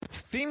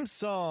theme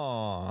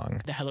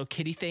song. The Hello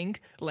Kitty thing,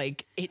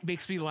 like, it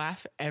makes me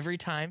laugh every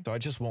time. So I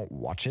just won't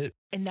watch it.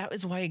 And that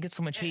is why it gets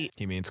so much hate.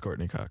 He means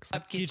Courtney Cox.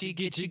 Up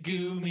Gitchy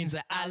Goo means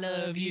that I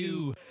love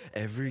you.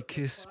 Every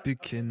kiss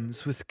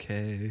begins with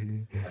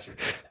K.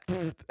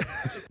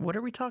 What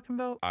are we talking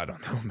about? I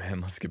don't know, man.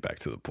 Let's get back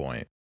to the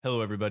point.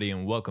 Hello, everybody,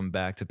 and welcome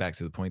back to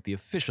the Point, the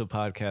official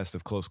podcast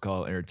of Close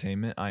Call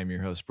Entertainment. I am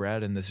your host,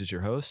 Brad, and this is your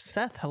host,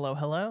 Seth.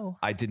 Hello.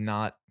 I did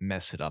not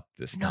mess it up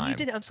this time. No, you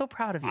did. I'm so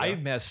proud of you. I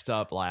messed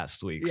up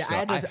last week. Yeah,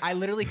 so I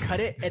literally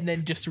cut it and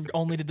then just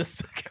only did the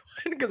second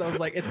one because I was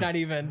like, it's not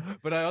even.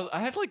 But I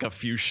had like a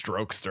few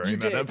strokes during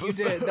that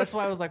episode. You did. That's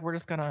why I was like, we're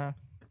just gonna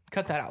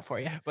cut that out for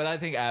you. But I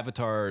think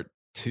Avatar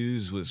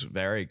 2's was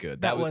very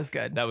good. That was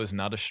good. That was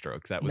not a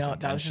stroke. That was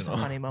intentional. That was just a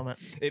funny moment.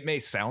 It may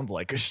sound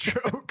like a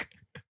stroke.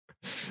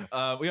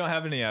 We don't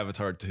have any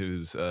Avatar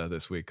 2s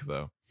this week,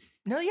 though.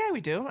 No, yeah,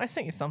 we do. I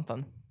sent you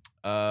something.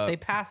 They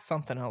passed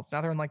something else.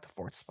 Now they're in like the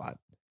 4th spot.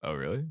 Oh,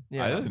 really?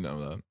 Yeah. I didn't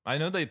know that. I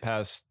know they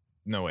passed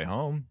No Way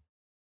Home.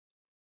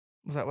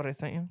 Was that what I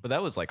sent you? But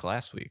that was like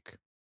last week.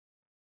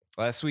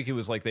 Last week, it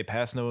was like they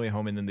passed No Way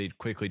Home and then they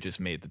quickly just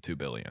made the 2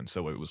 billion.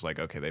 So it was like,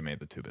 okay, they made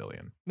the 2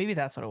 billion. Maybe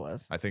that's what it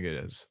was. I think it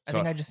is. I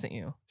think I just sent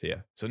you. So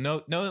yeah. So no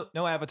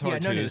Avatar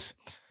 2s.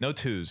 No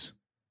 2s.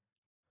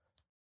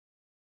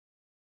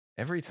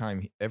 Every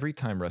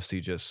time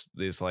Rusty just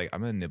is like, I'm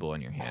gonna nibble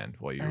on your hand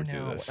while you do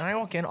this. And I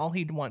walk in, all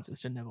he wants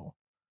is to nibble.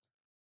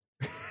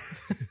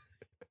 He's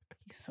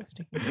so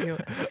stinking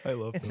cute. I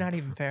love him. It's not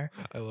even fair.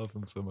 I love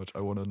him so much. I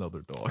want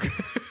another dog.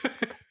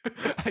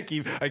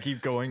 I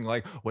keep going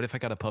like, what if I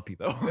got a puppy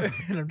though?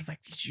 And I'm just like,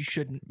 you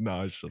shouldn't.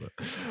 No, I shouldn't.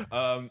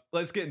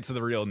 Let's get into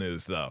the real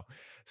news though.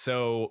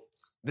 So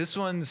this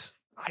one's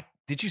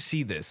did you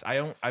see this?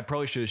 I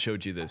probably should have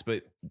showed you this,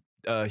 but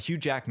Hugh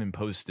Jackman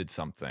posted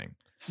something.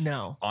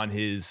 No. On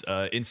his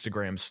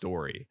Instagram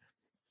story.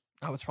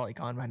 Oh, it's probably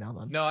gone by now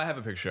then. No, I have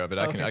a picture of it.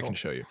 I can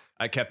show you.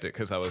 I kept it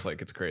because I was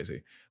like, it's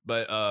crazy.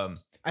 But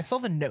I saw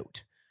the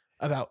note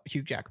about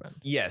Hugh Jackman.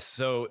 Yes.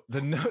 So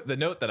the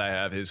note that I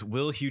have is,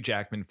 will Hugh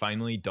Jackman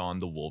finally don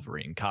the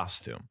Wolverine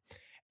costume?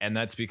 And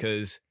that's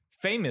because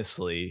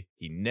famously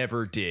he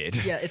never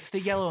did. Yeah, it's the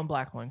yellow and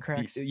black one,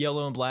 correct?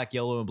 Yellow and black,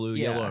 yellow and blue,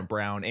 yellow and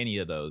brown, any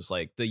of those,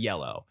 like the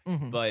yellow.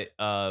 Mm-hmm. But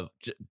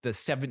the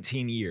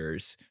 17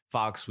 years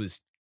Fox was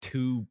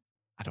too,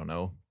 I don't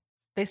know.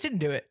 They just didn't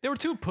do it. They were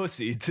too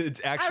pussy to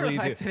actually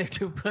do. I'd say they're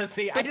too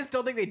pussy. I just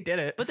don't think they did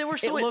it. But they were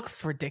so. It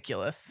looks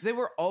ridiculous. They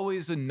were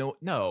always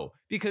no,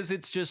 because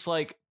it's just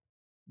like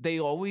they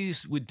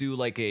always would do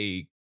like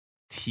a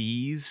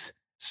tease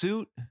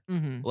suit.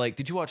 Mm-hmm. Like,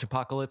 did you watch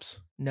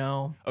Apocalypse?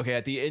 No. Okay,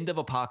 at the end of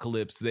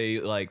Apocalypse,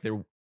 they're like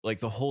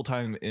the whole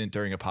time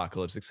during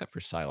Apocalypse, except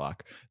for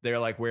Psylocke, they're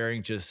like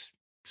wearing just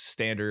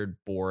standard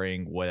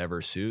boring whatever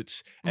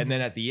suits, and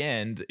then at the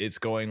end it's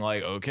going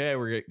like, okay,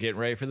 we're getting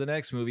ready for the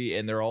next movie,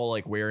 and they're all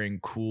like wearing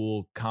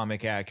cool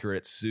comic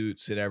accurate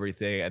suits and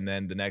everything, and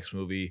then the next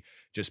movie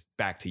just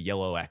back to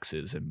yellow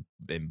X's and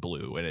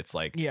blue, and it's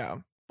like, yeah,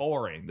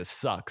 boring. This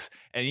sucks.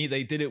 And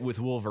they did it with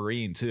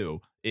Wolverine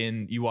too.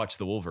 You watched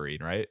the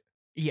Wolverine, right?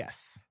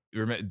 Yes.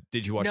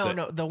 Did you watch that?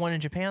 No, the one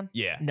in Japan?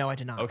 Yeah. No, I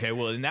did not. Okay,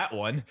 well, in that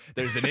one,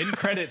 there's an end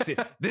credit scene.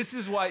 This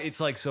is why it's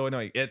like so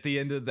annoying. At the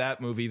end of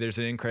that movie, there's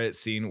an end credit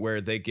scene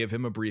where they give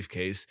him a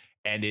briefcase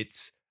and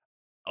it's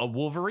a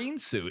Wolverine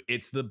suit.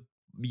 It's the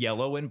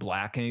yellow and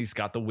black and he's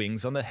got the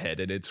wings on the head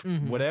and it's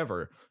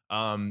whatever.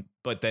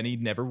 But then he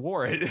never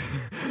wore it.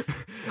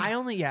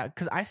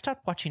 Because I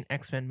stopped watching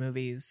X-Men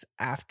movies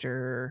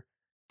after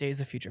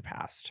Days of Future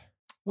Past,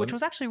 which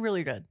was actually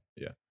really good.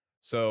 Yeah.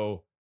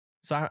 So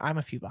I'm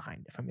a few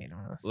behind, if I'm being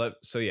honest.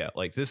 So yeah,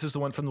 like this is the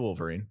one from the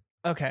Wolverine.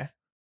 Okay.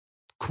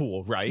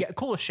 Cool, right? Yeah,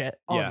 cool as shit.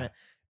 All of it.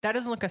 That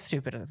doesn't look as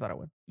stupid as I thought it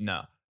would.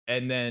 No.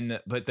 And then,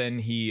 but then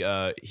he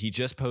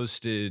just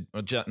posted,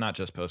 well, not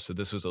just posted,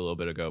 this was a little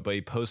bit ago, but he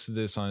posted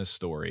this on his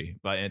story,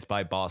 and it's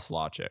by Boss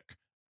Logic.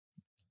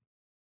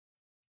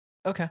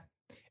 Okay.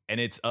 And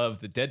it's of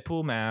the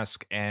Deadpool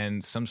mask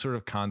and some sort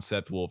of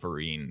concept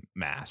Wolverine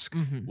mask.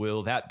 Mm-hmm.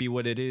 Will that be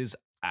what it is?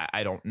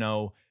 I don't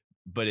know.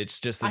 But it's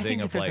just the thing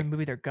of like, if there's a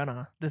movie they're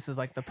gonna, this is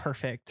like the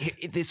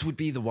perfect. This would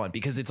be the one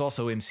because it's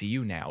also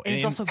MCU now. And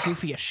it's also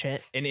goofy as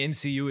shit. And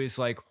MCU is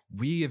like,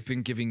 we have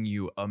been giving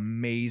you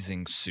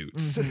amazing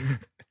suits. Mm-hmm.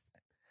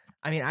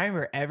 I mean, I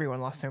remember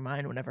everyone lost their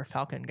mind whenever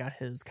Falcon got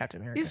his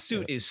Captain America. His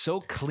suit is so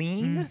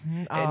clean.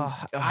 Mm-hmm.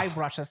 I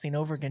watched that scene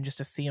over again just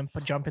to see him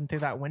jumping through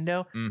that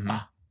window. Mm-hmm.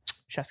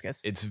 Chef's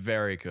kiss. It's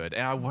very good.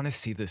 And I want to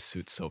see this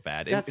suit so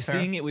bad. That's fair.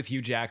 Seeing it with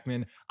Hugh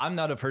Jackman, I'm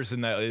not a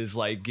person that is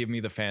like, give me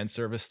the fan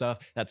service stuff.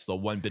 That's the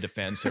one bit of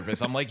fan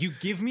service. I'm like, you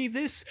give me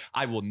this,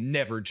 I will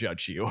never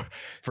judge you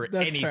for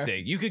anything. Fair.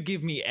 You could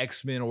give me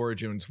X-Men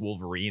Origins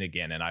Wolverine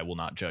again and I will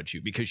not judge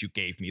you because you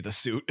gave me the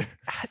suit.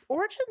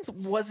 Origins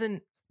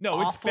wasn't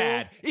awful. It's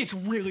bad. It's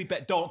really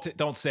bad.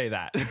 Don't say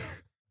that.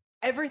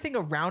 Everything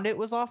around it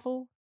was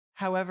awful.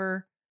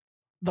 However,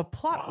 the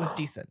plot was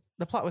decent.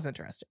 The plot was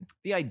interesting.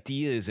 The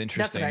idea is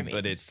interesting, That's what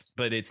I mean.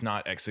 but it's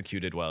not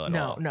executed well at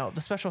all. No,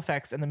 the special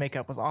effects and the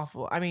makeup was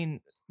awful. I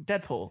mean,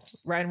 Deadpool,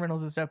 Ryan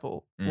Reynolds'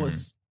 Deadpool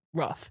was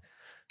rough.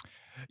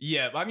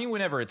 Yeah, I mean,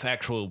 whenever it's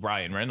actual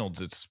Ryan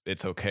Reynolds,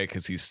 it's okay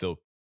because he's still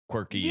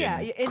quirky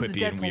and in the quippy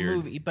Deadpool and weird.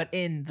 movie, but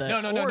in the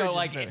No, Origins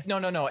like movie.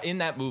 no, in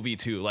that movie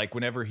too. Like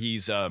whenever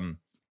he's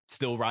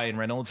still Ryan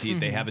Reynolds,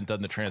 they haven't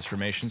done the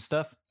transformation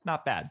stuff.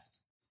 Not bad,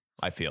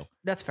 I feel.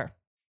 That's fair.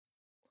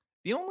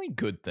 The only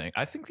good thing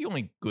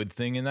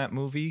in that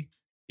movie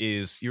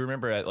is, you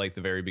remember at like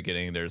the very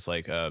beginning, there's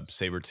like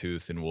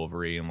Sabretooth and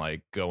Wolverine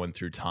like going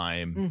through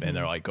time and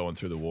they're like going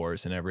through the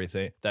wars and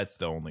everything. That's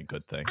the only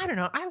good thing. I don't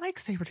know. I like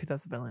Sabretooth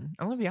as a villain.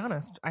 I'm gonna be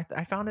honest.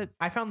 I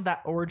found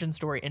that origin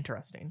story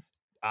interesting.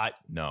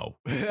 No.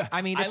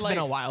 I mean, it's been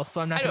a while,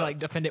 so I'm not gonna like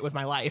defend it with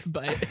my life,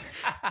 but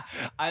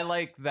I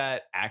like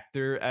that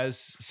actor as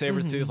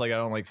Sabretooth. Like, I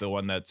don't like the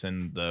one that's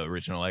in the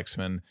original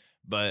X-Men,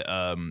 but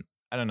I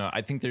don't know.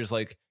 I think there's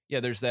like,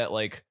 there's that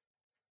like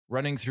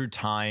running through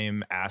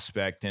time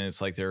aspect, and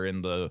it's like they're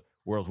in the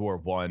World War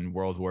I,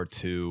 World War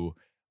II.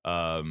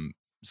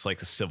 It's like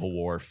the Civil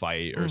War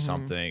fight or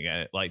something,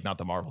 and like not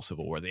the Marvel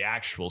Civil War, the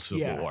actual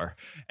Civil War.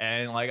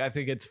 And like, I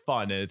think it's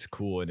fun and it's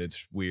cool and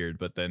it's weird,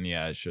 but then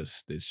it's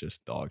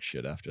just dog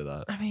shit after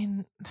that. I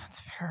mean, that's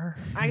fair.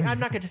 I'm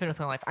not gonna defend it with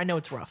my life. I know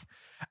it's rough.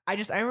 I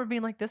remember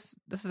being like, this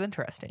is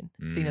interesting.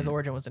 Seeing his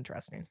origin was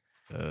interesting.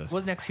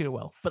 Wasn't executed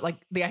well, but like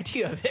the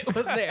idea of it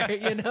was there,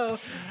 you know.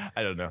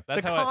 I don't know.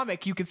 That's the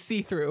comic you could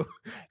see through.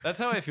 That's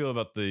how I feel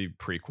about the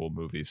prequel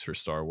movies for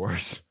Star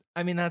Wars.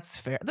 I mean, that's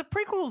fair. The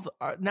prequels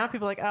are, now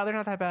people are like, oh, they're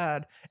not that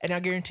bad, and I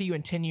guarantee you,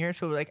 in 10 years,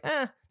 people are like,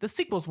 the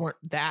sequels weren't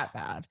that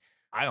bad.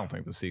 I don't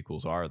think the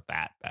sequels are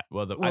that bad.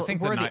 I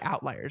think we're the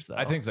outliers, though.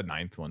 I think the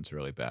 9th one's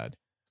really bad,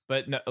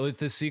 but no, with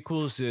the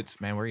sequels,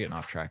 we're getting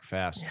off track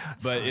fast. Yeah,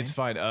 it's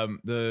fine.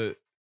 The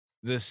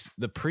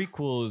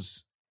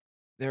prequels,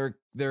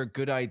 they're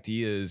good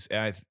ideas,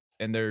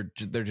 and they're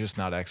just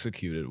not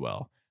executed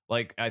well.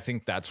 Like, I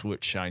think that's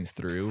what shines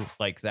through.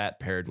 Like, that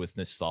paired with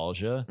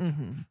nostalgia,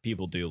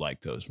 people do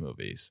like those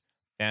movies.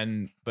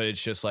 But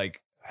it's just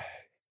like,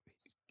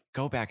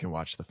 go back and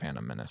watch The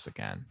Phantom Menace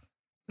again.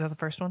 Is that the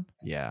first one?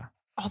 Yeah.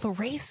 Oh, the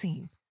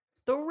racing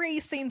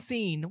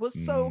scene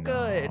was so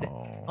good.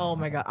 Oh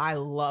my God, I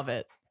love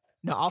it.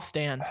 No, I'll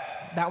stand.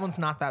 That one's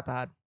not that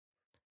bad.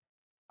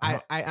 I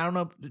don't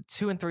know.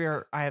 2 and 3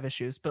 I have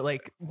issues, but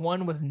like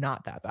 1 was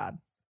not that bad.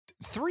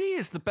 3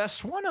 is the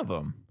best one of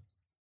them.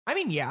 I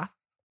mean, yeah.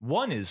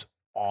 1 is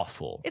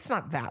awful. It's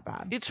not that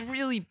bad. It's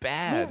really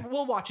bad.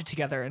 We'll watch it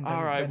together, and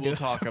all right, we'll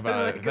talk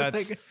about it.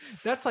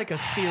 That's like a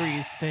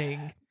series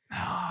thing.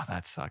 Oh,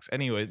 that sucks.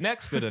 Anyways,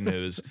 next bit of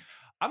news.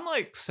 I'm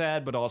like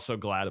sad, but also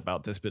glad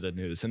about this bit of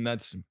news, and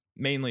that's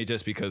mainly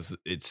just because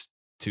it's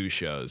 2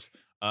 shows.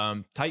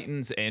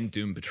 Titans and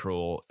Doom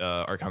Patrol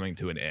are coming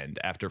to an end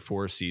after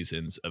 4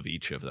 seasons of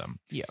each of them.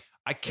 Yeah,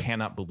 I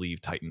cannot believe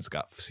Titans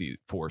got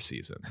 4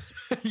 seasons.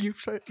 You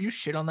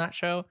shit on that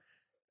show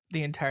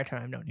the entire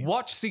time I've known you.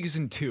 Watch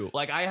season 2.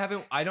 Like,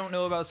 I don't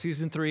know about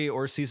season 3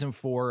 or season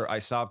 4. I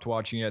stopped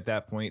watching it at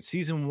that point.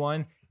 Season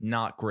 1,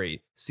 not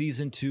great.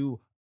 Season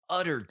 2,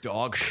 utter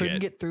dog shit. Couldn't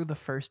get through the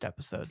first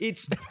episode.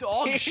 It's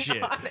dog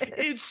shit.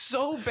 It's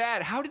so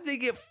bad. How did they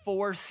get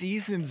 4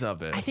 seasons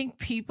of it? I think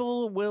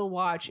people will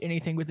watch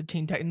anything with the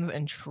Teen Titans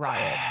and try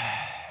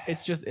it.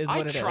 It's just is what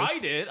it is. I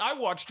tried it. I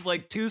watched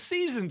like 2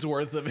 seasons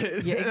worth of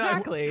it. Yeah,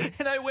 exactly.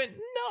 And I went,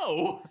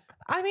 no.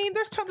 I mean,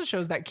 there's tons of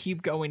shows that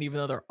keep going even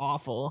though they're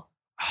awful.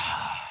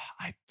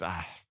 I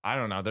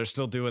don't know. They're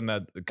still doing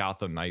the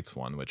Gotham Knights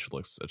one, which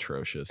looks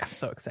atrocious. I'm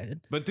so excited.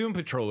 But Doom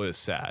Patrol is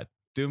sad.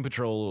 Doom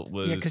Patrol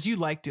was... Yeah, because you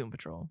like Doom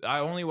Patrol. I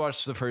only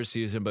watched the first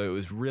season, but it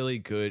was really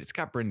good. It's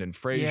got Brendan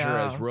Fraser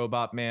as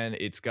Robot Man.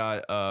 It's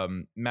got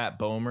Matt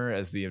Bomer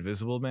as the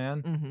Invisible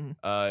Man.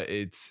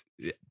 It's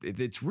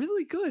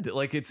really good.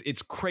 Like,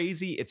 it's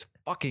crazy. It's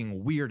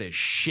fucking weird as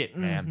shit,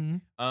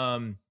 man.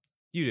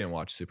 You didn't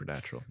watch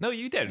Supernatural. No,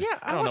 you did. Yeah,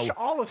 I watched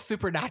all of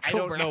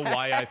Supernatural. I don't know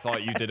why I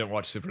thought you didn't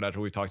watch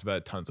Supernatural. We've talked about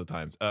it tons of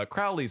times.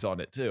 Crowley's on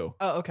it too.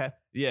 Oh, okay.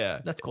 Yeah.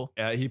 That's cool.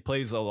 He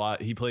plays a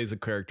lot. He plays a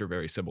character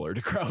very similar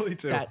to Crowley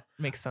too. That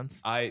makes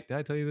sense. Did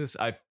I tell you this?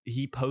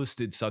 He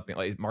posted something,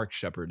 like Mark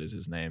Shepard is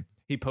his name.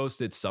 He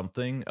posted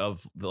something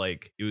of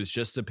like, it was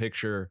just a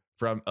picture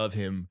of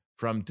him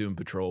from Doom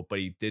Patrol, but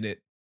he didn't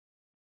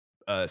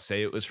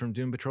say it was from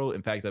Doom Patrol.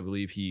 In fact, I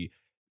believe he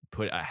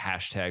put a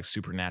hashtag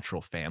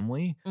Supernatural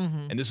Family,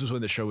 and this was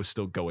when the show was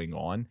still going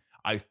on.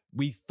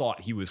 We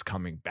thought he was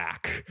coming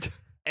back,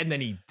 and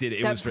then he did it.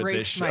 It was for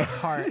this show. That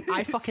breaks my heart.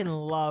 I fucking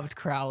loved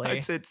Crowley. I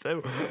did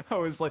too. I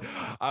was like,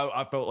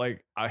 I felt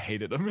like I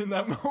hated him in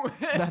that moment.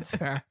 That's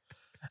fair.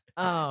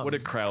 What a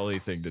Crowley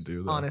thing to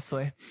do, though.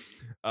 Honestly.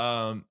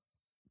 But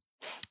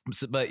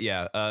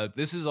yeah,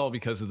 this is all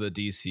because of the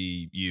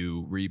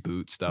DCU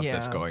reboot stuff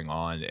that's going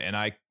on, and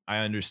I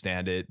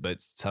understand it,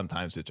 but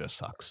sometimes it just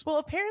sucks. Well,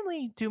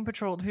 apparently Doom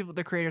Patrol,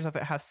 the creators of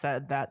it have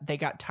said that they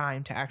got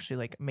time to actually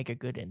like make a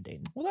good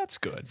ending. Well, that's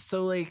good.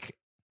 So like,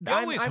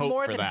 I'm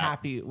more than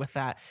happy with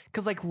that,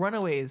 because like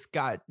Runaways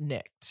got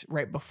nicked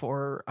right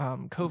before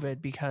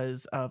COVID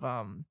because of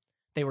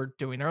they were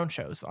doing their own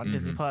shows on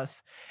Disney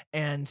Plus,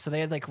 and so they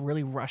had like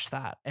really rushed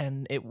that,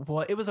 and it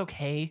was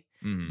okay,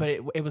 but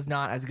it was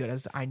not as good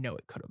as I know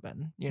it could have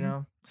been, you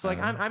know. So like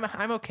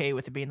I'm okay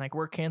with it being like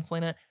we're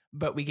canceling it,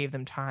 but we gave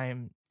them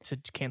time to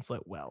cancel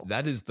it well.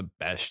 That is the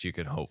best you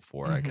can hope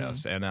for, I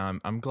guess, and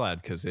I'm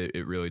glad because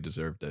it really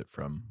deserved it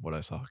from what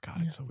I saw.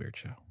 God, it's a weird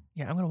show.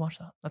 Yeah, I'm gonna watch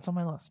that. That's on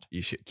my list.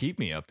 You should keep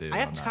me updated. I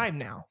have time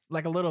now,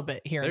 like a little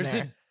bit here. There's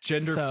and there. a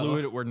gender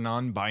fluid or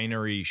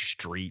non-binary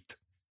street.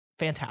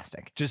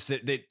 Fantastic. Just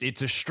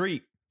it's a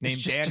street named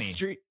it's just Danny. A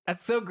street.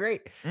 That's so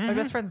great. My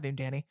best friend's named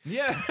Danny.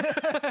 Yeah,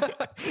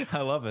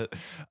 I love it.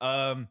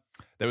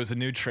 There was a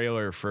new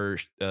trailer for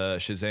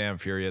Shazam: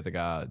 Fury of the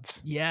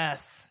Gods.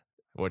 Yes.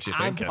 What you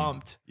thinking? I'm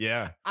pumped.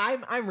 Yeah,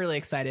 I'm really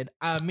excited.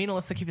 Me and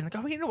Alyssa keep being like,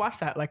 oh, we need to watch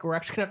that. Like, we're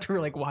actually gonna have to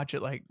like watch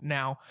it like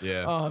now.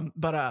 Yeah.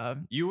 But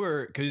you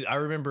were, because I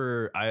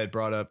remember I had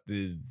brought up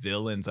the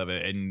villains of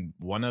it, and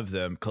one of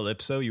them,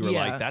 Calypso. You were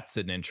like, that's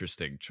an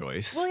interesting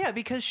choice. Well, yeah,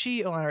 because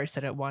I already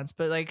said it once,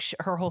 but like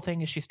her whole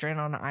thing is she's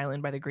stranded on an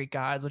island by the Greek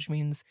gods, which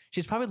means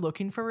she's probably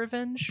looking for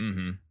revenge.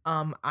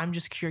 I'm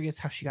just curious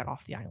how she got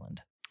off the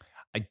island.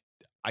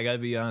 I gotta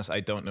be honest, I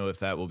don't know if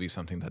that will be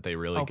something that they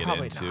really get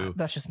into. Not.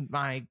 That's just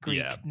my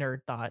Greek nerd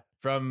thought.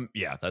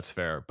 That's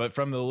fair. But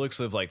from the looks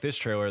of like this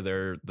trailer,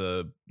 they're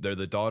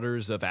the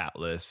daughters of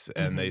Atlas,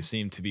 and they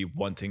seem to be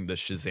wanting the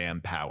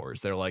Shazam powers.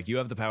 They're like, you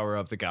have the power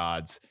of the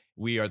gods.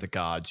 We are the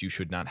gods. You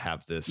should not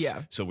have this.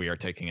 Yeah. So we are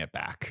taking it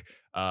back.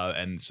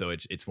 And so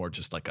it's more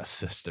just like a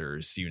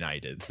sisters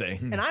united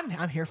thing. And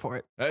I'm here for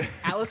it.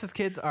 Atlas's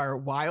kids are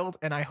wild,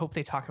 and I hope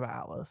they talk about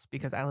Atlas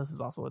because Atlas is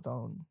also its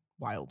own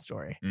wild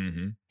story.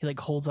 He like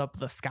holds up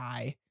the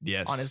sky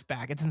on his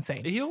back. It's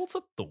insane. He holds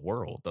up the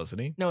world, doesn't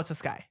he? No, it's the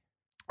sky.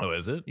 Oh,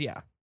 is it?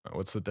 Yeah.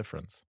 What's the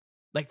difference?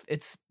 Like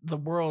it's the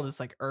world is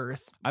like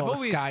Earth. The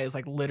sky is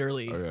like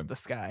literally the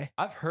sky.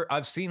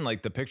 I've seen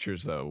like the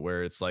pictures though,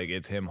 where it's like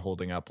it's him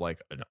holding up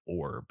like an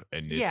orb,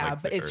 and it's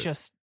like but it's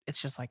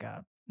just like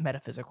a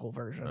metaphysical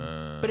version,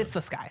 but it's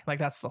the sky. Like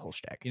that's the whole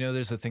shtick. You know,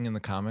 there's a thing in the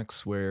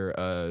comics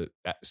where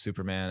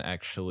Superman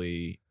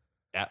actually.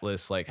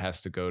 Atlas like has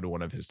to go to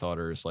one of his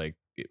daughters, like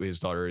his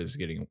daughter is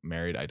getting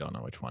married. I don't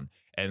know which one.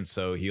 And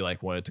so he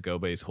like wanted to go,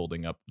 but he's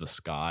holding up the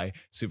sky.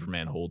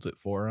 Superman holds it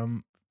for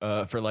him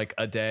for like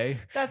a day.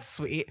 That's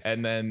sweet.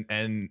 And then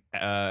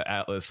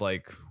Atlas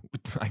like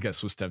I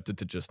guess was tempted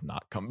to just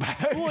not come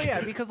back. Well, yeah,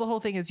 because the whole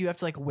thing is you have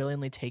to like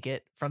willingly take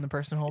it from the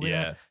person holding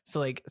it. So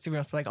like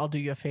Superman was like, I'll do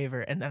you a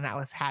favor, and then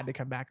Atlas had to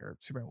come back, or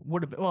Superman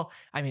would have been. Well,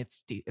 I mean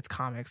it's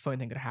comics, so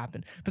anything could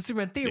happen. But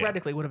Superman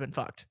theoretically would have been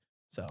fucked.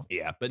 So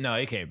yeah, but no,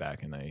 he came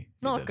back and they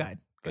good.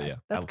 But yeah,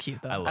 that's cute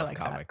though. I love like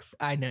comics.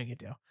 That. I know you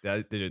do.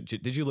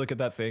 Did you look at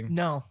that thing?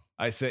 No,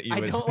 I sent you.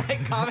 I don't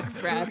like comics,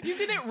 Brad. You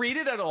didn't read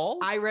it at all.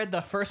 I read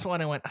the first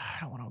one and went, I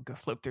don't want to go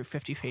flip through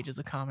 50 pages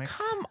of comics.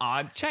 Come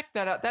on, check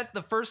that out. That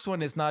the first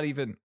one is not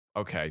even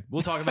okay.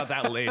 We'll talk about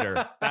that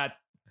later. That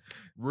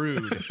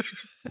rude.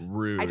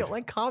 I don't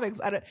like comics.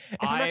 If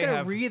I'm not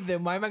going to read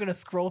them, why am I going to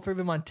scroll through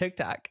them on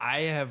TikTok?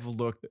 I have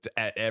looked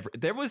at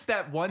there was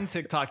that one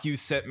TikTok you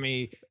sent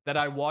me that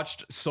I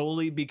watched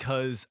solely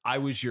because I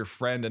was your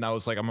friend and I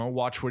was like, I'm going to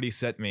watch what he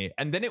sent me.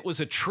 And then it was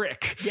a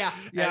trick. Yeah.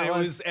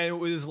 And it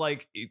was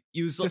like,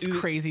 it was this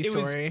crazy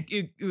story.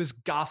 It was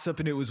gossip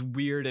and it was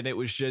weird. And it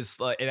was just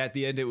like, and at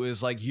the end it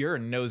was like, you're a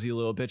nosy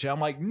little bitch. And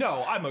I'm like,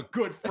 no, I'm a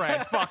good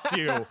friend. Fuck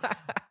you.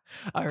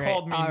 All right,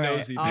 called me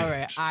nosy bitch. All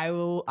right,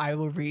 I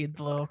will read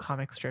the little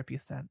comic strip you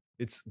sent.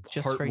 It's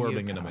just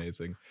heartwarming and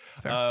amazing.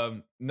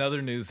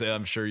 Another news that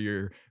I'm sure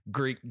your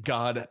Greek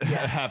god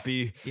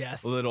happy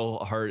little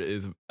heart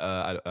is.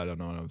 I don't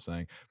know what I'm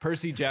saying.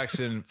 Percy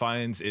Jackson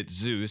finds it's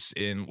Zeus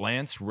in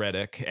Lance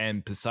Reddick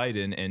and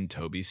Poseidon in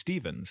Toby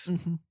Stevens.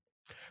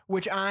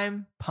 Which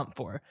I'm pumped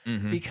for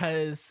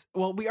because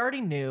we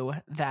already knew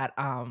that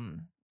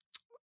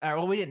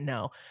we didn't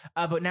know,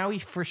 but now we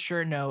for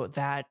sure know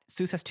that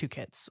Zeus has two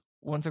kids.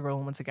 One's a girl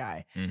and one's a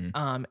guy.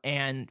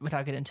 And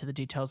without getting into the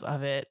details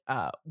of it,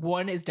 the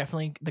guy is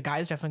definitely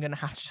going to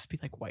have to just be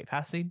like white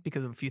passing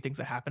because of a few things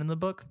that happen in the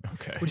book,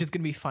 which is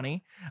going to be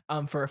funny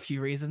for a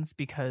few reasons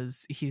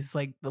because he's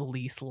like the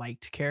least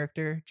liked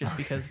character just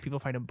because people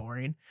find him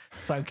boring.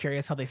 So I'm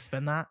curious how they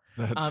spin that.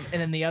 And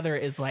then the other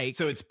is like,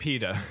 so it's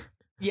PETA.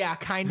 Yeah,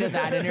 kind of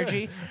that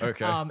energy.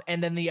 Okay.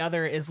 And then the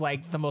other is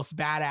like the most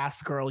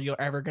badass girl you're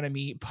ever going to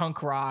meet,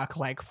 punk rock,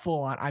 like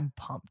full on. I'm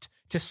pumped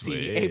to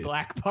see a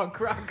black punk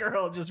rock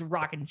girl just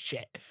rocking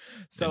shit.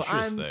 So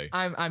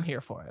I'm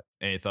here for it.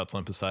 Any thoughts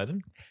on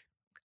Poseidon?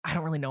 I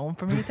don't really know him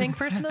from anything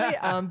personally,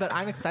 but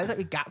I'm excited that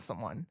we got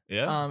someone.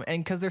 Yeah.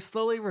 And because they're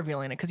slowly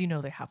revealing it, because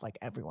they have like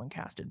everyone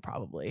casted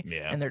probably.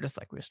 Yeah. And they're just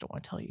like, we just don't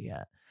want to tell you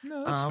yet.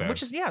 No, that's fair.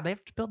 Which is, they have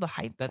to build the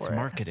hype. That's for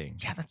marketing.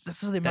 Yeah, that's what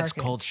they marketing. That's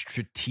called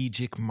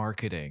strategic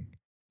marketing.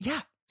 Yeah.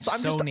 So I'm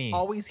Sony, just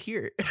always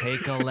here.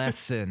 Take a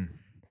lesson.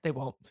 They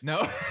won't.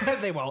 No,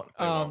 they won't.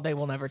 They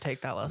will never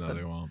take that lesson. No,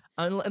 they won't.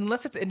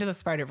 Unless it's Into the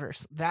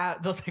Spider-Verse.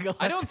 That they'll take a lesson.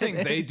 I don't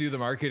think they do the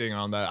marketing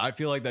on that. I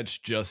feel like that's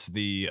just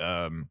the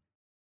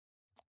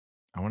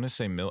I want to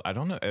say I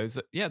don't know.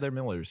 They're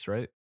Millers,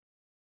 right?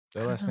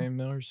 Their last name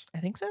Millers? I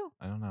think so.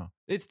 I don't know.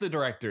 It's the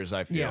directors,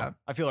 I feel. Yeah.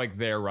 I feel like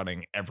they're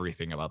running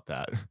everything about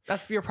that.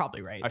 You're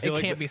probably right. I feel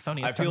it can't be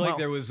Sony. I feel like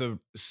there was a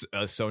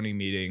Sony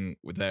meeting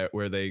with that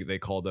where they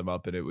called them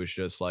up and it was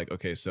just like,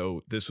 okay,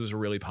 so this was a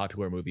really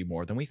popular movie,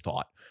 more than we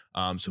thought.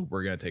 So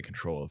we're going to take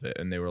control of it.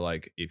 And they were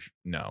like,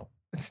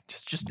 It's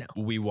just no.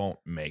 We won't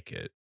make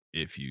it.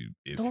 If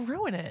Don't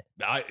ruin it.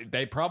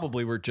 They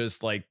probably were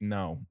just like,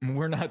 no,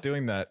 we're not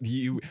doing that.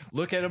 You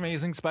look at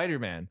Amazing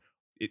Spider-Man.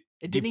 It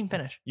didn't even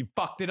finish. You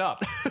fucked it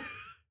up.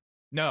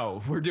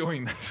 No, we're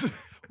doing this.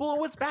 Well,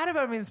 what's bad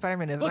about Amazing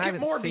Spider-Man is look at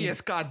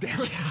Morbius. God damn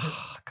it!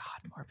 Oh,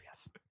 God,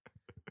 Morbius.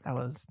 That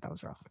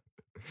was rough.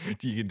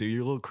 You can do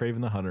your little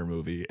Kraven the Hunter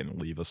movie and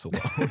leave us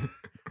alone.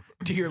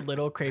 Do your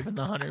little Kraven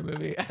the Hunter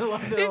movie. I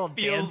love the little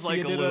it feels dance like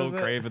you a did little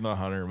with it. Kraven the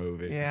Hunter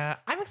movie. Yeah,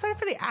 I'm excited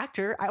for the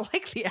actor. I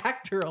like the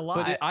actor a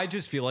lot. But I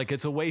just feel like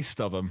it's a waste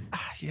of him.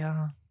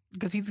 Yeah,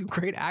 because he's a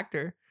great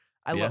actor.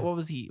 I love. What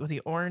was he? Was he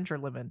orange or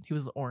lemon? He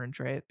was orange,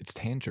 right? It's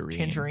tangerine.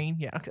 Tangerine.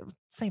 Yeah. Okay.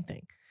 Same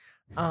thing.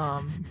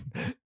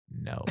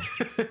 No.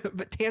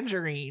 But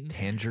tangerine.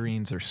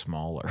 Tangerines are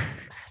smaller.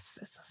 It's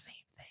the same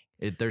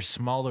thing. They're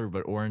smaller,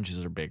 but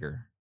oranges are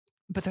bigger.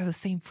 But they're the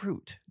same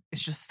fruit.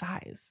 It's just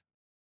size.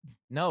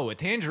 No, a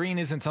tangerine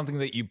isn't something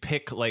that you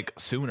pick like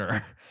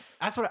sooner.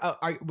 That's what.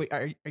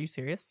 Are you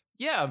serious?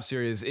 Yeah, I'm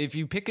serious. If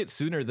you pick it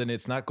sooner, then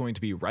it's not going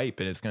to be ripe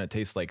and it's going to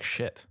taste like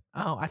shit.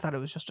 Oh, I thought it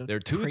was just a. They're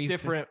two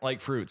different like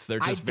fruits. They're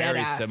just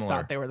very similar. I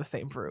thought they were the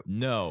same fruit.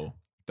 No,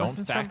 don't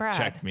Lessons from fact Brad.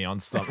 check me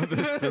on stuff.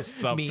 This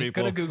stuff, Me,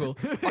 people. go to Google.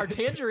 Are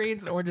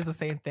tangerines and oranges the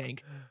same thing?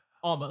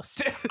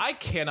 Almost. I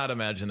cannot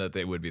imagine that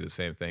they would be the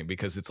same thing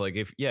because it's like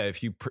if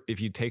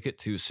you take it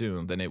too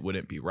soon, then it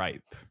wouldn't be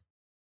ripe.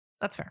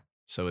 That's fair.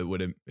 So it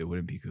wouldn't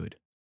be good.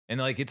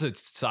 And like it's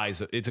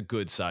a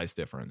good size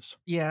difference.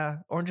 Yeah,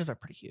 oranges are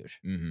pretty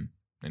huge.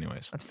 Mm-hmm.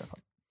 Anyways, that's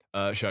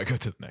fair. Should I go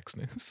to the next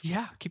news?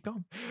 Yeah, keep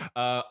going.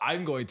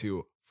 I'm going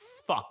to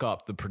fuck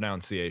up the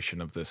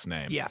pronunciation of this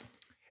name. Yeah.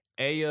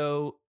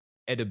 Ayo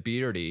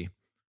Edebiri.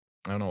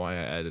 I don't know why I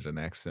added an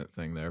accent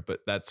thing there,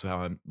 but that's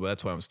what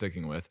I'm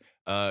sticking with.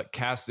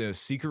 Cast in a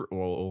secret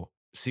role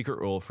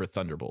for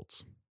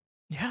Thunderbolts.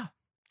 Yeah.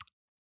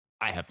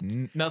 I have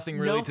nothing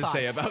really to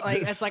say about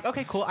this. It's like,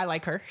 okay, cool. I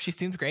like her. She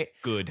seems great.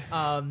 Good.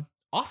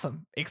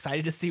 Awesome.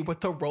 Excited to see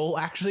what the role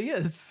actually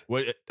is.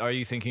 What are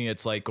you thinking?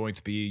 It's like going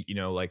to be,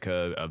 like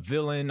a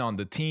villain on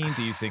the team.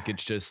 Do you think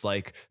it's just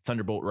like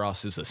Thunderbolt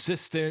Ross's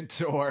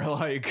assistant, or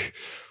like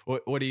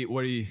what do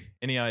you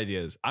any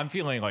ideas? I'm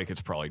feeling like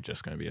it's probably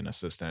just going to be an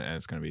assistant and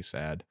it's going to be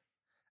sad.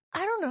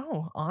 I don't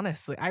know.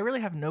 Honestly, I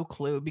really have no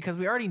clue because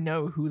we already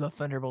know who the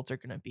Thunderbolts are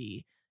going to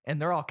be and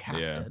they're all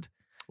casted. Yeah.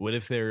 What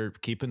if they're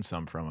keeping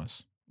some from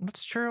us?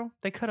 That's true.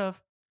 They could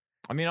have.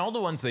 I mean, all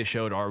the ones they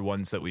showed are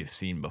ones that we've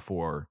seen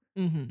before.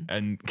 Mm-hmm.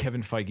 And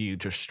Kevin Feige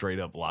just straight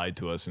up lied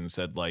to us and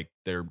said, like,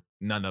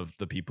 none of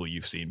the people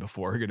you've seen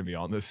before are going to be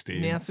on this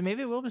team. Yeah, so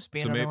maybe it will just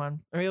be another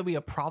one. Or it'll be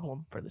a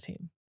problem for the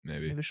team.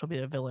 Maybe she'll be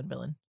a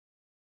villain.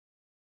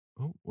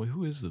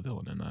 Who is the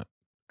villain in that?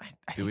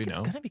 I think it's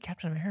going to be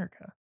Captain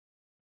America.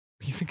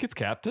 You think it's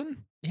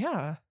Captain?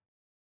 Yeah.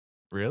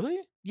 Really?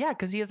 Yeah,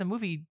 because he has a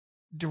movie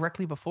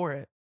directly before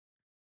it.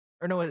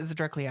 Or no, is it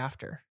directly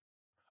after?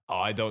 Oh,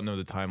 I don't know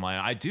the timeline.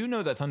 I do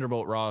know that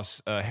Thunderbolt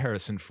Ross,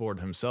 Harrison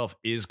Ford himself,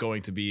 is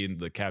going to be in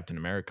the Captain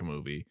America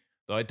movie.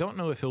 Though I don't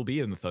know if he'll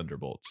be in the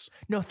Thunderbolts.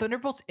 No,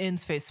 Thunderbolts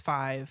ends Phase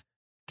 5.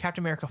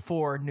 Captain America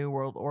 4, New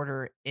World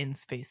Order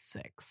ends Phase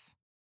 6.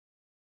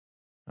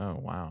 Oh,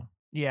 wow.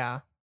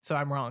 Yeah, so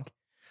I'm wrong.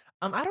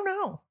 I don't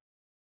know.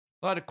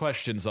 A lot of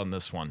questions on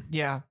this one.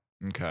 Yeah.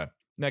 Okay.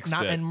 Next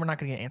bit. And we're not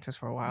going to get answers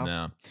for a while.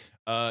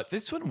 No.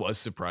 This one was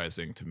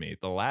surprising to me.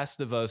 The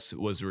Last of Us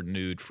was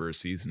renewed for a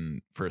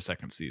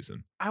second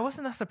season. I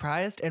wasn't that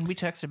surprised, and we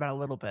texted about it a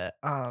little bit.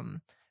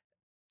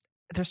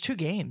 There's 2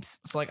 games.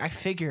 So like I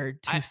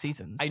figured 2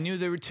 seasons. I knew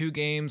there were 2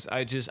 games.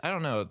 I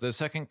don't know. The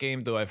second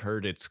game, though, I've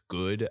heard it's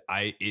good.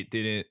 It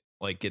didn't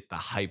like get the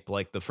hype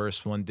like the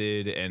first one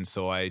did, and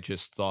so I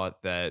just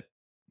thought that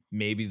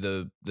maybe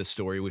the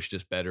story was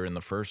just better in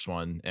the first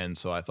one, and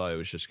so I thought it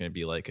was just going to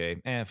be like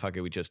fuck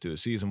it, we just do a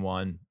season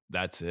 1,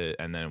 that's it,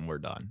 and then we're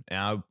done.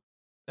 And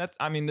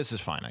this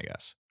is fine, I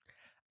guess.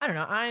 I don't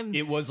know.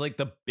 It was like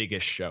the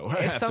biggest show if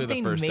after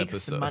something the first makes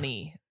episode.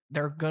 Money,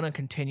 they're gonna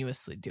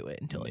continuously do it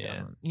until it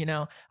doesn't.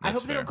 I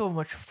hope they fair. don't go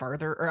much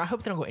further, or I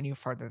hope they don't go any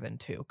further than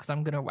 2, because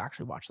I'm gonna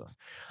actually watch this.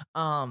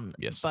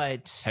 Yes,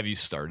 but have you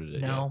started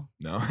it? No,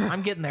 yet? No.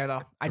 I'm getting there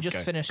though. I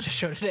just finished a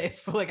show today,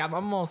 so like I'm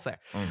almost there.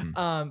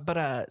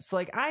 Mm-hmm. So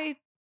like I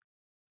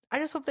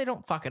just hope they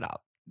don't fuck it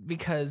up,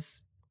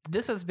 because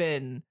this has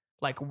been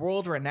like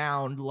world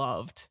renowned,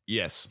 loved.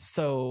 Yes.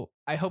 So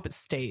I hope it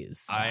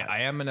stays. I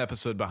am an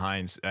episode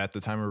behind at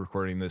the time of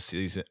recording this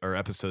season, or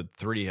episode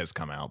 3 has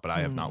come out, but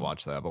I have not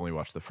watched that. I've only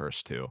watched the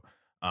first 2.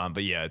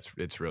 But yeah,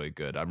 it's really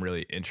good. I'm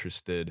really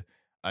interested.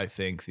 I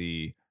think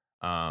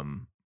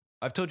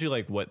I've told you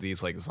like what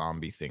these like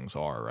zombie things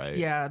are, right?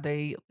 Yeah,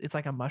 it's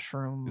like a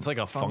mushroom. It's like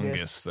a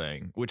fungus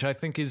thing, which I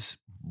think is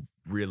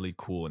really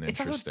cool and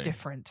interesting. It's also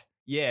different.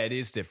 Yeah, it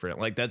is different.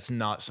 Like that's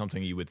not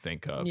something you would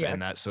think of. Yeah.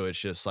 And so it's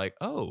just like,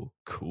 oh,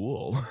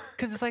 cool.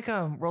 Because it's like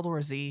World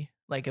War Z.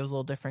 Like it was a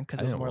little different because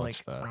I it was didn't more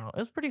watch like I that. don't know, it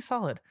was pretty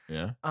solid.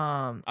 Yeah.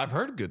 Um, I've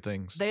heard good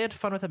things. they had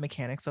fun with the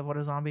mechanics of what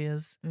a zombie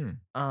is.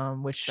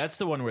 Which That's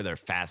the one where they're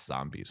fast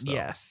zombies, though.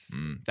 yes,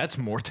 That's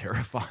more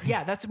terrifying.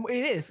 yeah,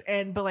 it is.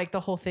 But like the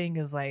whole thing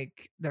is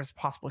like there's a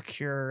possible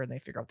cure, and they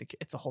figure out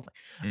it's a whole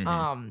thing.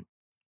 Mhm.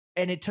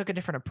 And it took a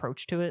different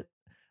approach to it.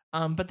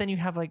 But then you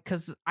have like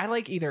because I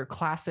like either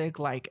classic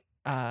like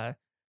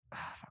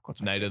what's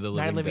my Night of the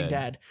Night of Living Living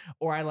Dead,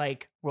 or I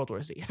like World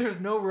War Z. There's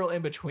no real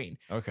in between.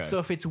 Okay. So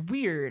if it's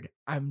weird,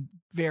 I'm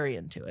very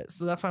into it.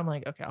 So that's why I'm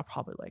like, okay, I'll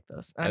probably like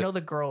this. And I know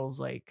the girl's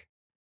like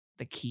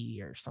the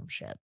key or some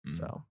shit.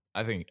 So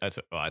I think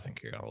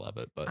you're gonna love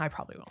it, but I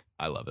probably will.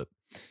 I love it.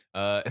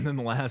 And then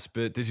the last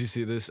bit, did you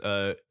see this?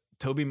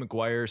 Tobey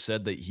Maguire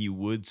said that he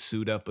would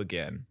suit up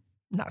again.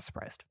 Not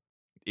surprised.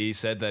 He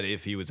said that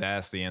if he was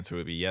asked, the answer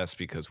would be yes,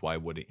 because why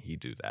wouldn't he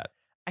do that?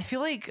 I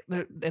feel like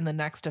in the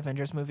next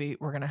Avengers movie,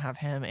 we're gonna have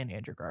him and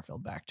Andrew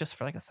Garfield back just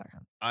for like a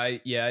second. I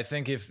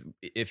think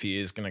if he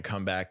is gonna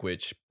come back,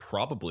 which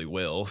probably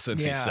will,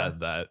 since he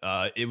said that,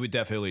 it would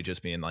definitely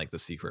just be in like the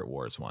Secret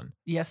Wars one.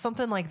 Yeah,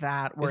 something like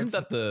that. Where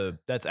Isn't that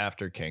that's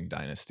after Kang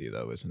Dynasty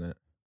though, isn't it?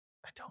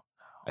 I don't know.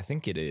 I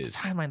think it is.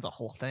 The timeline's a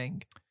whole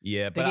thing.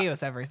 Yeah, They but gave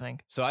us everything.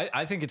 so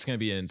I think it's going to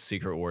be in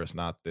Secret Wars,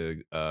 not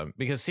the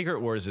because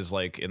Secret Wars is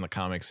like in the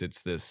comics.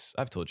 It's this.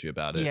 I've told you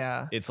about it.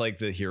 Yeah. It's like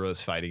the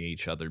heroes fighting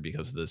each other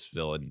because of this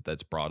villain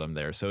that's brought him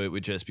there. So it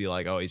would just be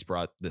like, oh, he's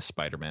brought this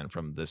Spider-Man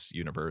from this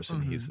universe,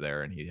 and he's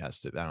there, and he has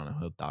to. I don't know.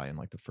 He'll die in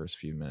like the first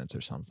few minutes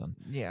or something.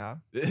 Yeah.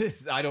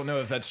 I don't know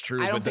if that's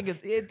true. I don't think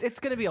it's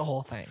going to be a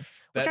whole thing,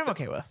 which I'm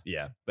okay with.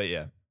 Yeah, but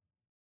yeah.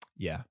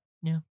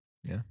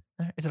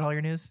 Is it all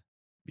your news?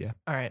 Yeah.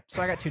 All right.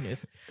 So I got 2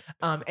 news.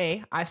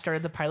 I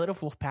started the pilot of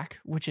Wolfpack,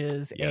 which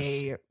is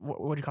a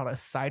what do you call it? A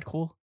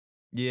sidequel.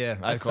 Yeah,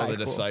 I called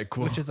it a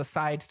sidequel, which is a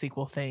side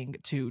sequel thing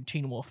to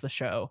Teen Wolf the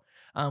show,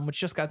 which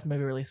just got the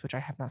movie release, which I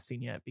have not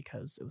seen yet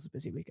because it was a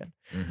busy weekend.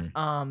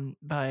 And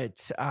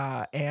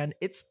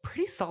it's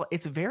pretty solid.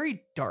 It's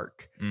very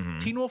dark.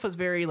 Teen Wolf is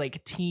very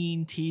like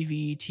teen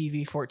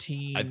TV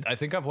 14. I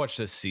think I've watched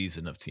a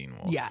season of Teen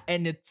Wolf. Yeah,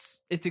 and it's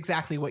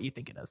exactly what you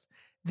think it is.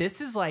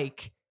 This is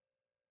like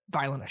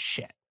violent as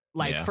shit.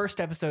 Like first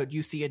episode,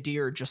 you see a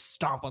deer just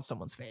stomp on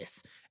someone's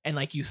face, and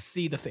like you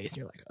see the face, and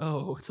you're like,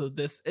 oh, so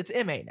it's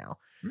MA now.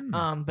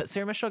 But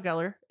Sarah Michelle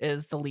Gellar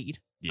is the lead.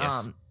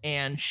 Yes.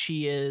 And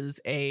she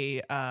is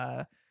a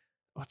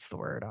what's the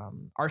word?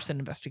 Arson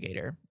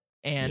investigator.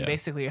 And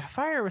basically a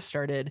fire was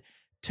started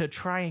to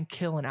try and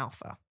kill an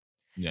alpha.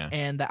 Yeah.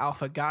 And the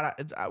alpha got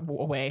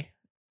away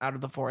out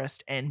of the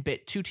forest and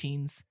bit 2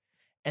 teens.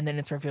 And then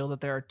it's revealed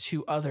that there are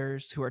 2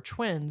 others who are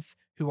twins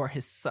who are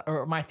his son,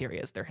 or my theory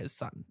is they're his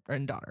son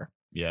and daughter.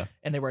 Yeah.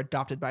 And they were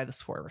adopted by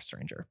this forest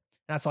stranger.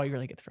 And that's all you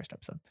really get the first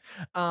episode.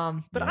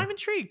 But I'm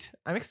intrigued.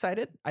 I'm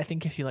excited. I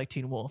think if you like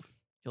Teen Wolf,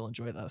 you'll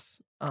enjoy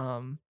this.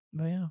 But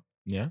yeah.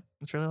 Yeah.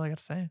 That's really all I got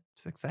to say.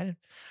 Just excited.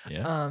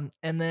 Yeah.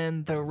 And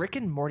then the Rick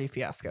and Morty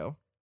fiasco.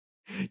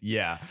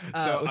 Yeah.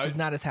 Which is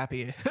not as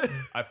happy.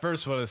 I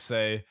first want to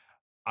say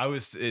I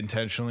was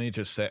intentionally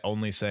just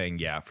only saying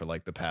yeah for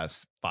like the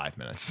past 5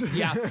 minutes.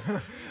 Yeah.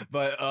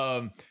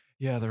 But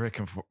yeah, the Rick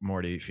and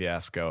Morty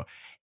fiasco.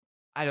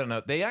 I don't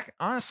know. They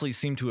honestly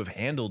seem to have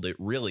handled it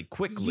really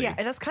quickly. Yeah,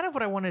 and that's kind of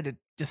what I wanted to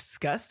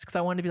discuss because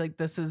I wanted to be like,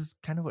 this is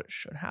kind of what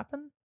should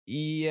happen.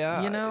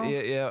 Yeah, you know.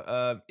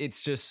 Yeah.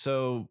 It's just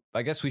so.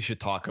 I guess we should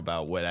talk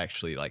about what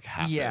actually like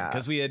happened. Yeah,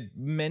 because we had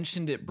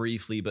mentioned it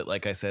briefly, but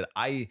like I said,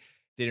 I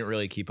didn't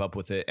really keep up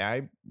with it. And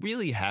I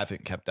really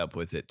haven't kept up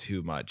with it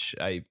too much.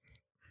 I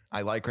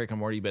like Rick and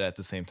Morty, but at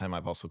the same time,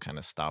 I've also kind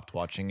of stopped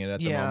watching it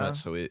at the moment.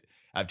 So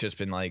I've just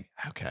been like,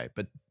 okay,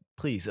 but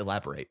please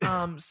elaborate.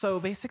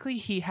 So basically,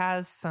 he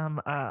has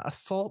some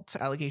assault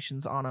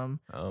allegations on him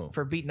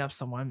for beating up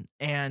someone,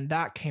 and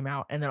that came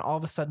out. And then all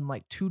of a sudden,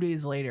 like 2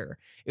 days later,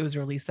 it was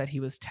released that he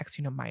was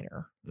texting a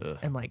minor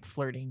and like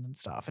flirting and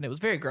stuff, and it was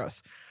very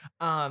gross.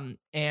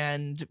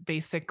 And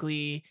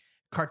basically,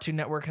 Cartoon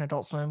Network and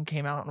Adult Swim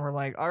came out and were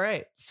like, all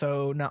right,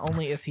 so not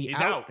only is he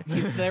out.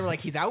 They were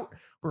like, he's out.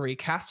 We're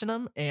recasting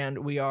him, and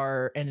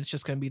it's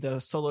just going to be the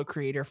solo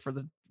creator for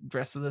the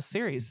rest of the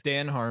series.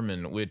 Dan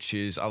Harmon,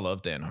 I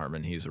love Dan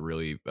Harmon. He's a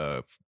really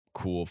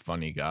cool,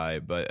 funny guy.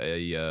 But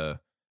I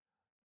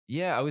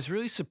was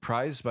really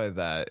surprised by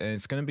that. And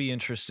it's going to be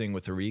interesting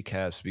with the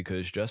recast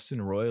because Justin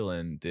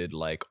Roiland did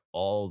like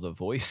all the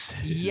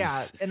voices.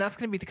 Yeah, and that's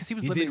going to be because he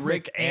did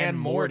Rick and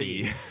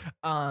Morty.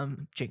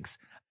 Jinx.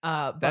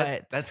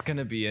 But that's going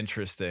to be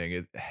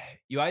interesting.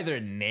 You either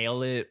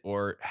nail it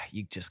or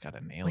you just got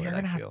to nail it. You're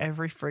going to have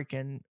every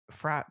freaking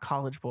frat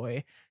college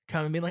boy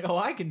come and be like, oh,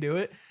 I can do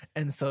it.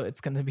 And so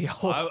it's going to be a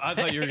whole I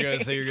thought you were going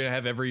to say you're going to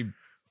have every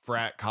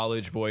frat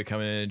college boy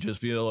come in and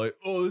just be like,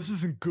 oh, this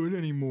isn't good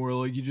anymore.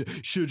 Like you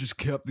should have just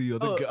kept the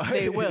other guy.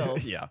 They will.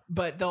 Yeah.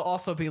 But they'll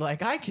also be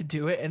like, I could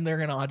do it. And they're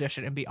going to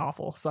audition and be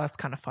awful. So that's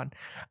kind of fun.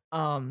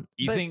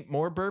 You think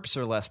more burps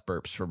or less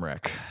burps from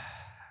Rick?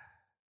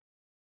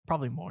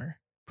 Probably more.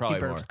 Probably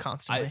he burps more.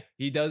 constantly.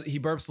 He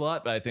burps a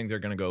lot, but I think they're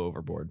gonna go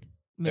overboard.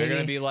 Maybe. They're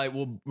gonna be like,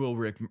 "Well,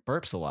 Rick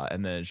burps a lot,"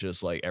 and then it's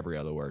just like every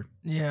other word.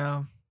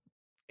 Yeah.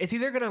 It's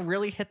either gonna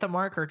really hit the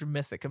mark or to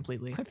miss it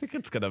completely. I think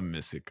it's gonna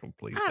miss it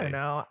completely. I don't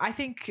know. I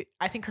think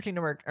Cartoon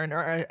Network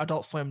or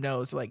Adult Swim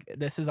knows like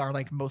this is our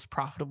like most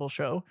profitable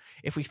show.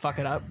 If we fuck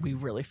it up, we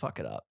really fuck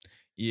it up.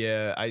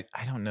 Yeah,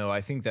 I don't know.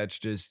 I think that's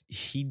just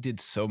he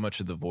did so much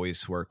of the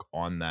voice work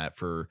on that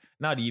for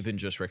not even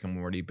just Rick and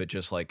Morty, but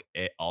just like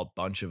a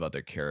bunch of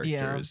other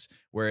characters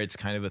where it's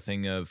kind of a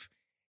thing of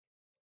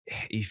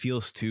he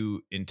feels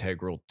too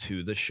integral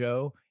to the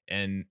show.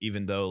 And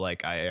even though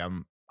like I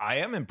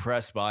am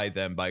impressed by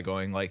them by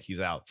going like he's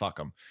out, fuck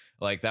him.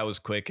 Like that was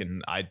quick,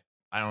 and I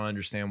don't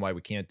understand why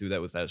we can't do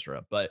that with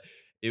Ezra. But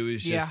it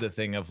was just the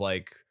thing of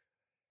like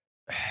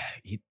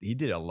he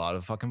did a lot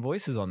of fucking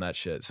voices on that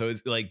shit. So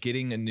it's like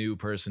getting a new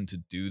person to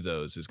do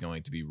those is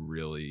going to be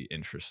really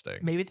interesting.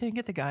 Maybe they can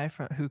get the guy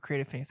who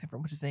created Fantasy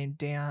From, which is named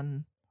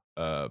Dan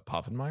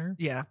Poffenmeyer.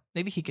 Yeah,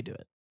 maybe he could do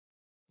it.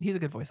 He's a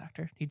good voice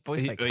actor. He'd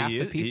voice like half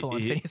the people on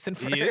Phineas and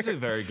Ferb. He is a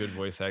very good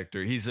voice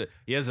actor. He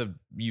has a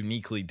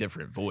uniquely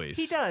different voice.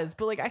 He does,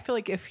 but like I feel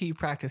like if he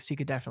practiced, he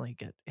could definitely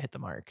hit the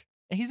mark.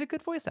 And he's a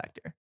good voice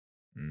actor.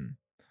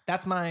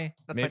 That's my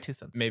 2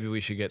 cents. Maybe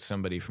we should get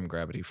somebody from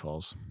Gravity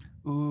Falls.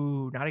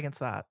 Ooh, not against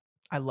that.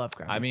 I love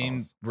Gravity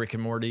Falls. Rick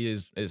and Morty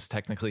is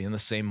technically in the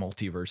same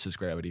multiverse as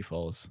Gravity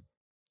Falls.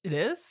 It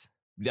is?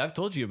 Yeah, I've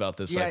told you about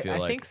this. Yeah, I feel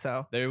like think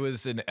so. There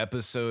was an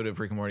episode of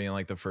Rick and Morty in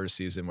like the first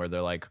season where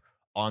they're like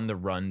on the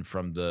run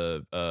from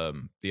the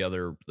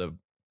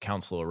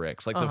Council of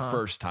Ricks, like the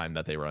first time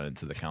that they run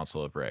into the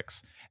Council of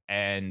Ricks.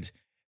 And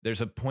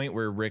there's a point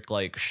where Rick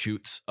like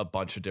shoots a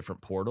bunch of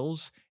different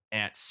portals.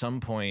 And at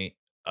some point,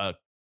 a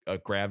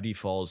Gravity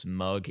Falls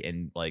mug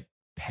and like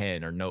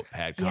pen or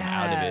notepad come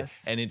out of it.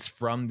 And it's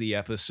from the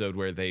episode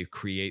where they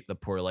create the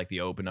portal, like they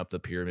open up the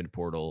pyramid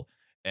portal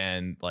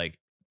and like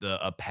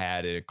a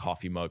pad and a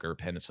coffee mug or a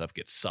pen and stuff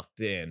gets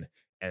sucked in.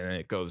 And then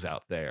it goes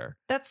out there.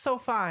 That's so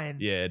fine.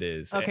 Yeah, it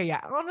is. Okay, yeah.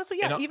 Honestly,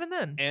 yeah, even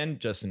then. And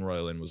Justin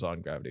Roiland was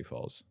on Gravity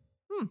Falls.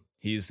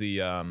 He's the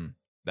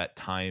that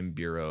Time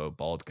Bureau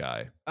bald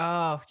guy.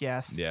 Oh,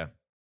 yes. Yeah.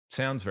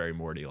 Sounds very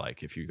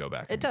Morty-like if you go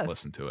back and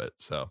listen to it.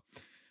 So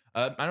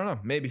I don't know.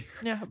 Maybe.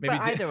 Yeah, maybe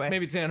but either way.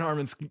 Maybe Dan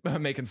Harmon's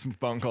making some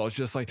phone calls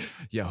just like,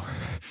 yo,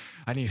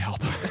 I need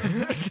help.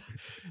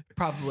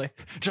 Probably.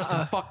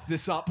 Justin, fuck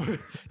this up.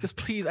 Just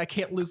please, I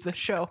can't lose this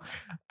show.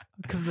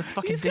 Because this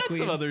fucking He's got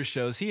some other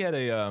shows. He had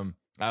a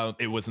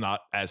it was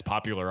not as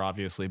popular,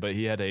 obviously, but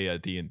he had a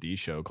D&D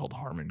show called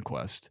Harmon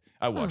Quest.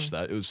 I watched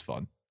that. It was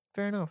fun.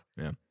 Fair enough.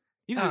 Yeah.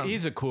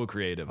 He's a cool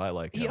creative. I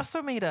like him. He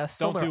also made a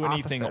Solar Don't do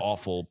anything Opposites.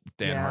 awful,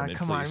 Dan Harmon,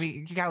 come please. on.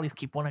 You gotta at least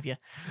keep one of you.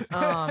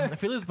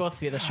 If we lose both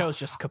of you, the show's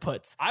just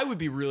kaputs. I would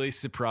be really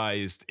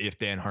surprised if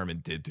Dan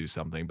Harmon did do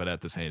something, but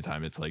at the same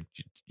time, it's like,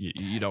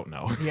 you don't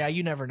know. Yeah,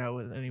 you never know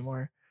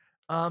anymore.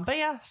 But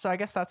yeah, so I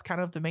guess that's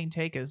kind of the main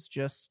take is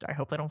just, I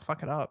hope they don't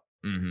fuck it up.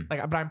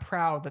 Like, but I'm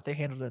proud that they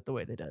handled it the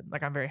way they did.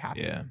 Like, I'm very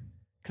happy. Yeah.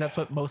 Because that's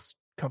what most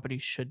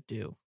companies should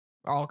do.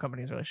 All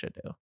companies really should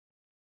do.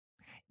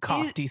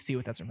 Cough DC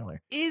with Ezra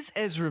Miller. Is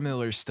Ezra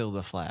Miller still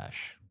the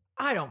Flash?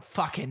 I don't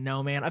fucking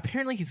know, man.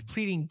 Apparently he's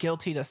pleading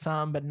guilty to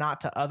some, but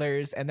not to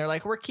others. And they're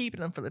like, we're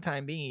keeping him for the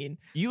time being.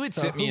 You had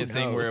sent me a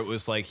thing where it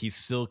was like, he's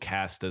still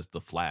cast as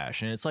the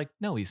Flash. And it's like,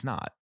 no, he's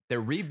not.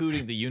 They're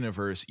rebooting the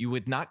universe. You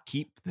would not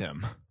keep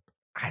them.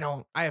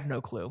 I have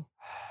no clue.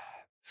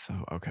 So,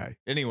 okay.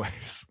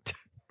 Anyways,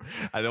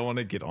 I don't want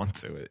to get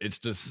onto it. It's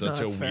just such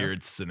a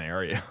weird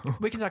scenario.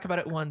 We can talk about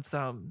it once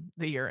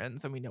the year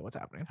ends and we know what's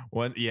happening.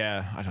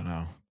 Yeah, I don't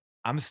know.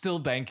 I'm still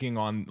banking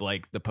on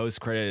like the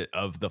post credit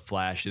of the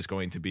Flash is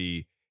going to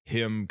be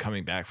him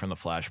coming back from the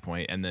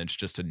Flashpoint, and then it's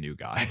just a new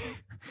guy.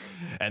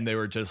 And they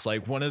were just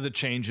like, one of the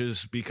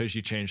changes because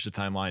you changed the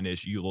timeline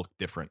is you look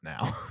different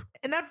now.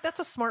 And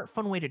that's a smart,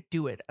 fun way to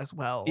do it as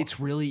well.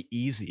 It's really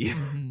easy.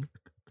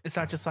 It's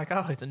not just like,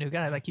 oh, it's a new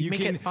guy. Like, you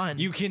make it fun.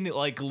 You can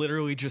like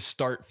literally just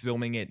start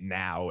filming it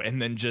now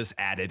and then just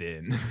add it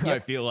in. Yep. I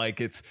feel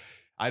like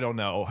I don't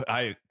know.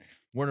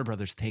 Warner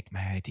Brothers, take my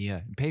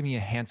idea and pay me a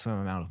handsome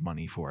amount of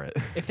money for it.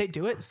 If they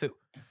do it, so.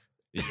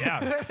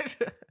 Yeah,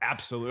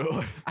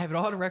 absolutely. I have it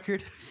all on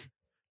record.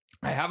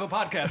 I have a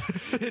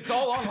podcast. It's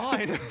all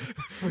online.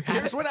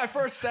 Here's when I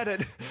first said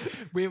it.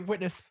 We have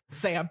witness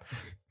Sam.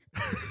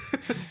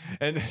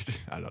 And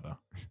I don't know.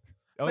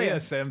 Oh, yeah,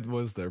 Sam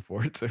was there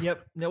for it too.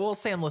 Yep. Well,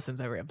 Sam listens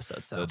every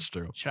episode, so that's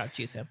true. Shout out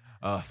to you, Sam.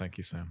 Oh, thank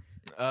you, Sam.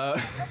 Our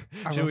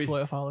most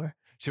loyal follower.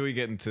 Should we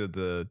get into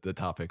the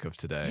topic of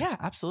today? Yeah,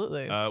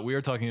 absolutely. We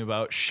are talking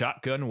about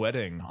Shotgun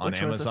Wedding on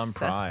Amazon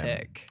Prime. Seth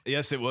pick.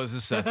 Yes, it was a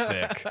Seth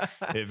pick.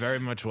 It very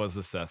much was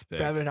a Seth pick.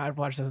 Gavin and I have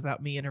watched this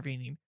without me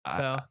intervening.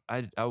 So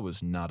I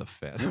was not a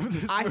fan of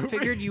this movie. I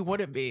figured you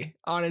wouldn't be.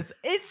 Honest,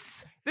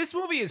 this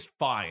movie is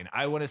fine.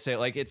 I want to say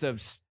like it's a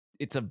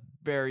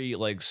very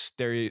like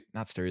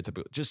not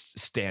stereotypical, just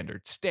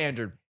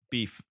standard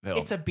beef film.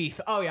 It's a beef.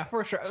 Oh yeah,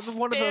 for sure.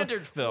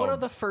 Standard film. One of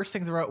the first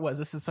things I wrote was,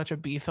 "This is such a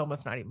B film.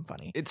 It's not even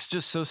funny." It's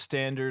just so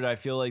standard. I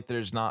feel like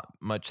there's not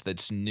much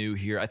that's new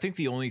here. I think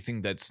the only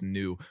thing that's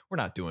new, we're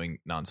not doing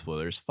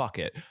non-spoilers. Fuck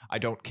it. I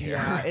don't care.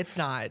 Yeah, it's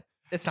not.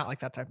 It's not like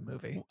that type of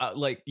movie. But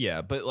like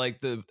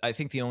I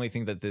think the only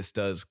thing that this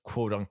does,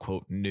 quote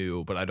unquote,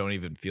 new, but I don't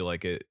even feel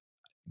like it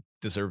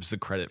deserves the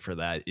credit for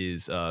that,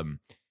 is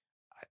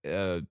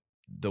the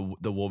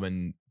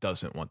woman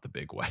doesn't want the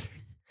big wedding.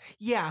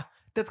 Yeah,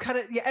 that's kind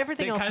of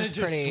everything else is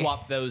just pretty.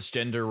 swap those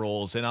gender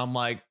roles, and I'm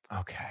like,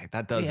 okay,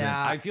 that doesn't.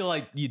 Yeah. I feel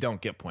like you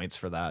don't get points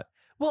for that.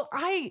 Well,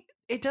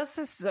 it does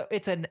this.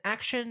 It's an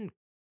action.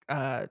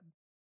 What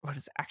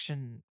is it?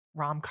 Action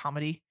rom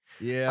comedy?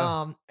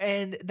 Yeah.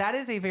 And that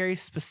is a very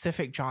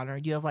specific genre.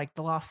 You have like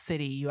The Lost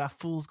City, you have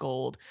Fool's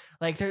Gold,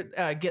 like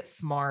Get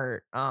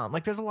Smart.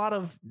 Like there's a lot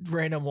of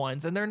random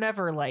ones, and they're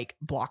never like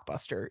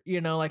blockbuster.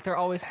 You know, like they're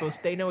always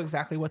they know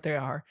exactly what they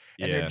are,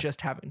 and they're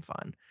just having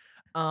fun.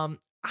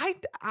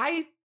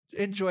 I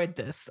enjoyed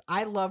this.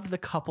 I loved the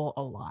couple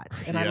a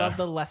lot, and I love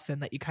the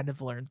lesson that you kind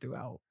of learned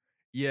throughout.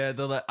 Yeah,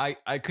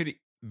 I could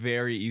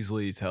very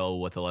easily tell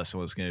what the lesson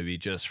was going to be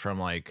just from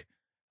like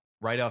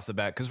right off the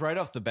bat, because right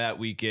off the bat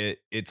we get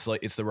it's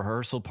the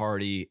rehearsal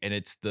party, and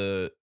it's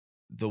the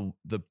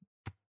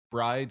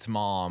bride's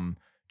mom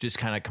just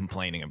kind of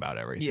complaining about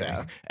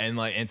everything,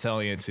 and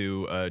telling it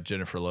to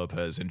Jennifer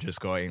Lopez, and just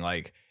going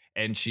like,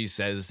 and she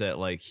says that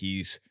like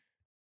he's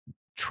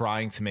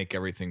trying to make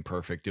everything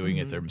perfect, doing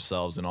it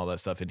themselves and all that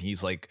stuff, and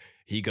he's like,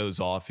 he goes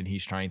off and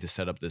he's trying to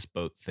set up this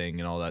boat thing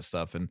and all that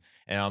stuff, and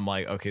I'm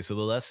like, okay, so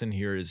the lesson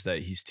here is that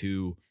he's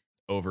too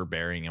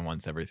overbearing and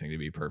wants everything to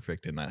be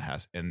perfect, and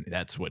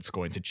that's what's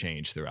going to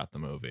change throughout the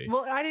movie.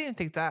 Well, I didn't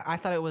think that. I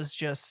thought it was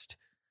just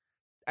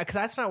because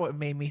that's not what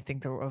made me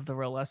think of the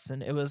real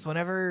lesson. It was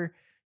whenever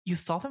you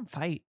saw them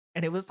fight,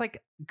 and it was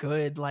like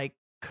good, like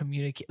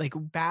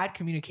bad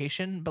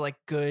communication, but like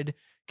good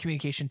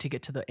communication to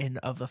get to the end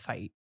of the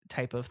fight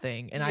type of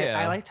thing. And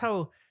I liked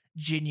how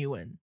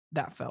genuine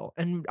that felt.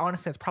 And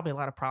honestly, it's probably a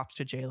lot of props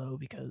to J-Lo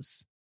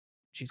because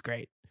she's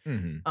great.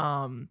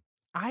 Mm-hmm.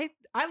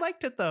 I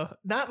liked it though.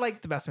 Not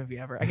like the best movie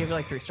ever. I gave it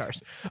like 3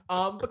 stars.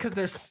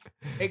 Because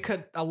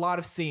a lot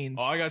of scenes.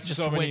 Oh, I got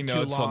just so many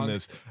notes long. on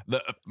this.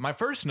 My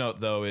first note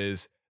though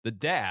is the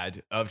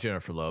dad of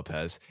Jennifer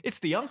Lopez. It's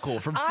the uncle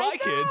from Spy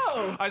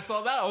Kids. I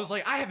saw that. I was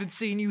like, I haven't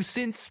seen you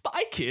since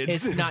Spy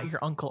Kids. It's not your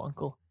uncle.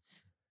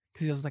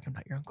 Because he was like, I'm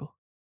not your uncle.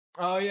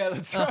 Oh yeah,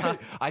 that's right.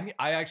 I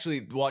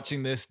actually,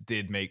 watching this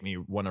did make me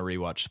want to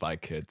rewatch Spy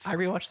Kids. I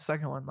rewatched the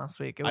second one last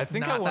week. I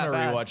think I want to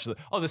rewatch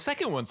the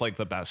second one's like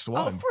the best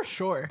one. Oh, for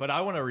sure. But I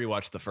want to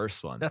rewatch the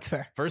first one. That's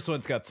fair. First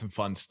one's got some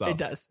fun stuff.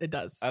 It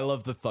does. I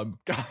love the thumb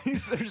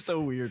guys. They're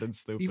so weird and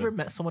stupid. You ever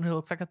met someone who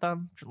looks like a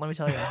thumb? Let me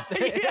tell you.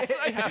 Yes,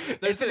 I have.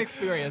 It's an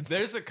experience.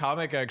 There's a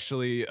comic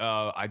actually.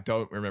 I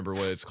don't remember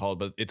what it's called,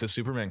 but it's a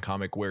Superman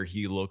comic where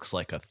he looks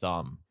like a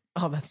thumb.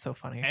 Oh, that's so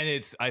funny.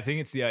 And I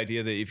think it's the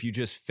idea that if you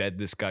just fed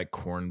this guy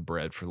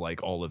cornbread for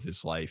like all of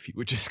his life, he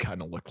would just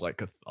kind of look like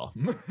a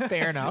thumb.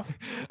 Fair enough.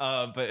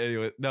 But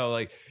anyway, no,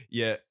 like,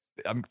 yeah,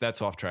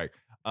 that's off track.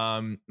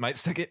 My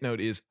second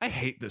note is I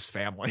hate this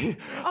family.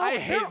 I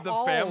hate the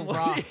family.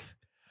 Rough.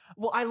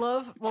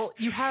 Well,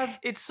 you have.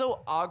 It's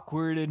so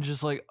awkward and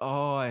just like,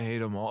 oh, I hate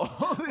them all.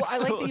 I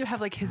like that you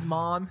have like his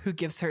mom who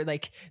gives her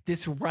like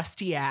this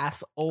rusty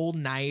ass old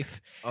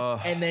knife,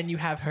 and then you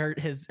have her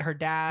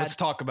dad. Let's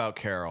talk about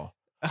Carol.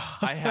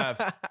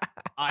 By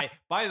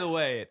the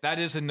way, that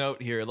is a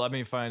note here. Let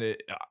me find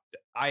it.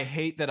 I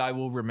hate that I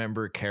will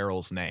remember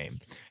Carol's name.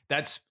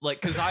 That's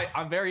like, because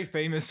I'm very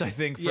famous, I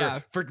think,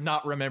 for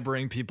not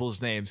remembering people's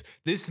names.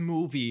 This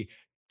movie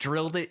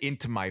drilled it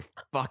into my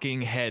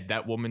fucking head,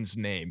 that woman's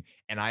name,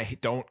 and I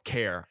don't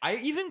care. I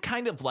even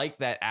kind of like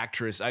that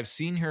actress. I've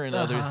seen her in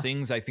other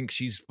things. I think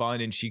she's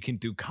fun and she can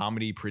do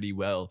comedy pretty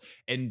well,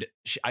 and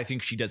I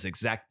think she does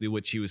exactly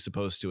what she was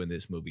supposed to in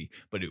this movie,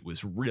 but it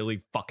was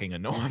really fucking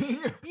annoying.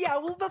 Yeah,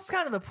 well, that's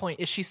kind of the point.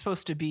 Is she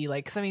supposed to be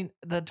like, because I mean,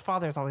 the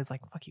father's always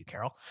like, fuck you,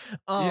 Carol.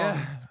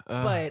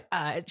 But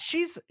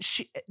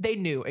they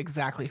knew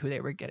exactly who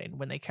they were getting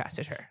when they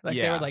casted her. Like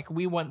they were like,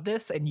 we want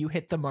this, and you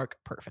hit the mark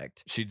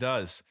perfect. She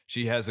does.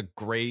 She has a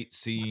great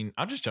scene.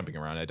 I'm just jumping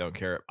around. I don't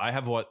care. I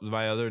have what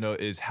my other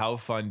note is. How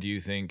fun do you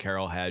think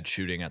Carol had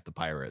shooting at the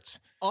pirates?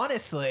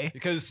 Honestly,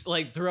 because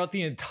like throughout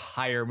the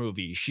entire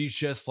movie, she's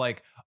just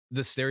like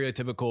the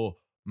stereotypical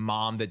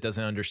mom that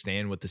doesn't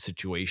understand what the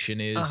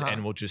situation is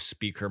and will just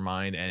speak her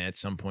mind. And at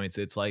some points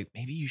it's like,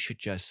 maybe you should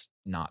just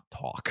not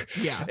talk.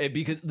 Yeah.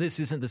 Because this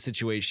isn't the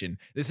situation.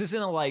 This isn't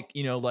a like,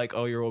 you know, like,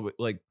 oh, you're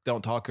like,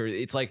 don't talk. Or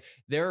it's like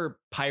there are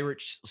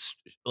pirates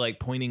like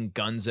pointing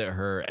guns at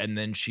her. And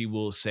then she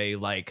will say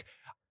like,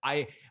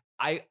 I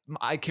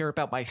care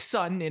about my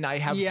son, and I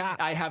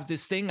have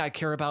this thing I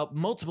care about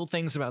multiple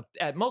things about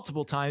at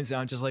multiple times.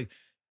 And I'm just like,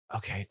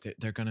 okay,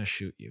 they're going to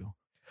shoot you.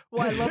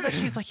 Well, I love that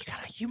she's like, you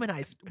gotta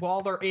humanize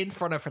while they're in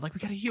front of her. Like, we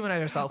gotta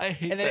humanize ourselves. I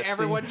hate And then that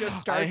everyone scene. just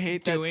starts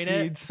doing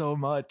it. so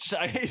much.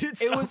 I hate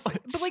it It was,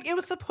 but like, it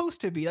was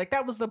supposed to be. Like,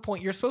 that was the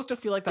point. You're supposed to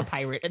feel like the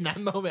pirate in that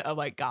moment of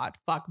like, God,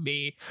 fuck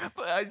me.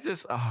 But I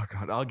just, oh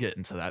God, I'll get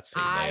into that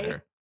scene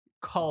later.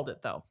 Called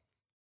it though.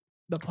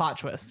 The plot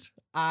twist.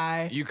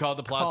 You called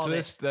the plot called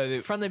twist?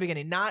 from the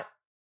beginning. Not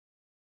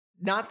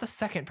the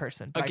second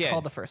person, but Again, I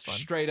called the first one.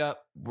 Straight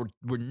up,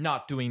 we're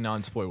not doing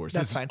non-spoilers.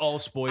 That's This fine. is all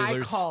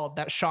spoilers. I called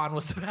that Sean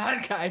was the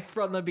bad guy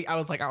from the I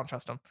was like, I don't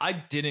trust him. I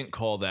didn't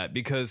call that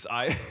because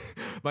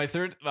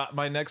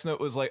my next note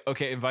was like,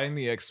 okay, inviting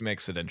the X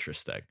makes it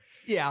interesting.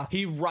 Yeah.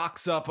 He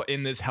rocks up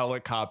in this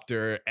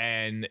helicopter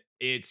and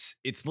it's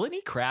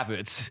Lenny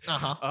Kravitz,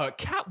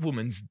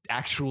 Catwoman's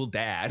actual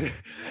dad,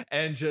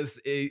 and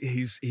just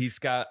he's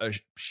got a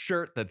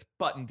shirt that's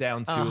buttoned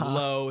down too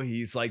low.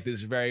 He's like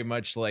this very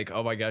much like,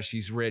 oh my gosh,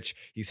 he's rich,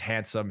 he's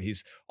handsome,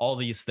 he's all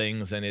these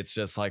things, and it's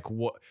just like,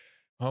 what?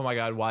 Oh my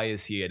God, why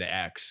is he an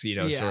X? You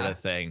know, sort of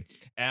thing.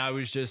 And I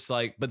was just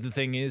like, but the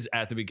thing is,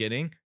 at the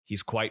beginning,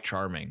 he's quite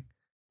charming.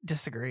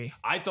 Disagree.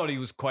 I thought he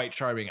was quite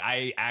charming.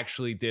 I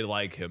actually did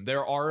like him.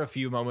 There are a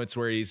few moments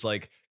where he's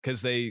like,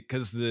 because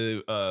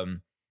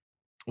the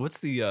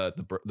what's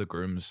the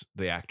groom's,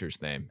 the actor's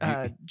name?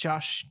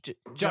 Josh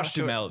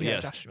Duhamel. Yeah,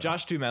 Yes,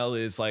 Josh Duhamel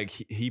is like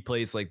he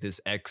plays like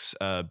this ex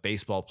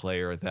baseball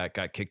player that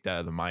got kicked out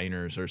of the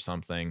minors or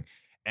something,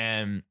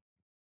 and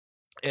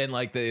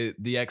like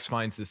the ex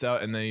finds this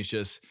out, and then he's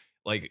just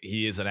like,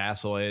 he is an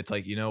asshole. And it's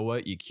like, you know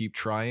what? You keep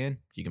trying,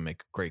 you can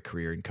make a great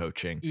career in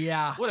coaching.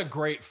 Yeah. What a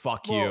great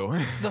fuck well,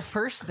 you. The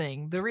first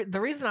thing, the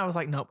reason I was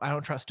like, nope, I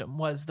don't trust him,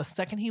 was the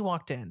second he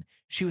walked in,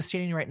 she was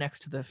standing right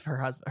next to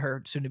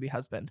her soon to be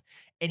husband,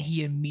 and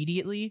he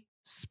immediately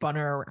spun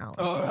her around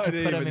to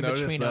put him in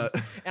between them.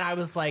 And I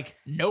was like,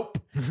 nope,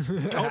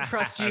 don't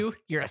trust you.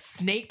 You're a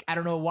snake. I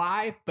don't know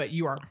why, but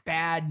you are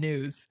bad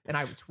news. And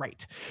I was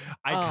right.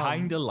 I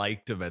kind of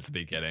liked him at the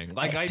beginning.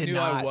 Like, I knew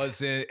I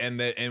wasn't,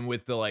 and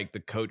with the like the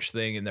coach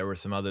thing, and there were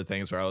some other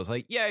things where I was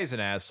like, yeah, he's an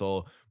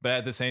asshole, but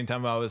at the same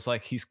time I was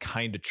like, he's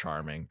kind of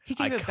charming. He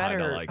gave a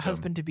better like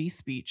husband to be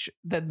speech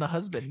than the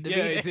husband to be.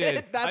 Yeah, he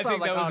did. That's I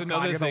think that was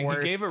another thing.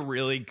 He gave a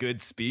really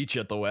good speech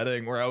at the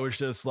wedding where I was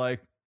just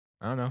like,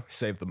 I don't know,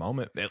 save the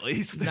moment at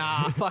least.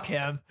 Nah, fuck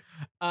him.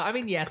 I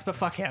mean, yes, but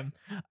fuck him.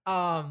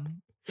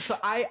 So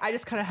I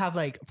just kind of have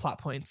like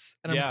plot points,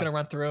 and I'm just gonna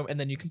run through them, and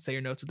then you can say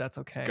your notes if that's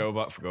okay. Go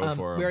for we them.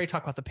 already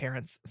talked about the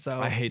parents, so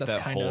I hate that's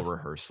that whole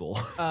rehearsal.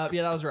 Yeah,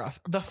 that was rough.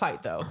 The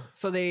fight though.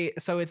 So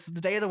it's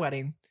the day of the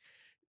wedding.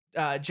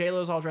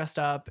 J-Lo's all dressed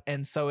up,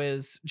 and so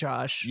is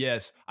Josh.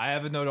 Yes, I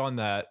have a note on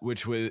that,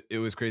 which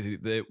was crazy.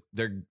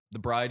 The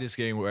bride is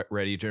getting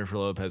ready. Jennifer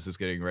Lopez is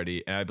getting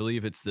ready, and I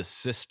believe it's the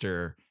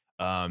sister.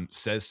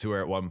 Says to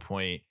her at one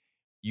point,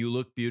 "You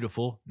look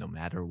beautiful no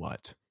matter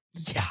what."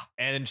 Yeah.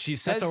 And she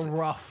says, that's a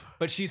rough.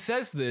 But she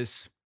says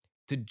this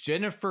to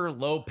Jennifer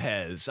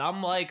Lopez.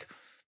 I'm like,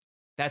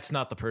 that's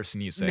not the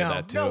person you say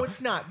that to. No, it's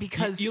not,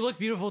 because you look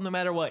beautiful no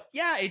matter what.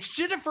 Yeah, it's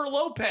Jennifer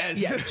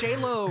Lopez. Yeah,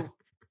 J-Lo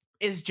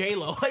is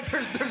J-Lo. Like,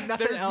 there's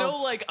nothing There's else.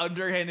 no like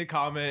underhanded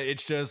comment.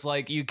 It's just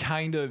like, you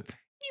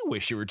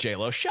wish you were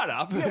J-Lo. Shut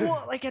up. Yeah,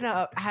 well, like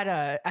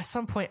at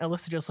some point,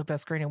 Alyssa just looked at the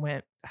screen and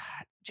went,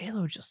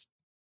 J-Lo just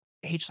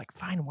aged like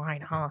fine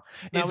wine, huh?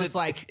 And Is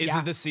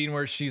it the scene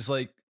where she's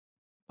like,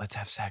 let's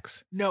have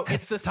sex? No,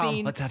 it's the Tom,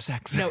 scene. Let's have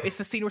sex. No, it's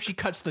the scene where she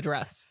cuts the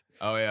dress.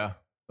 Oh yeah,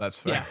 that's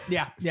fair.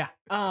 Yeah.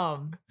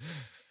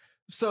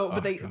 So,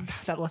 but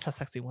that let's have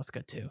sex scene was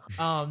good too.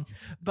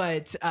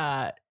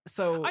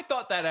 So I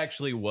thought that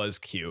actually was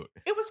cute.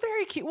 It was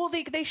very cute. Well,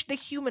 they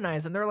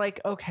humanize and they're like,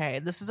 okay,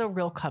 this is a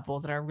real couple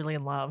that are really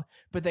in love,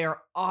 but they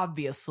are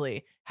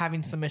obviously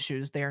having some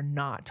issues they are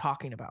not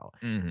talking about.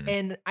 Mm-hmm.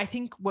 And I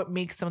think what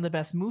makes some of the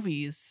best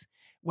movies,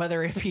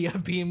 whether it be a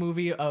B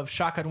movie of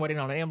Shotgun Wedding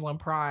on Amazon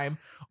Prime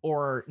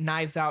or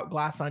Knives Out,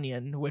 Glass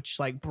Onion, which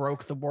like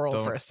broke the world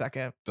for a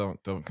second.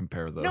 Don't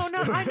compare those.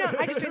 No, I know.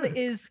 I just mean like,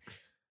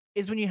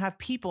 is when you have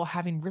people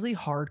having really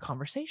hard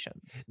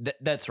conversations.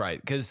 That's right,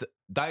 because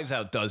Knives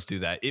Out does do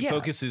that. It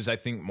focuses, I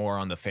think, more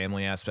on the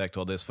family aspect,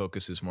 while this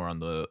focuses more on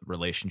the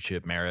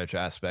relationship, marriage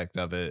aspect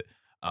of it.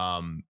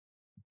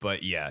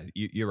 But yeah,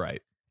 you're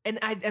right. And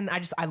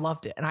I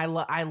loved it. And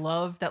I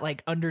love that,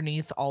 like,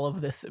 underneath all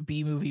of this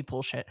B movie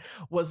bullshit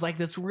was like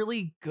this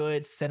really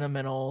good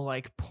sentimental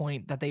like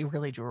point that they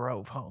really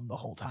drove home the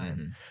whole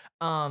time.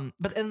 Mm-hmm.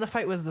 But then the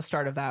fight was the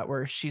start of that,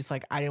 where she's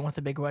like, I didn't want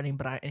the big wedding,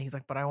 and he's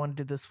like, but I want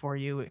to do this for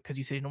you because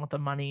you said you don't want the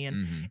money.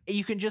 And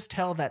you can just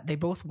tell that they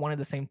both wanted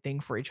the same thing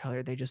for each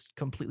other. They just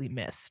completely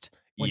missed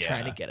when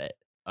trying to get it.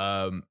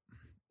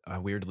 I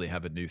weirdly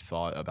have a new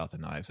thought about the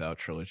Knives Out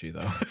trilogy,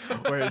 though,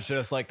 where it's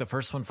just like the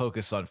first one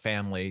focused on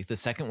family, the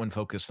second one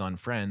focused on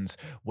friends.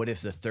 What if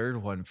the third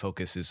one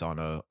focuses on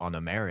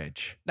a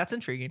marriage? That's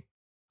intriguing.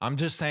 I'm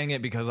just saying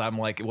it because I'm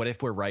like, what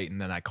if we're right and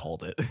then I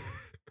called it?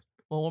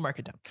 Well, we'll mark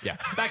it down. Yeah.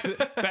 Back to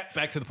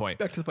the point.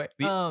 Back to the point.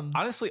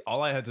 Honestly,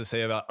 all I had to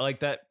say about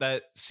like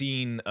that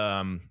scene,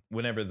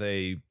 whenever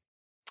they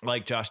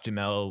like Josh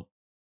Duhamel,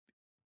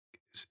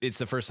 it's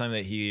the first time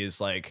that he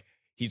is like,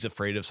 he's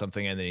afraid of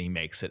something and then he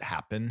makes it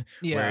happen.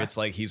 Yeah. Where it's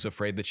like he's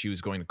afraid that she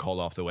was going to call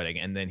off the wedding,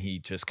 and then he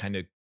just kind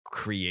of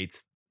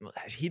creates.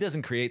 He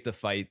doesn't create the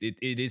fight.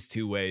 It is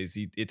two ways.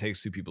 It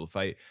takes two people to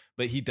fight,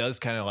 but he does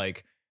kind of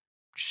like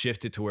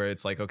shift it to where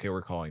it's like, okay,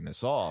 we're calling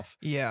this off.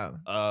 Yeah.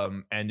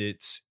 And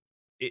it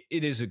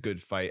is a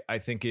good fight. I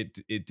think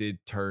it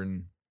did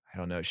turn. I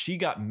don't know. She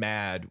got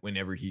mad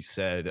whenever he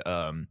said,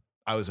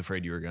 I was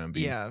afraid you were going to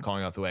be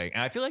calling off the wedding.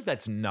 And I feel like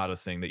that's not a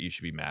thing that you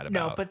should be mad about.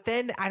 No, but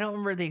then I don't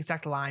remember the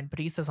exact line, but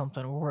he says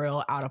something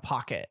real out of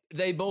pocket.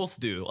 They both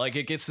do. Like,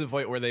 it gets to the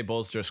point where they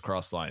both just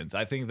cross lines.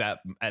 I think that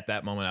at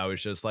that moment I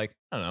was just like,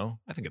 I don't know.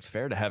 I think it's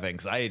fair to have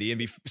anxiety and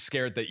be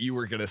scared that you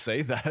were going to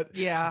say that.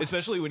 Yeah.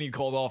 Especially when you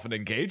called off an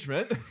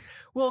engagement.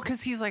 Well,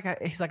 because he's like, I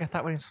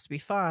thought wedding was supposed to be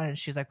fun. And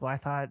she's like, well, I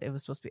thought it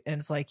was supposed to be.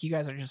 And it's like, you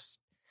guys are just,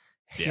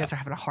 you guys are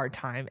having a hard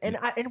time. And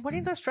and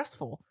weddings are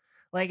stressful.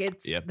 Like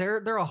it's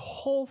they're a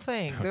whole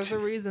thing. There's a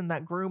reason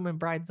that groom and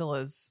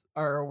bridezillas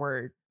are a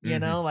word, you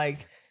know,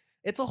 like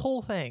it's a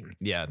whole thing.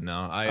 Yeah, no,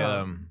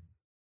 I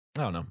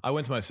don't know. I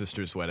went to my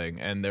sister's wedding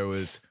and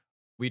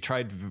they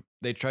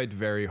tried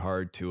very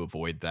hard to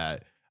avoid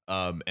that.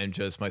 And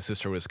just my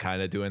sister was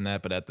kind of doing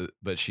that,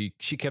 but she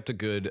kept a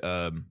good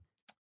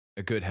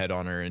head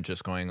on her and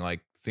just going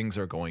like, things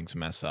are going to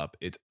mess up.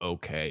 It's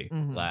okay.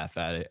 Laugh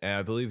at it. And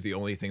I believe the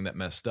only thing that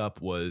messed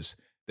up was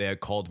they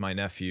had called my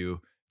nephew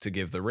to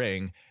give the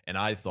ring, and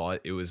I thought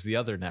it was the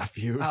other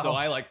nephew. Oh. So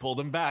I like pulled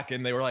him back,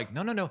 and they were like,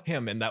 no,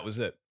 him. And that was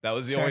it. That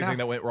was the only thing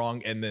that went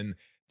wrong. And then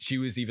she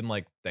was even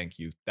like, thank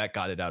you. That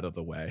got it out of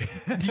the way.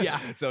 Yeah.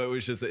 So it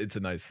was just, it's a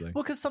nice thing.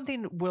 Well, because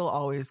something will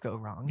always go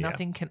wrong. Yeah.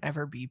 Nothing can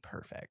ever be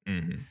perfect.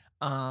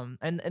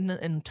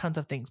 And tons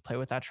of things play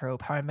with that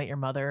trope. How I Met Your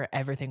Mother,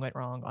 everything went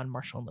wrong on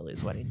Marshall and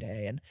Lily's wedding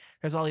day, and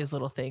there's all these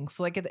little things.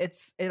 So like it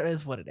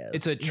is what it is.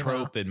 It's a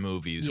trope in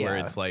movies where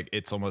it's like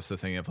it's almost the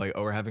thing of like,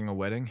 oh, we're having a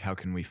wedding. How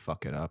can we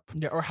fuck it up?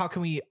 Yeah, or how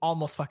can we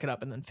almost fuck it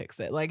up and then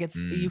fix it? Like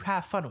it's you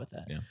have fun with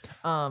it. Yeah.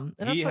 And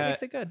that's what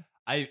makes it good.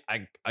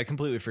 I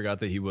completely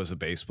forgot that he was a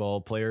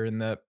baseball player in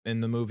the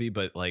movie,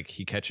 but like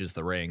he catches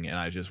the ring and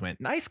I just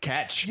went, nice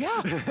catch.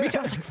 Yeah. Me too.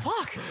 I was like,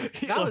 fuck.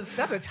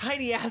 That's a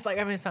tiny ass, like,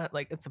 I mean, it's not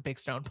like it's a big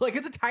stone, but like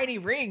it's a tiny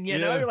ring, you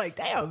know? You're like,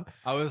 damn.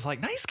 I was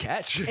like, nice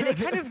catch. And it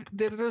kind of,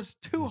 there's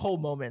two whole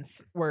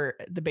moments where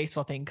the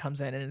baseball thing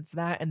comes in, and it's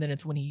that, and then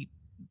it's when he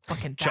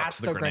fucking bats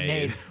the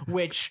grenade,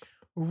 which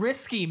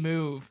risky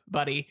move,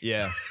 buddy.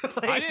 Yeah.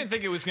 Like, I didn't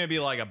think it was going to be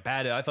like a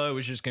bad, I thought it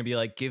was just going to be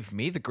like, give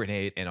me the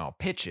grenade and I'll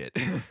pitch it.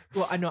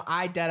 Well, I know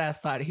I dead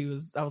ass thought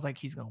I was like,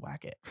 he's going to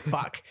whack it.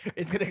 Fuck.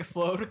 It's going to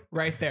explode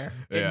right there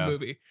in the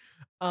movie.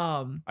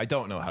 I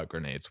don't know how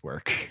grenades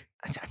work.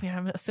 I mean,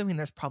 I'm assuming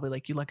there's probably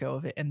like you let go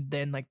of it and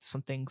then like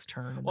some things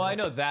turn. Well, I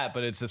know that,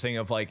 but it's the thing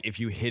of like, if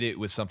you hit it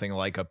with something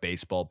like a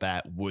baseball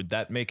bat, would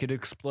that make it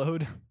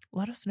explode?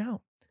 Let us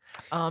know.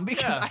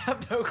 Because I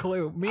have no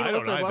clue. Me and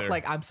Alyssa look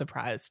like I'm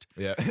surprised.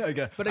 Yeah,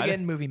 but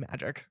again, movie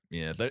magic.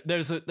 Yeah,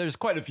 there's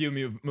quite a few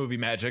movie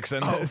magics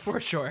in this. For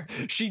sure.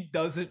 She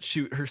doesn't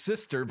shoot her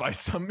sister by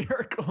some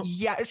miracle.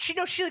 Yeah, she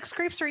like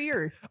scrapes her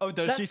ear. Oh,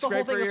 does she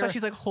scrape her ear? That's why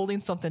she's like holding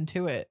something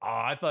to it. Oh,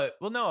 I thought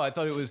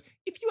it was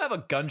if you have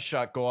a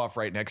gunshot go off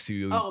right next to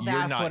you. Oh,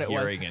 you're not what it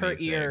hearing was. Her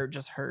anything. Ear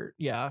just hurt.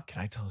 Yeah.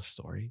 Can I tell a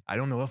story? I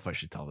don't know if I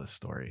should tell this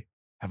story.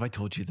 Have I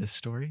told you this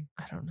story?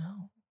 I don't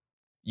know.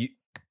 You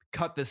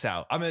cut this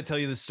out. I'm going to tell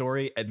you the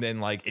story, and then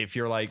like if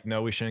you're like,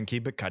 no, we shouldn't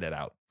keep it, cut it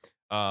out.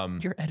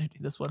 You're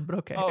editing this one, but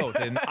okay. Oh,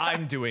 then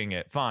I'm doing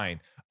it. Fine.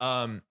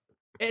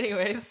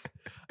 Anyways,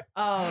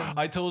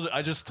 I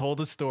just told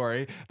a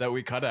story that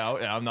we cut out,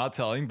 and I'm not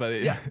telling, but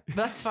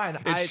that's fine.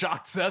 It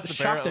shocked Seth.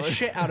 Shocked the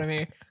shit out of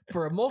me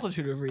for a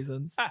multitude of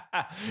reasons.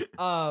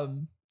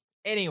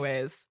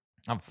 Anyways.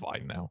 I'm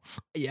fine now.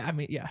 Yeah, I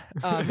mean,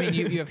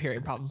 you have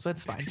hearing problems, so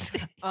it's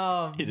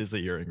fine. It is a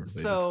hearing related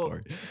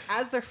story.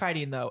 As they're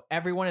fighting, though,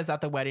 everyone is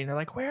at the wedding. They're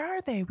like, "Where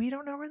are they? We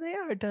don't know where they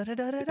are." Da da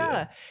da da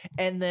da.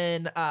 And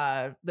then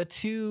the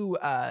two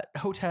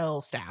hotel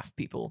staff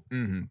people,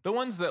 the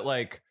ones that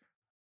like,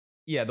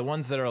 the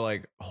ones that are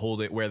like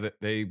hold it where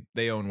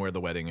they own where the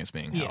wedding is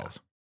being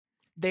held.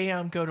 They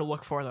go to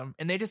look for them,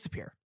 and they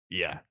disappear.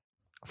 Yeah.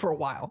 For a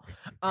while.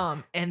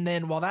 And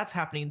then while that's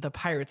happening, the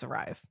pirates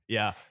arrive.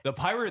 Yeah. The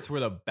pirates were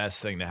the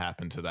best thing to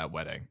happen to that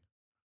wedding.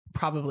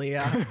 Probably,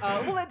 yeah.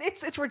 Well,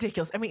 it's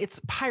ridiculous. I mean, it's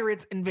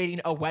pirates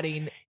invading a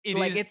wedding.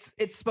 It's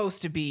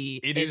supposed to be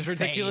insane. Is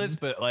ridiculous,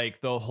 but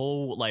like the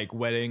whole like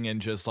wedding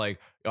and just like,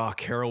 oh,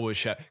 Carol was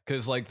shot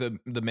because like the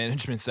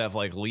management staff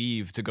like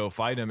leave to go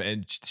fight him,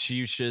 and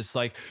she's just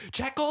like,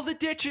 check all the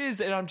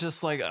ditches, and I'm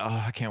just like,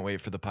 oh, I can't wait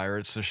for the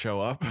pirates to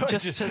show up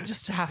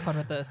just to have fun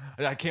with this.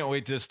 I can't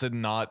wait just to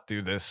not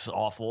do this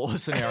awful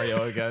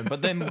scenario again.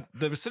 But then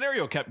the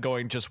scenario kept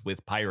going just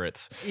with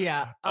pirates.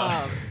 Yeah.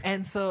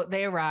 And so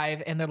they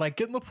arrive and they're like,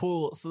 get in the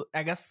pool. So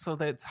I guess so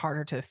that it's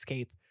harder to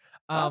escape.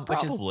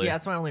 Which is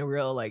that's my only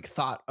real like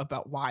thought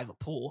about why the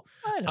pool.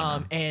 I don't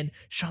know. And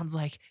Sean's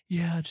like,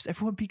 just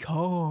everyone be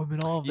calm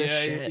and all of this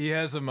shit. He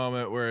has a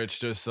moment where it's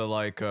just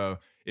like,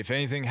 if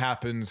anything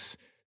happens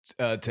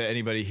to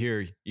anybody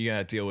here, you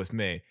gotta deal with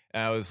me.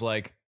 And I was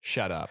like,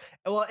 shut up.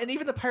 Well, and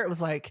even the pirate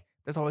was like,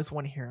 there's always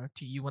one hero.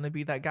 Do you want to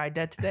be that guy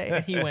dead today?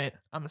 And he went,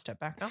 I'm gonna step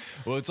back now.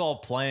 Well, it's all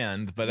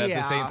planned, but at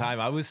the same Yeah. time,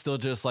 I was still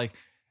just like,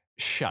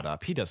 shut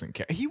up. He doesn't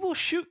care. He will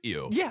shoot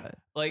you. Yeah,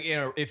 Like, you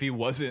know, if he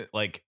wasn't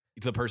like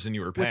the person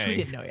you were paying. which we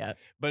didn't know yet.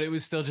 But it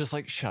was still just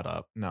like, shut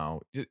up.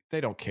 No, they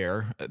don't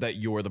care that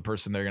you're the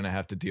person they're going to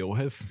have to deal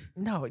with.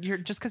 No, you're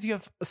just because you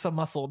have some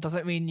muscle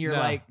doesn't mean you're No.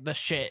 like the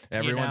shit.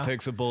 Everyone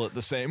takes a bullet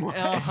the same way.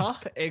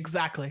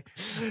 Exactly.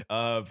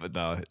 But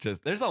no,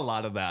 just there's a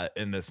lot of that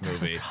in this movie.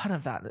 There's a ton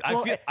of that.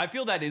 I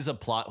feel that is a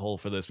plot hole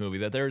for this movie,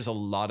 that there's a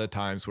lot of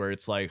times where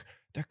it's like,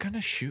 they're going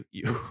to shoot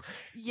you.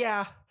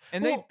 Yeah.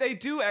 And they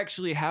do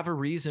actually have a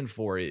reason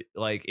for it,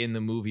 like in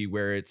the movie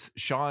where it's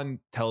Sean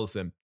tells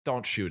them,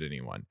 don't shoot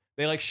anyone.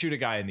 They like shoot a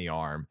guy in the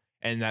arm.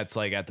 And that's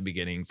like at the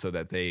beginning so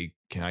that they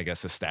can, I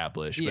guess,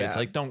 establish. But it's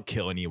like, don't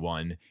kill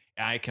anyone.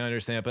 I can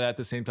understand. But at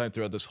the same time,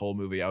 throughout this whole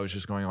movie, I was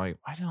just going like,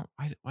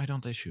 why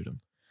don't they shoot him?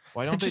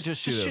 Why don't they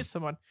just shoot him?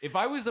 Someone? If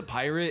I was a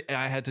pirate and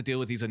I had to deal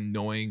with these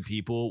annoying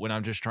people when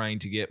I'm just trying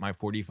to get my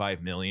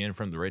 45 million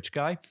from the rich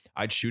guy,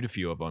 I'd shoot a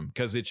few of them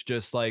because it's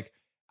just like,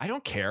 I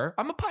don't care.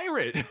 I'm a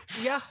pirate.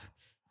 Yeah.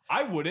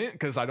 I wouldn't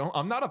because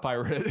I'm not a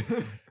pirate.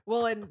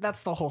 Well, and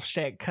that's the whole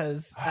shtick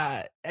because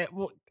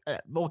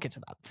we'll get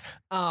to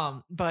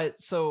that.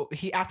 But so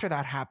after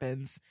that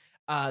happens,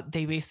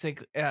 they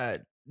basically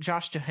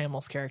Josh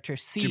Duhamel's character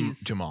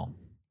sees Jamal.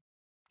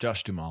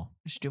 Josh Duhamel.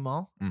 It's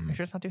Duhamel. Mhm. Are you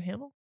sure it's not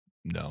Duhamel?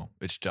 No,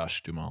 it's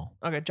Josh Duhamel.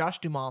 Okay, Josh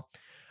Duhamel.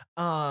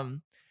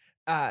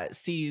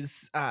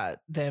 Sees them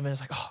and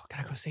is like, oh,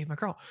 gotta go save my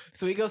girl.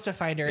 So he goes to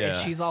find her and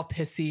she's all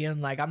pissy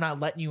and like, I'm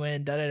not letting you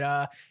in, da da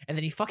da. And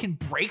then he fucking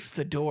breaks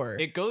the door.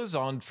 It goes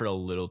on for a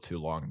little too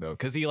long though,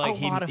 because he a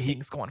lot of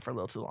things go on for a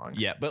little too long.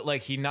 Yeah, but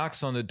like he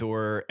knocks on the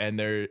door and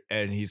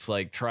he's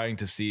like trying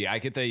to see. I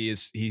get that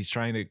he's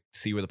trying to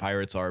see where the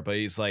pirates are, but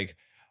he's like,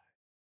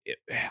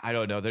 I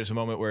don't know. There's a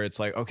moment where it's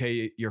like,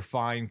 okay, you're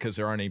fine because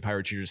there aren't any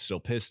pirates. You're just still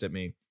pissed at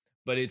me.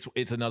 But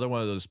it's another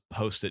one of those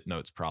Post-it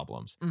notes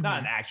problems. Mm-hmm.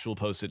 Not an actual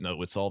Post-it note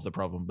would solve the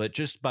problem, but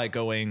just by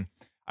going,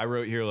 I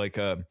wrote here like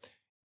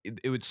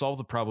it would solve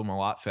the problem a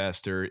lot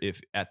faster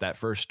if at that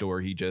first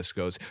door he just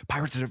goes,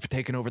 pirates have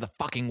taken over the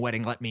fucking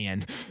wedding, let me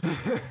in.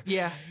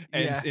 Yeah.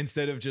 And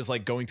instead of just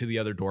like going to the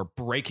other door,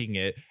 breaking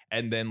it,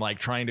 and then like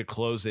trying to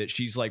close it,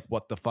 she's like,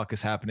 what the fuck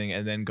is happening?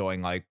 And then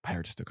going like,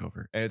 pirates took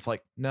over. And it's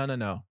like,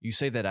 no. You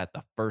say that at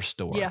the first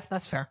door. Yeah,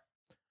 that's fair.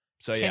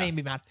 So Can't even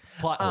be mad.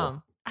 Plot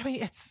hole. I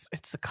mean, it's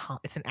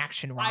an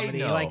action comedy.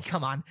 know. Like,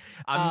 come on.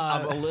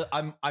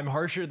 I'm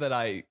harsher than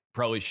I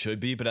probably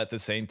should be, but at the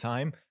same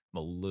time, I'm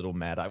a little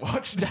mad I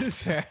watched this.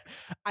 That's fair.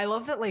 I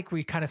love that. Like,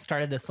 we kind of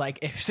started this. Like,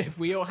 if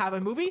we don't have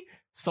a movie,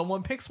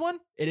 someone picks one.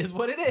 It is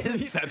what it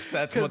is.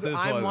 That's what this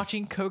was. I'm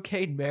watching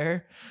Cocaine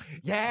Bear.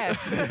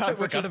 Yes, I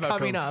which forgot is about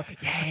coming up.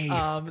 Yay!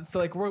 So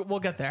like we'll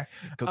get there.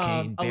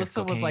 Cocaine Bear, Alyssa was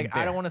Cocaine like,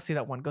 Bear. I don't want to see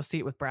that one. Go see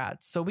it with Brad,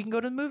 so we can go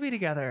to the movie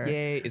together.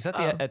 Yay! Is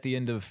that at the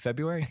end of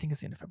February? I think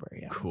it's the end of February.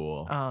 Yeah.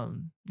 Cool.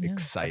 Yeah.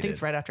 Excited. I think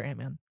it's right after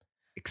Ant-Man.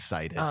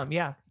 Excited.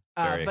 Yeah.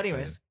 Very But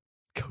anyways, excited.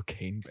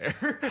 Cocaine Bear.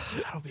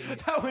 that'll be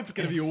That one's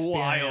gonna be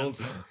wild.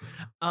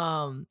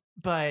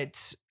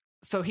 But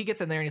so he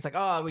gets in there and he's like,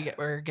 oh,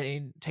 we're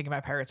getting taken by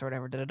pirates or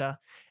whatever, da da da.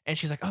 And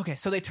she's like, okay.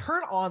 So they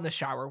turn on the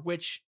shower,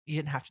 which you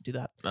didn't have to do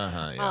that.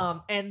 Yeah.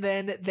 And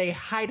then they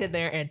hide in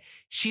there, and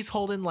she's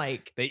holding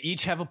like They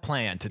each have a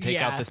plan to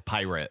take out this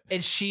pirate.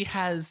 And he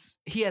has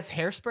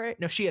hairspray.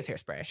 No, she has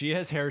hairspray. She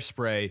has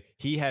hairspray.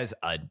 He has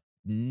a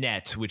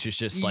net, which is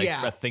just like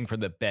a thing for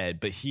the bed.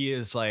 But he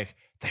is like,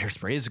 the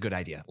hairspray is a good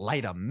idea.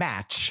 Light a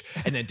match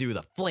and then do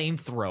the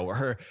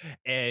flamethrower.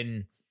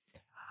 And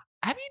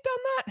have you done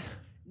that?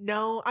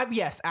 No,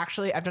 yes,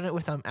 actually, I've done it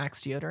with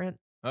Axe deodorant.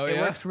 Oh, it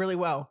yeah? works really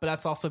well, but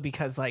that's also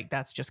because like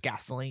that's just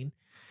gasoline.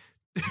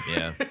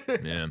 Yeah.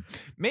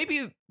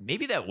 Maybe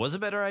that was a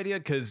better idea,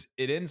 because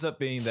it ends up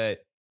being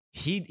that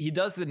he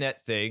does the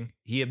net thing.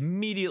 He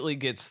immediately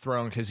gets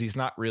thrown because he's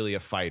not really a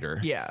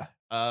fighter. Yeah.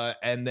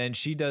 And then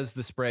she does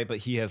the spray, but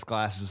he has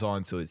glasses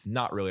on, so it's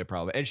not really a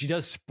problem. And she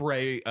does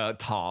spray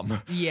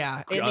Tom.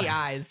 Yeah, in the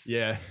eyes.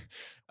 Yeah.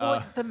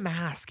 Well, the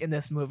mask in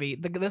this movie,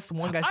 this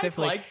one guy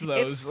specifically, liked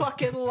those. It's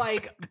fucking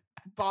like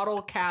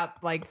bottle cap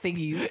like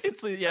thingies.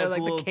 It's like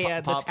the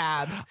can, the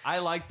tabs. I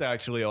liked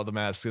actually all the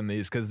masks in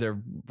these because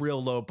they're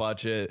real low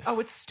budget. Oh,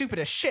 it's stupid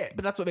as shit,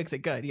 but that's what makes it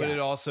good. Yeah. But it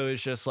also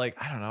is just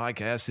like, I don't know, I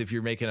guess if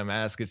you're making a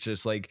mask, it's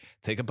just like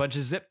take a bunch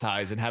of zip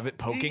ties and have it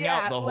poking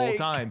out the whole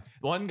time.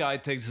 One guy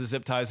takes the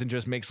zip ties and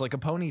just makes like a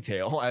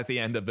ponytail at the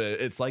end of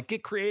it. It's like,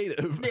 get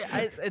creative.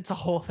 Yeah, it's a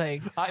whole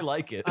thing. I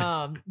like it.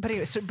 But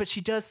anyway, but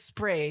she does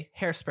spray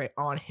hairspray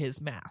on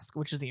his mask,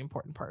 which is the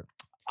important part.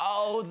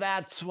 Oh,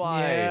 that's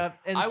why. Yeah,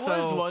 and I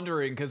was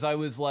wondering because I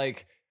was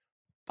like,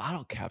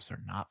 bottle caps are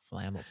not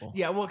flammable.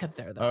 Yeah, we'll get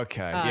there though.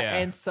 Okay, yeah.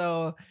 And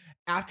so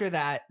after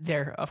that,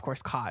 they're of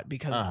course caught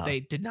because they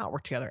did not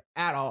work together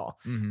at all.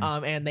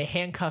 Mm-hmm. And they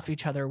handcuff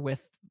each other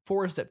with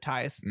 4 zip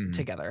ties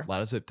together. A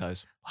lot of zip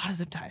ties.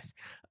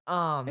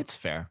 It's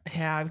fair.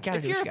 Yeah, I've got to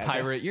If do you're what a you gotta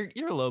do. pirate,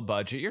 you're low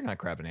budget. You're not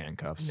grabbing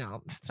handcuffs.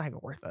 No, it's not even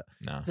worth it.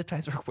 No. Zip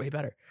ties work way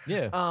better.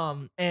 Yeah.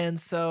 And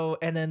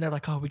then they're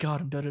like, oh, we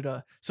got him, da da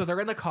da. So they're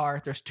in the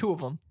car. There's two of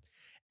them,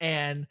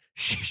 and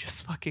she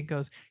just fucking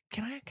goes,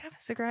 can I have a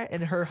cigarette?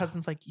 And her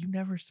husband's like, you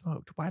never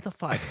smoked. Why the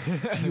fuck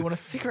do you want a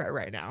cigarette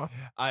right now?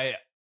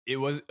 It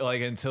was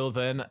like until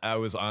then, I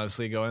was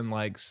honestly going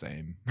like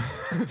same.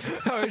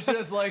 I was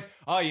just like,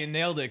 oh, you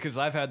nailed it because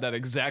I've had that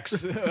exact.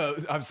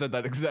 I've said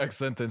that exact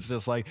sentence.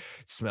 Just like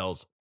it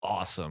smells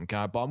awesome. Can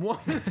I bomb one?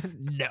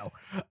 No.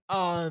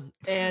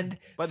 And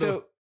By the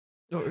so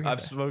I've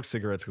smoked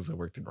cigarettes because I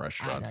worked in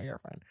restaurants. I know, you're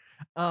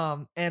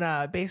fine.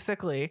 And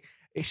basically,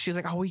 she's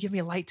like, oh, will you give me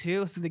a light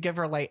too? So they give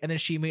her a light, and then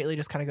she immediately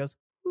just kind of goes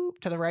whoop,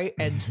 to the right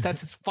and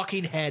sets his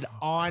fucking head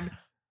on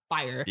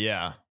fire.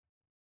 Yeah.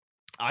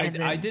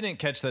 I didn't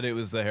catch that it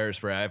was the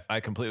hairspray.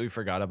 I completely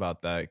forgot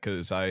about that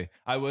because I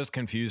was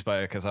confused by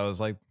it because I was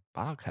like,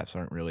 bottle caps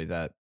aren't really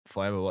that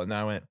flammable. And then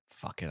I went,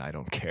 fuck it, I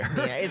don't care.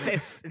 Yeah,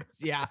 it's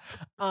yeah.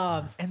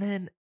 And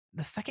then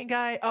the second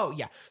guy, oh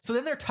yeah. So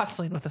then they're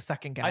tussling with the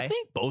second guy. I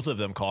think both of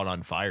them caught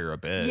on fire a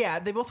bit. Yeah,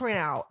 they both ran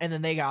out, and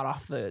then they got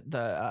off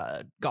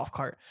the golf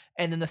cart.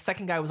 And then the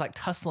second guy was like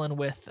tussling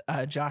with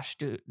Josh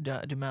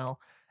Duhamel,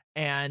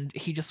 and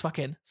he just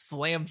fucking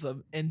slams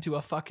him into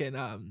a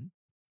fucking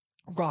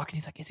rock, and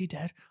he's like, is he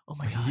dead? Oh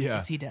my god, Yeah.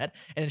 Is he dead?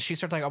 And she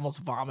starts like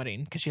almost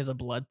vomiting because she has a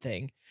blood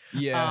thing.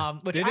 Yeah.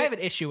 Which I have an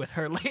issue with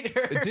her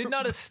later. It did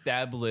not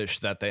establish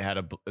that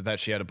that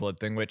she had a blood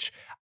thing, which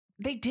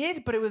They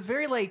did, but it was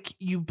very like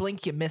you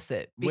blink, you miss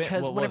it.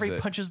 Because what whenever was he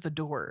it? punches the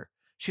door,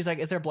 she's like,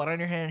 is there blood on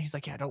your hand? And he's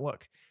like, yeah, don't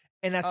look.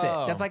 And that's it.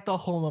 That's like the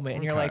whole moment.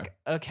 And you're Okay. like,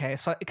 okay.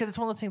 So, because it's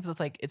one of those things that's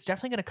like, it's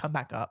definitely going to come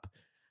back up,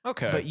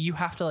 okay. but you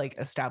have to like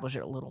establish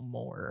it a little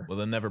more. Well,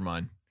 then never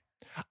mind.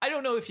 I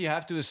don't know if you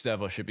have to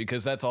establish it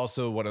because that's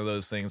also one of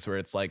those things where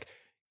it's like,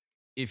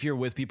 if you're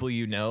with people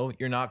you know,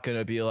 you're not going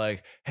to be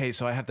like, hey,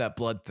 so I have that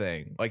blood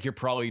thing. Like, you're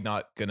probably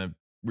not going to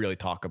really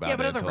talk about it. Yeah,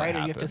 but as a until it writer,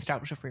 you have to happens.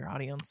 establish it for your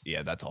audience.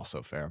 Yeah, that's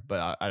also fair.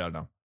 But I don't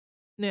know.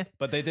 Yeah.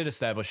 But they did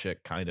establish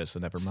it, kind of, so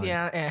never mind.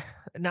 Yeah,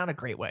 not a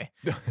great way.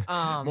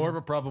 More of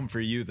a problem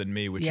for you than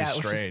me, which is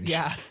strange.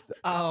 Yeah.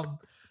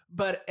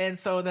 But, and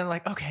so then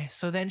like, okay,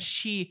 so then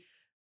she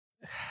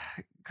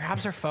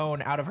grabs her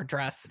phone out of her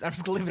dress. I'm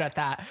just gonna leave it at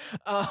that.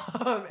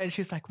 And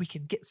she's like, we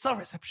can get cell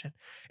reception.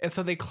 And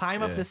so they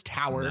climb up this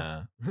tower.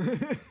 Nah.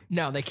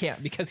 No, they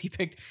can't because he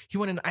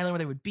wanted an island where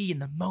they would be in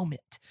the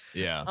moment.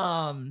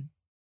 Yeah.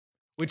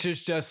 Which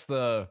is just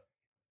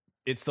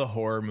it's the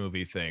horror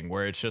movie thing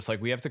where it's just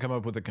like we have to come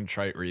up with a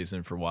contrite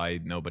reason for why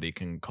nobody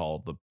can call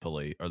the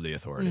police or the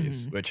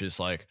authorities, which is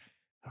like,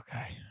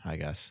 okay, I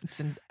guess. It's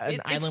an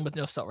island with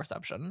no cell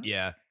reception.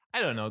 Yeah. I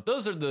don't know.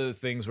 Those are the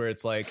things where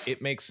it's like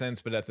it makes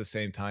sense, but at the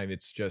same time,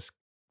 it's just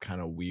kind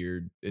of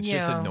weird. It's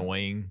just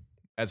annoying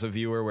as a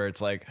viewer where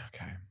it's like,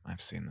 okay,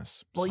 I've seen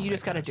this. Well, you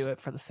just got to do it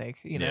for the sake,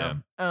 you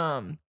know?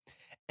 And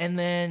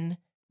then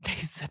they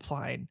zip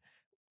line.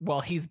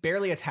 Well, he's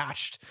barely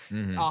attached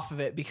off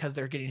of it because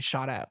they're getting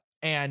shot at.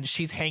 And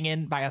she's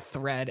hanging by a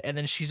thread, and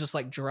then she's just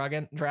like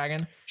dragging.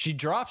 She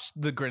drops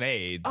the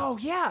grenade. Oh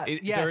yeah,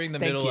 during the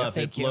middle of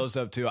it blows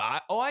up too.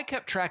 I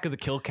kept track of the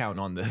kill count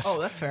on this.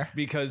 Oh, that's fair.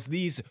 Because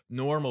these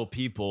normal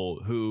people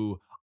who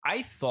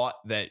I thought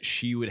that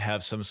she would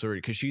have some sort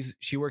of, because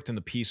she worked in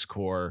the Peace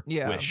Corps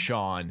with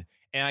Sean.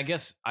 And I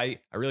guess I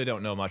really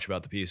don't know much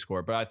about the Peace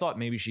Corps, but I thought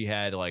maybe she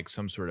had like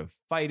some sort of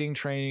fighting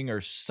training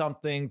or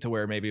something to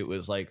where maybe it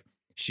was like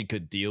she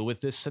could deal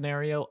with this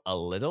scenario a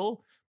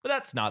little. But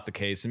that's not the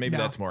case, and maybe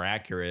that's more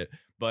accurate.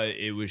 But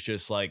it was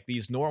just like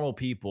these normal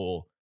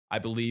people, I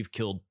believe,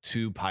 killed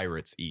 2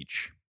 pirates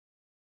each.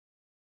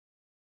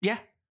 Yeah.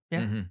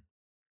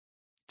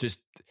 Just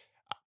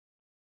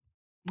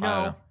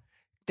no,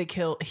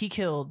 he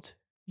killed.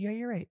 Yeah,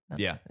 you're right.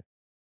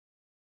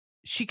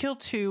 She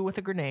killed 2 with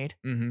a grenade.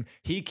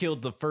 He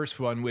killed the first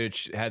one,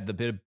 which had the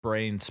bit of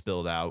brain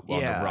spilled out on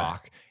the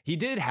rock. He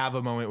did have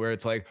a moment where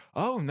it's like,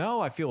 oh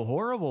no, I feel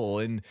horrible.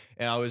 And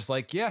I was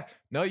like, yeah,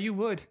 no, you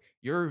would.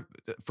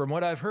 From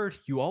what I've heard,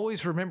 you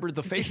always remember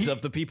the faces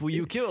of the people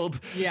you killed.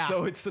 Yeah.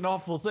 So it's an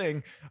awful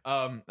thing.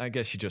 I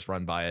guess you just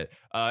run by it.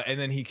 And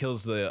then he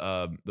kills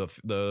the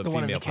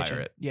female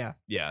pirate. Yeah.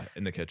 Yeah.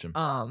 In the kitchen.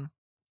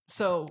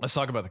 So let's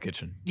talk about the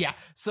kitchen. Yeah.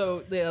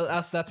 So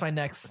that's my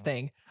next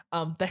thing.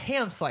 The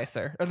ham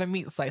slicer or the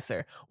meat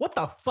slicer. What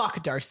the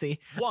fuck, Darcy?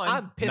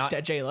 I'm pissed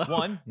at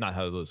J-Lo. Not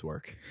how those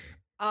work.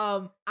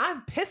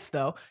 I'm pissed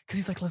though, because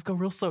he's like, let's go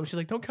real slow. She's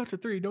like, don't count to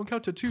 3, don't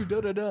count to 2,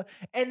 da.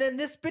 And then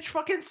this bitch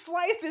fucking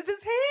slices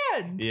his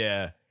hand.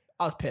 Yeah.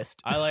 I was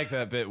pissed. I like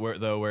that bit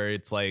where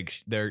it's like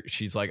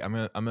she's like, I'm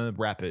gonna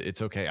wrap it.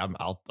 It's okay.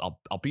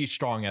 I'll be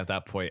strong at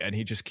that point. And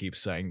he just keeps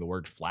saying the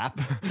word flap.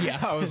 Yeah.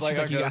 I was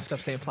like, you gotta stop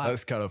saying flap.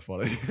 That's kind of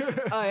funny.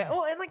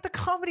 Well, and like the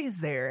comedy's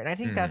there. And I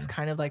think that's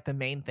kind of like the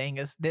main thing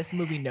is this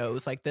movie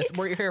knows like this.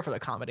 We're here for the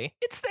comedy.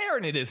 It's there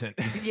and it isn't.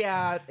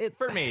 Yeah.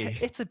 For me.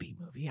 It's a B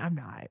movie. I'm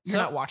not. You're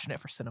not watching it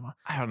for cinema.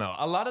 I don't know.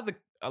 A lot of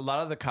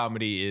the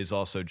comedy is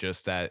also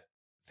just that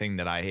thing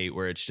that I hate,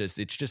 where it's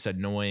just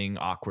annoying,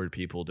 awkward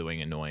people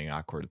doing annoying,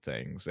 awkward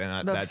things,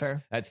 and That's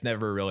fair. that's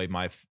never really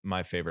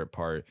my favorite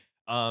part.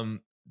 I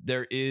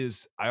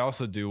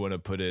also do want to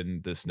put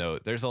in this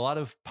note. There's a lot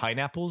of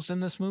pineapples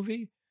in this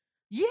movie.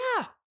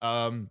 Yeah.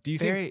 Do you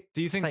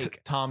think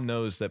psych. Tom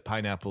knows that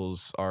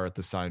pineapples are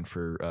the sign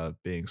for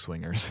being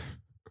swingers?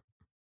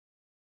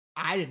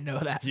 I didn't know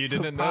that. You so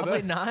didn't know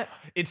probably that? not.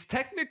 It's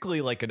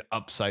technically like an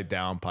upside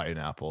down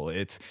pineapple.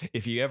 It's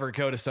if you ever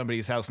go to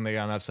somebody's house and they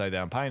got an upside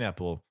down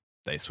pineapple,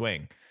 they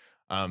swing.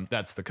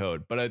 That's the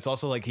code. But it's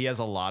also like he has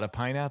a lot of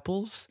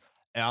pineapples,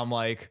 and I'm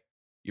like,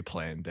 you're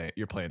playing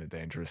a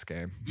dangerous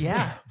game.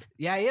 Yeah.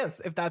 Yeah, he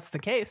is, if that's the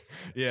case.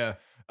 Yeah.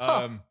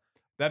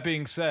 That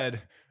being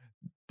said,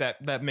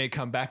 that may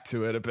come back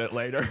to it a bit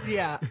later.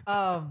 Yeah.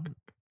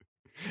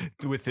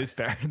 With his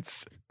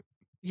parents.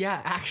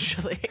 Yeah,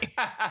 actually.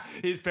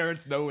 His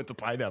parents know what the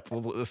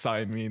pineapple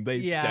sign mean.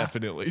 They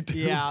definitely do.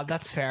 Yeah,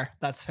 that's fair.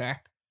 That's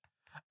fair.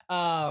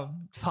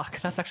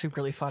 Fuck, that's actually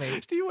really funny.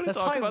 Do you want to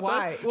That's talk probably about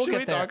why. that? We'll Should get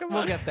we there. talk about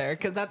We'll it? get there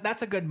because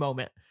that's a good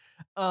moment.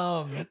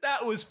 That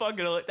was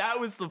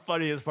the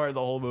funniest part of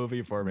the whole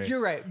movie for me. You're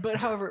right, but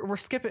however, we're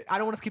skipping. I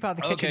don't want to skip out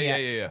the kitchen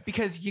yet. Yeah.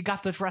 Because you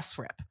got the dress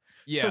rip.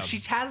 Yeah. So she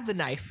has the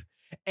knife,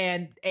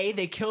 and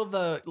they kill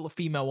the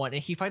female one,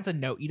 and he finds a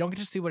note. You don't get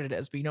to see what it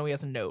is, but you know he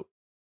has a note.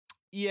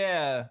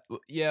 Yeah.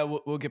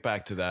 We'll get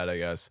back to that, I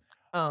guess.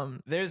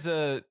 There's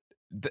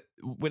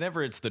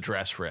whenever it's the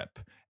dress rip,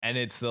 and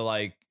it's the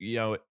like, you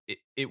know,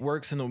 it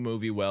works in the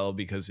movie well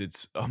because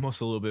it's almost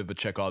a little bit of a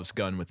Chekhov's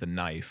gun with a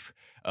knife.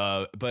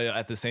 But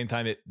at the same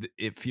time,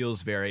 it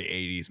feels very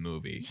 80s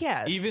movie.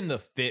 Yes. Even the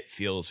fit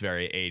feels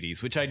very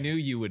 80s, which I knew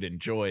you would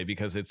enjoy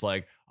because it's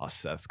like, oh,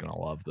 Seth's gonna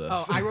love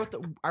this. Oh,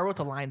 I wrote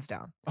the lines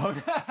down.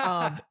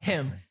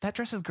 Him. That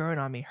dress is growing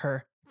on me.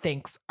 Her.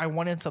 Thinks I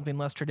wanted something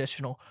less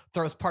traditional.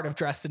 Throws part of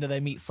dress into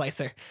the meat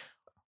slicer.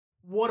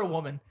 What a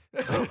woman.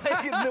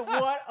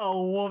 What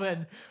a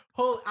woman.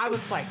 I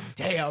was like,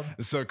 damn.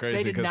 It's so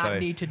crazy. They did not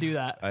need to do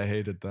that. I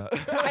hated that.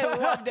 I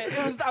loved it.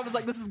 I was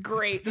like, this is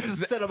great. This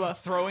is cinema.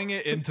 Throwing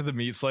it into the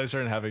meat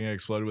slicer and having it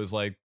explode was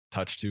like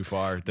touch too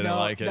far. Didn't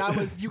like it. That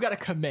was, you got to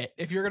commit.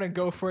 If you're going to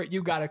go for it,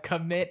 you got to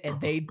commit.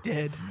 And they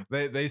did.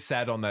 They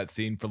sat on that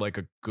scene for like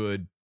a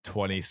good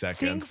 20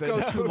 seconds. Things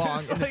go too long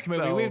in this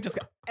movie. No. We've just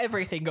got,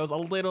 everything goes a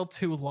little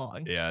too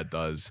long. Yeah, it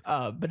does.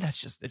 But that's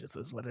just, it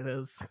is what it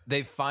is.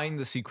 They find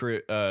the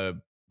secret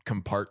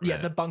compartment. Yeah,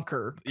 the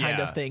bunker kind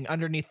of thing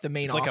underneath the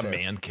main office. It's like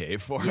a man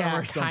cave for him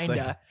or something.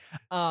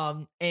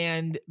 Kinda.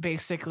 And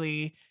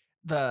basically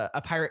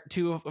a pirate,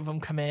 two of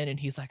them come in, and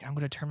he's like, I'm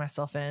gonna turn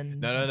myself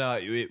in. No.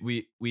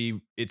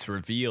 It's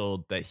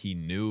revealed that he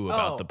knew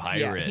about the pirate.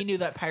 Yeah, he knew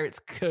that pirates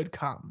could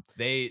come.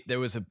 There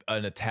was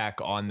an attack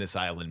on this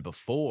island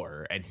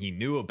before, and he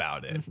knew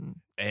about it. Mm-hmm.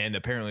 And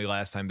apparently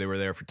last time they were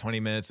there for 20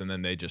 minutes, and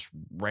then they just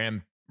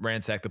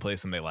ransacked the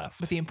place and they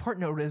left. But the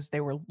important note is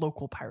they were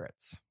local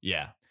pirates.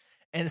 Yeah.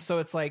 And so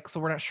it's like, so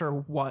we're not sure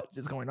what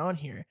is going on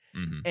here.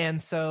 Mm-hmm. And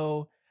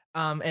so,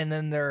 and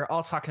then they're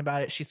all talking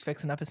about it. She's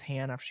fixing up his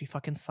hand after she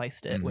fucking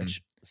sliced it, Mm-hmm.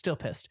 which still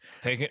pissed.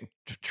 Take it,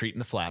 treating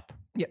the flap.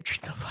 Yep,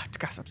 treat the flap.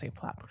 Gosh, I'm saying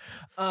flap.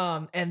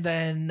 And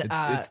then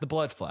It's the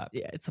blood flap.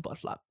 yeah, it's a blood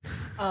flap.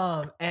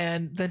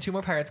 And then two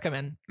more pirates come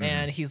in,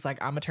 and he's like,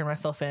 I'm gonna turn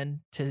myself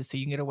in so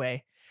you can get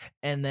away.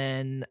 And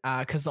then,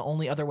 because the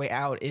only other way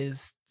out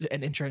is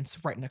an entrance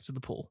right next to the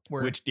pool,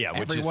 where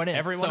everyone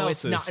is.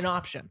 It's not an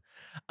option.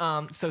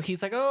 So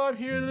he's like, "Oh, I'm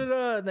here."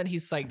 And then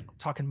he's like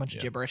talking a bunch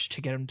of gibberish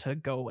to get him to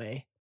go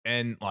away.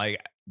 And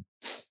like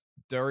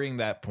during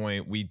that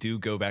point, we do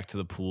go back to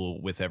the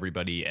pool with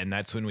everybody, and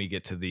that's when we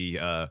get to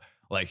the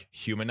like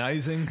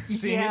humanizing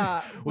scene,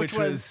 which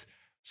was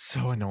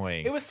so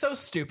annoying. It was so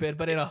stupid,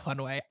 but in a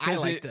fun way. I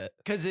liked it.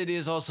 Because it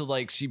is also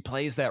like she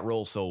plays that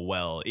role so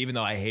well, even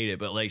though I hate it,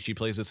 but like she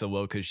plays it so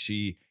well because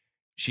she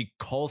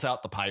calls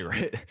out the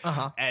pirate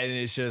and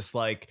it's just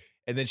like,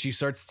 and then she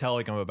starts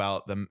telling him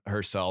about them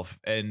herself.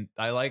 And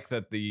I like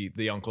that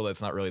the uncle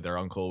that's not really their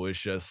uncle was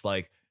just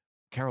like,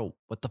 Carol,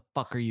 what the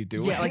fuck are you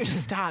doing? Yeah, like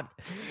just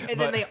stop. And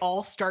then they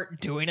all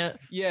start doing it.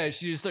 Yeah,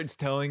 she just starts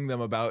telling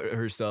them about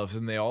herself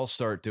and they all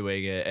start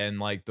doing it. And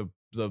like the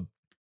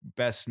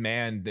best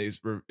man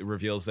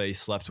reveals that he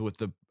slept with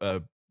the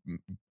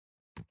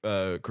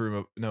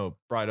groom of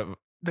bride of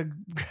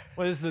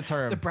what is the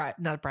term? The bride,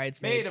 not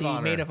bridesmaid,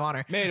 maid of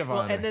honor.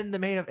 And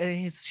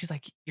then she's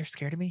like, "You're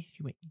scared of me?"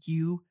 He went,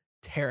 "You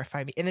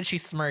terrify me." And then she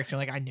smirks. You're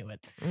like, "I knew it."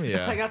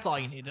 Yeah, like that's all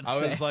you needed to say.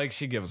 I was like,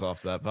 she gives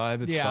off that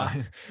vibe. It's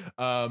fine.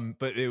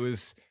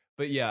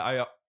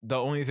 The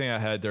only thing I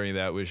had during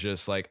that was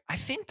just like, I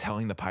think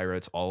telling the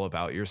pirates all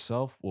about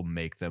yourself will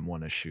make them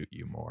want to shoot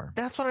you more.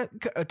 That's what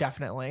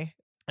definitely.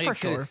 For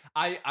sure.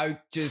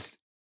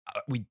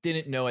 We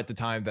didn't know at the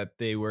time that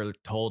they were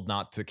told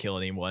not to kill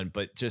anyone,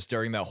 but just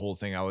during that whole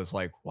thing, I was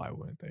like, why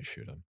wouldn't they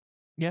shoot him?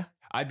 Yeah.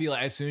 I'd be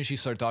like, as soon as she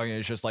started talking,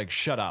 it's just like,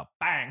 shut up.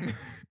 Bang.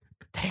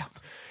 Damn.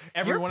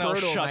 Everyone else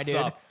shuts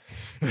up.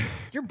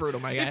 You're brutal,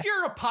 my guy. If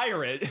you're a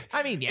pirate,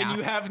 I mean, yeah, and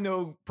you have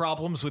no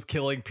problems with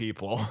killing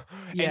people,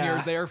 and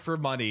you're there for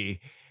money,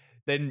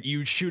 then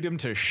you shoot him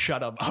to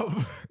shut him up.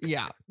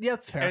 Yeah,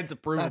 that's fair. And to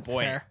prove a That's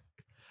point. fair.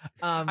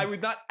 I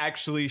would not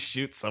actually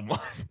shoot someone.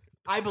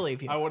 I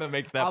believe you. I want to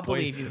make that I'll point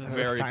believe you the first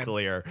very time.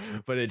 clear.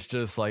 But it's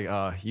just like,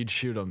 you'd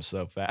shoot him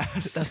so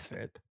fast. That's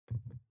fair.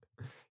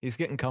 He's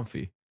getting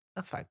comfy.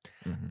 That's fine.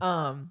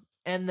 Mhm.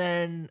 And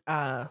then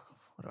what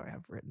do I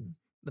have written?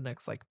 The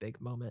next like big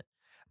moment.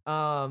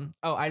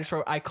 I just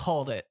wrote I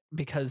called it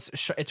because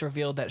it's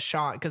revealed that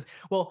Sean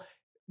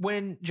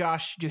when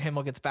Josh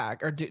Duhamel gets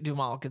back or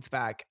Duhamel gets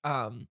back,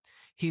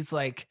 he's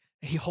like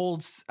he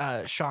holds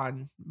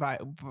Sean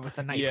with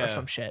a knife or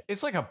some shit.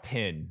 It's like a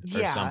pin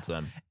or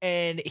something.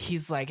 And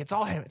he's like, it's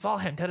all him,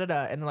 da da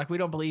da. And like, we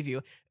don't believe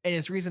you. And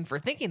his reason for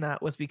thinking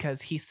that was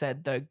because he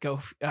said the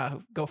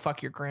go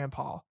fuck your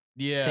grandpa.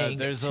 Yeah, thing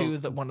there's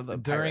one of the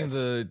during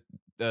pirates.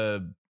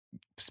 the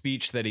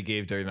speech that he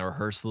gave during the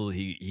rehearsal,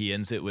 he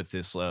ends it with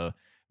this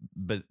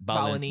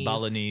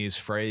Balinese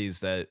phrase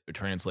that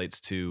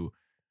translates to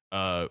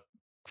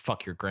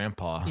fuck your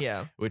grandpa.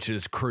 Yeah. Which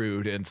is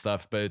crude and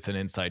stuff, but it's an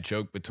inside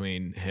joke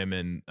between him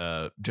and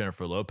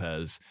Jennifer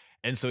Lopez.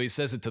 And so he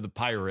says it to the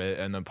pirate,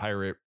 and the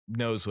pirate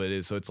knows what it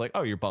is. So it's like,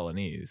 oh, you're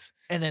Balinese.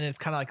 And then it's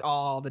kind of like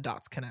all the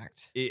dots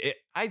connect.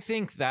 I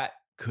think that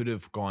could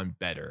have gone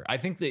better. I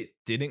think they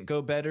didn't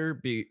go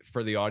better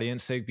for the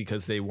audience sake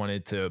because they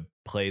wanted to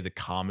play the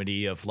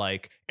comedy of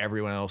like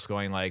everyone else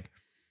going like,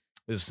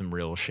 this is some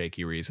real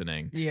shaky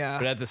reasoning. Yeah.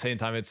 But at the same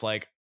time, it's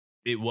like,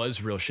 it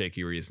was real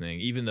shaky reasoning.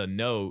 Even the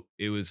note,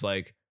 it was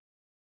like,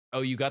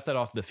 oh, you got that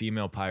off the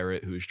female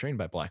pirate who's trained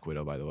by Black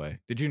Widow, by the way.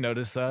 Did you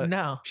notice that?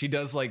 No. She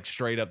does like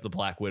straight up the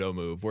Black Widow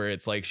move where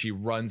it's like she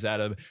runs at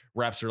him,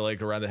 wraps her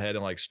leg around the head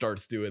and like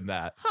starts doing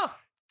that. Huh.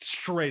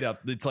 Straight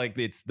up. It's like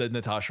it's the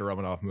Natasha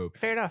Romanoff move.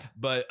 Fair enough.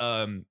 But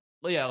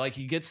yeah, like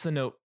he gets the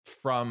note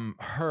from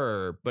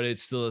her, but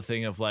it's still a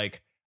thing of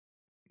like,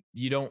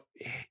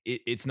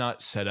 it's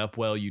not set up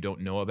well. You don't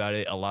know about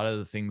it. A lot of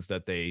the things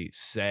that they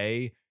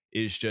say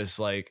is just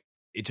like,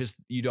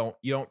 you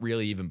don't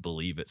really even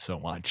believe it so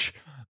much.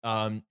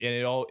 And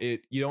you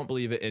don't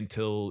believe it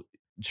until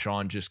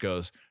Sean just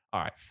goes,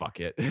 all right, fuck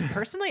it.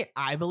 Personally,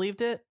 I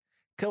believed it.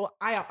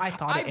 I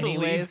thought it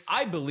anyways.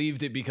 I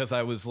believed it because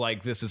I was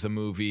like, this is a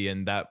movie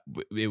and that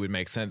it would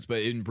make sense.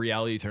 But in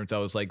reality terms, I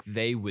was like,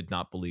 they would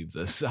not believe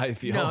this. I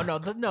feel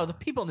the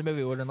people in the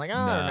movie would have been like, oh,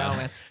 I don't know,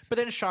 man. But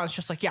then Sean's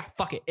just like, yeah,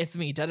 fuck it, it's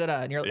me, da da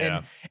da. And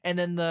you're and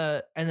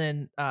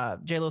then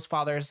J-Lo's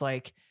father is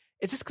like,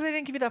 it's just because I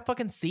didn't give you that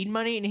fucking seed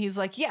money. And he's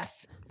like,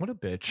 yes. What a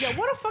bitch. Yeah,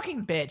 what a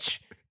fucking bitch.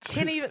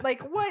 Can't even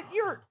like what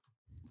you're.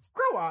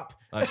 Grow up.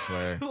 I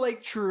swear.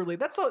 Like truly.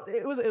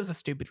 It was a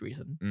stupid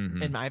reason,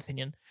 in my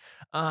opinion.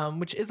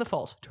 Which is a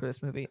fault to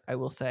this movie, I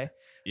will say.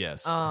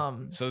 Yes.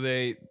 So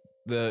the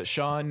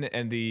Sean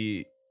and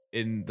the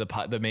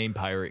main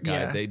pirate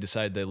guy, they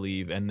decide to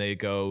leave and they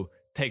go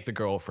take the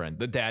girlfriend,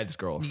 the dad's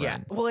girlfriend. Yeah.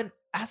 Well, and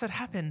as it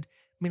happened,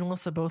 me and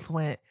Alyssa both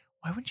went,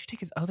 why wouldn't you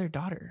take his other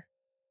daughter?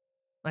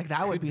 Like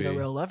that would be the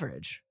real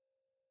leverage.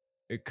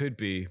 It could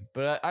be,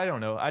 but I don't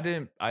know. I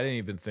didn't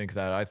even think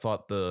that. I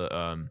thought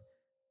the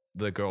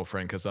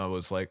girlfriend, because I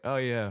was like, oh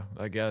yeah,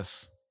 I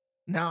guess.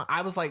 No,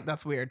 I was like,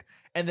 that's weird.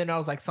 And then I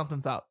was like,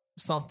 something's up.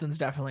 Something's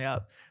definitely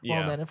up. Yeah.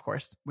 Well, then of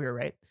course we were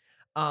right.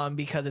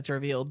 Because it's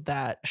revealed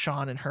that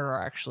Sean and her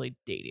are actually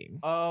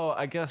dating. Oh,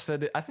 I guess I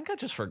think I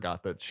just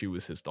forgot that she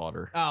was his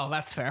daughter. Oh,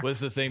 that's fair. Was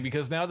the thing,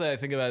 because now that I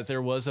think about it,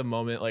 there was a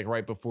moment like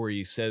right before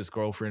he says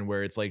girlfriend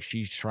where it's like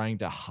she's trying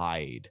to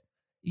hide.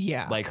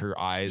 Yeah. Like her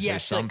eyes or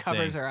something. She like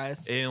covers her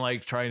eyes. And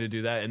like trying to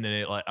do that. And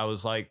then I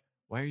was like,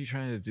 why are you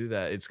trying to do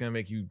that? It's going to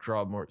make you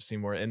see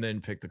more. And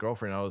then pick the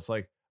girlfriend. I was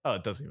like, oh,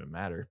 it doesn't even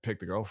matter. Pick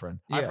the girlfriend.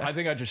 Yeah. I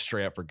think I just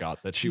straight up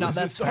forgot that she was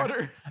his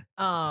daughter.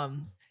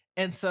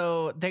 And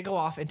so they go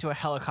off into a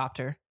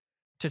helicopter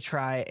to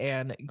try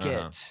and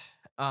get,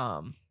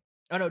 oh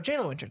no,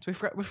 J-Lo entrance. We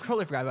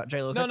totally forgot about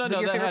J-Lo's. No,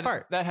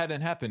 that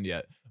hadn't happened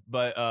yet.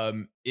 But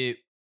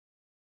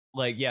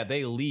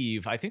they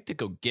leave, I think, to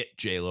go get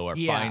J-Lo or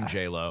find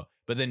J-Lo.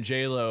 But then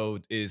J-Lo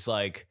is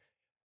like,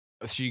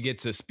 she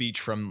gets a speech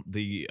from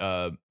the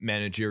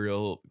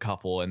managerial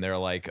couple, and they're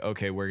like,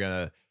 okay, we're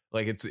gonna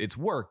like it's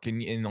work,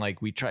 and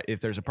like we try,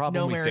 if there's a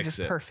problem, we fix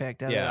it.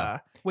 Perfect.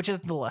 Which is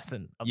the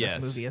lesson of this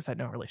movie, is that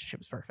no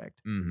relationship is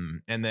perfect. Mm-hmm.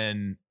 And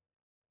then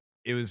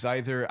it was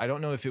either, I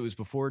don't know if it was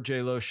before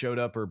J-Lo showed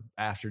up or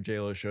after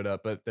J-Lo showed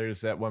up, but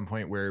there's that one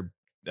point where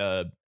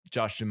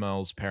Josh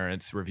Duhamel's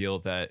parents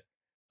revealed that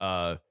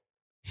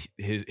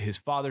his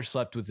father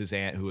slept with his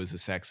aunt who was a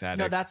sex addict.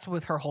 No, that's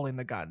with her holding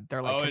the gun.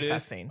 They're like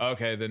confessing.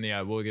 Okay, then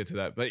yeah, we'll get to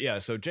that. But yeah,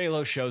 so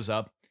J-Lo shows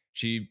up.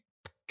 She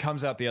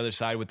comes out the other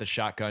side with the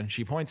shotgun.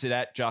 She points it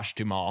at Josh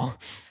Duhamel.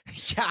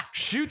 Yeah.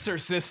 Shoots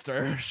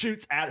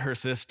at her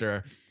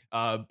sister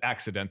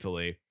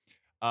accidentally.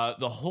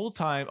 The whole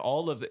time,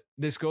 all of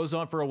this goes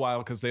on for a while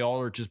because they all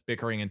are just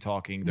bickering and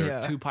talking. There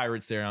are two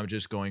pirates there, and I'm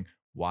just going,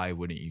 why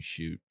wouldn't you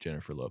shoot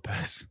Jennifer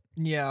Lopez?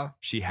 Yeah.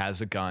 She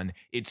has a gun.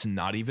 It's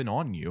not even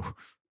on you.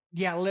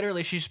 Yeah,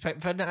 literally, she's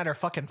fending at her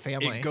fucking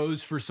family. It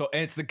goes for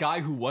and it's the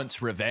guy who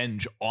wants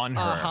revenge on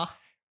her.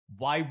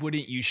 Why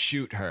wouldn't you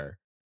shoot her?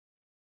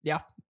 Yeah.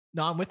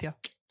 No, I'm with you.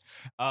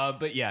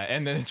 But yeah,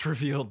 and then it's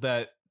revealed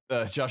that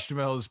Josh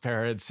Duhamel's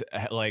parents,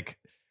 like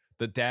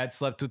the dad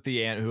slept with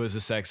the aunt who was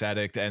a sex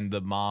addict, and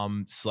the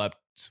mom slept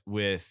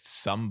with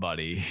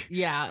somebody.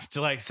 Yeah.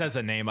 Like says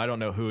a name, I don't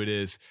know who it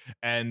is.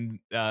 And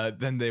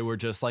then they were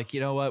just like, you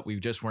know what? We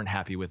just weren't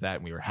happy with that,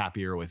 and we were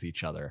happier with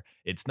each other.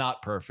 It's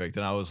not perfect.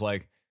 And I was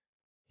like,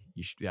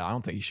 I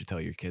don't think you should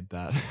tell your kid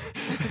that.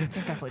 They're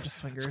definitely just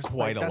swingers. It's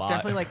quite a lot. That's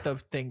definitely like the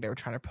thing they were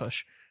trying to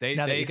push.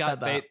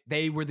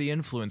 They were the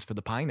influence for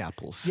the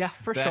pineapples. Yeah,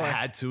 for that sure.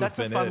 Had to That's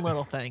have a been fun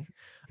little thing.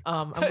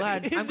 I'm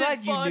glad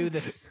you knew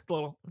this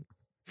little.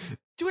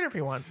 Do whatever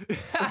you want,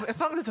 as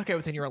long as it's okay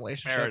within your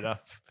relationship. Fair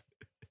enough.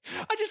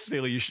 I just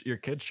feel your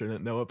kid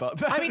shouldn't know about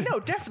that. I mean,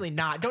 no, definitely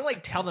not. Don't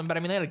like tell them, but I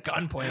mean, they had a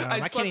gun pointed on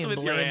them. I can't even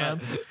blame them.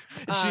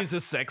 She's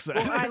a sex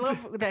addict. Well, I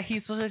love that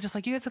he's just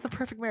like, you guys have the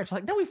perfect marriage. It's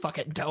like, no, we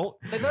fucking don't.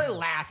 Like, they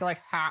laugh. They're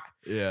like, ha.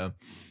 Yeah.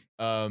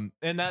 And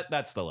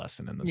that's the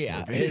lesson in this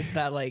movie. Is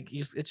that like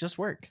it's just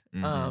work.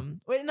 And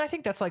I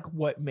think that's like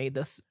what made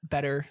this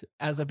better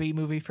as a B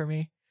movie for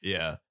me.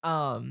 Yeah.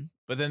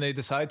 But then they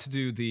decide to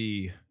do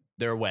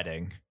their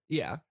wedding.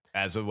 Yeah.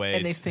 As a way,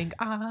 and they sing,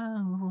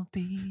 "I'll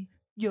be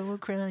your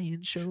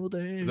crying shoulder."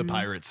 One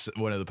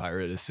of the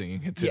pirate is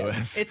singing it to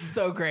us. It's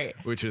so great,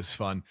 which is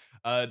fun.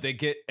 They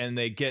get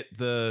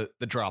the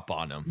drop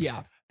on them.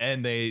 Yeah.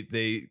 And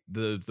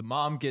the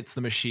mom gets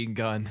the machine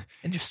gun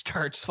and just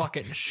starts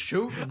fucking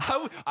shooting.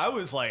 I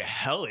was like,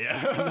 hell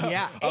yeah.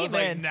 Yeah. I was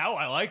like, now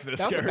I like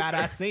this character. That was a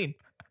badass scene.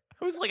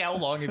 I was like, how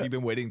long have you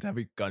been waiting to have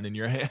a gun in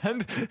your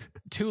hand?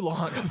 Too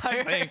long.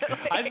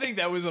 I think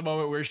that was a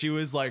moment where she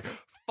was like,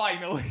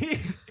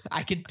 finally,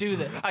 I can do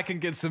this. I can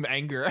get some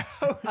anger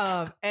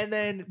out. And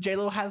then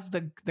J-Lo has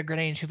the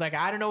grenade. And she's like,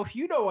 I don't know if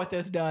you know what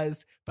this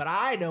does, but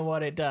I know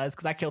what it does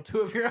because I killed 2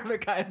 of your other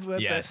guys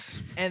with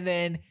it. And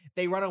then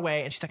they run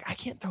away and she's like, I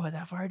can't throw it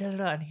that far.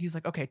 And he's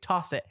like, okay,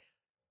 toss it.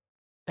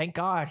 Thank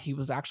God he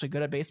was actually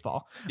good at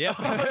baseball. Yeah.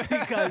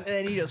 And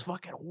then he just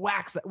fucking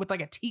whacks it with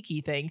like a tiki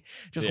thing,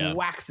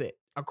 whacks it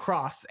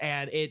across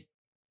and it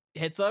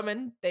hits them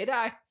and they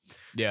die.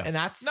 Yeah. And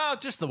that's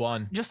just the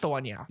one. Just the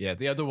one, yeah. Yeah.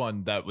 The other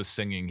one that was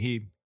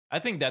singing, I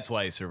think that's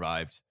why he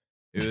survived.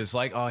 It was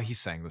like, oh, he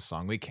sang the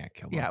song. We can't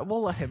kill him. Yeah,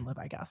 we'll let him live,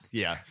 I guess.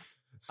 Yeah.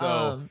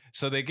 So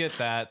they get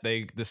that.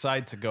 They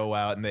decide to go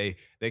out and they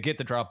get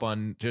the drop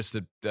on just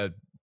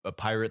a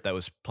pirate that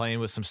was playing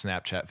with some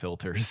Snapchat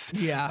filters.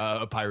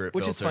 Yeah. A pirate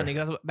Which filter. is funny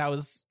because that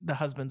was the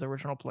husband's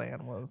original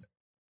plan was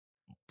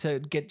to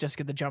get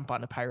the jump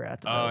on the pirate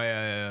at the boat. Oh,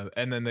 yeah.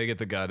 And then they get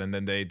the gun and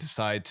then they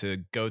decide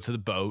to go to the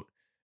boat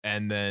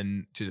and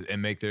then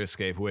and make their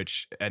escape,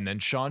 and then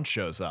Sean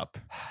shows up.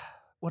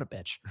 What a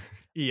bitch.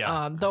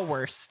 Yeah. The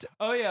worst.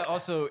 Oh, yeah.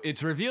 Also,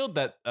 it's revealed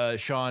that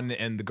Sean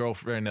and the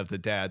girlfriend of the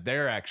dad,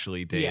 they're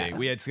actually dating. Yeah.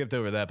 We had skipped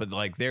over that, but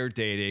like they're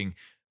dating.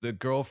 The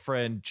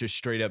girlfriend just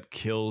straight up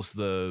kills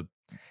the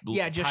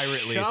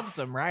just shoves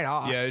him right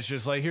off. Yeah, it's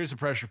just like, here's a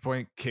pressure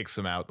point, kicks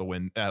him out the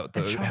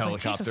helicopter.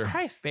 Like, Jesus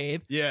Christ,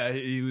 babe. Yeah,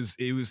 it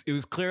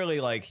was clearly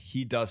like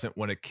he doesn't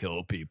want to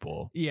kill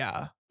people.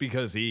 Yeah.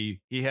 Because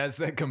he has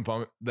that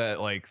component, that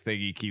like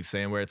thing he keeps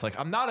saying where it's like,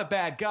 I'm not a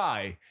bad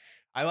guy.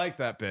 I like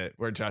that bit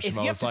where Josh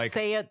Duhamel was like,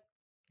 say it.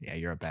 Yeah,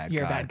 you're a bad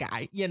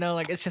guy. You know,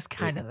 like it's just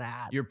kind of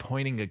that. You're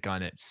pointing a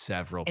gun at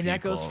several people. And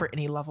that goes for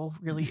any level,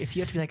 really. If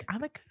you have to be like,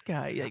 I'm a good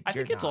guy. Like, I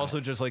think it's also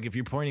just like if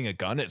you're pointing a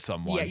gun at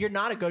someone. Yeah, you're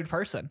not a good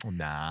person.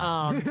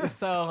 Nah.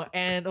 So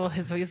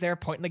he's there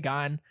pointing the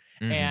gun,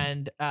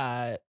 and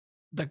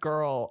the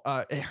girl,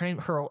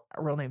 her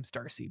real name's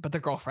Darcy, but the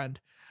girlfriend.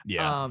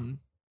 Yeah.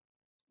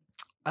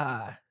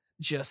 I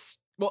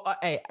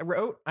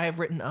have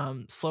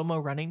written slow-mo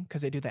running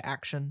because they do the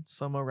action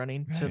slow-mo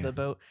running to the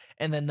boat,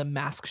 and then the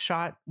mask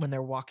shot when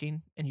they're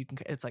walking and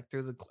it's like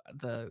through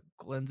the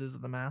lenses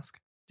of the mask.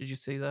 Did you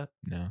see that?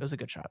 No. It was a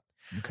good shot.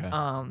 Okay.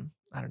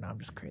 I don't know, I'm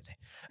just crazy.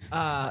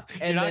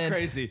 You're not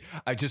crazy.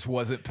 I just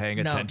wasn't paying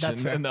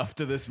attention enough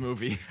to this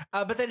movie.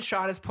 But then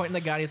Sean is pointing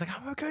the gun. He's like,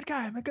 I'm a good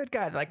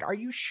guy. Like, are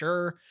you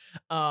sure?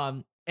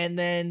 And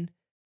then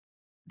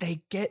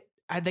they get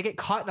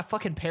caught in a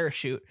fucking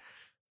parachute.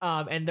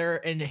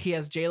 And he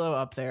has J-Lo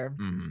up there.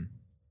 Mm-hmm.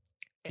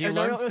 He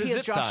learns to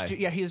zip tie.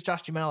 He has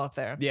Josh Duhamel up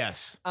there.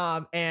 Yes.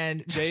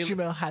 And Josh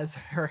Duhamel has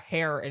her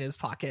hair in his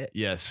pocket.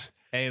 Yes.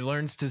 And he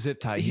learns to zip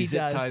tie. He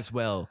zip ties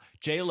well.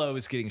 J-Lo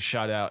is getting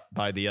shot out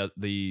by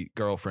the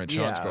girlfriend,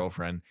 Sean's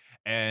girlfriend.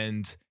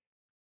 And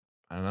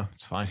I don't know.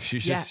 It's fine.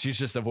 She's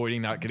just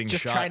avoiding not getting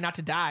shot. Just trying not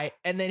to die.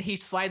 And then he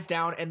slides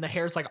down and the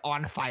hair's like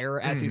on fire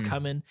as he's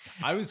coming.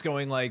 I was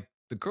going like,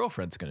 the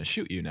girlfriend's going to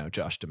shoot you now,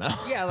 Josh Duhamel.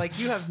 Yeah, like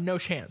you have no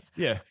chance.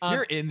 Yeah,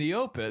 you're in the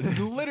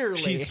open. Literally.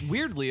 She's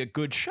weirdly a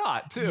good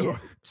shot, too. Yeah,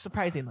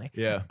 surprisingly.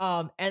 Yeah.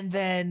 And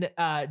then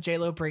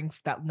J-Lo brings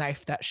that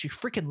knife that she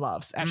freaking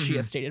loves, as she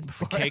has stated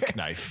before. The cake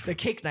knife. The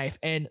cake knife,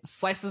 and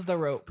slices the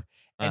rope,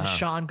 and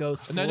Sean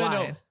goes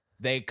flying.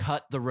 they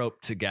cut the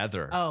rope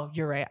together. Oh,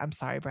 you're right. I'm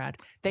sorry, Brad.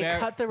 They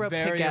cut the rope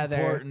very together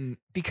important.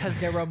 because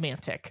they're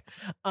romantic.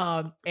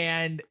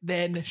 And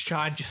then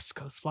Sean just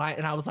goes flying,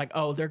 and I was like,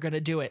 oh, they're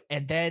gonna do it.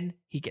 And then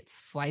he gets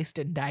sliced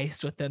and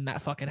diced within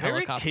that fucking Very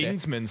helicopter.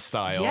 Kingsman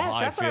style. Yes,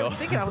 that's I what I feel. was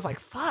thinking. I was like,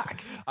 fuck.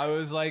 I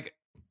was like,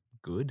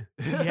 good.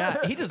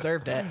 Yeah, he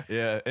deserved it.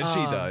 Yeah, and she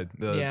died.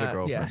 The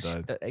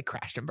girlfriend died. It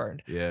crashed and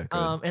burned. Yeah,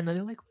 good. And then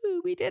they're like,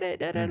 woo, we did it.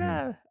 Da, da,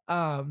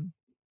 da.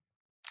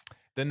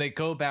 Then they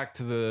go back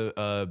to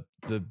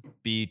the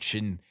beach,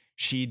 and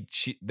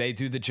they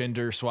do the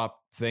gender swap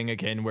thing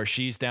again, where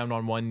she's down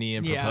on one knee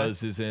and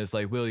proposes, and it's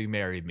like, "Will you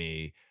marry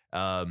me?"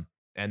 And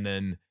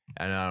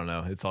I don't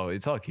know, it's all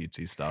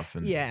cutesy stuff.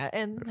 And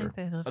and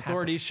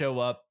authorities show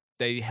up.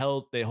 They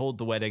hold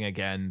the wedding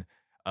again.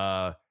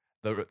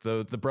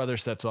 The brother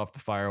sets off the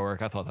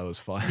firework. I thought that was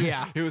fun.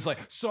 Yeah. He was like,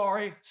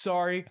 sorry.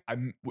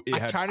 I'm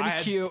trying to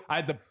be cute. I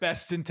had the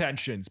best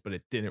intentions, but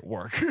it didn't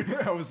work.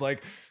 I was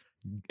like,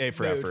 A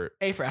for effort.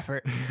 A for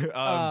effort.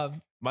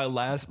 My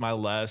last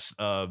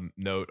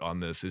note on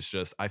this is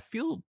just, I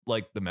feel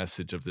like the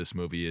message of this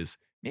movie is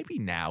maybe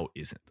now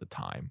isn't the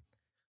time.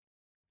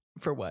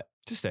 For what?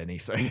 Just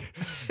anything.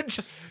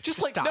 just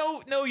like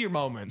stop. know your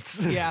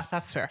moments. Yeah,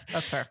 that's fair.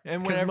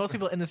 And because most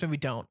people in this movie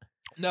don't.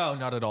 No,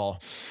 not at all.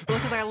 Well,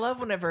 because I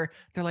love whenever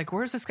they're like,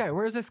 "Where's this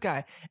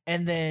guy?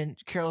 And then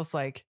Carol's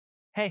like,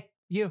 "Hey,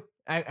 you."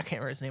 I can't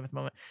remember his name at the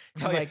moment.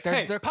 She's like,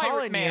 "They're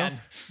calling man. you.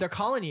 They're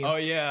calling you." Oh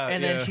yeah.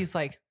 And then she's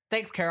like,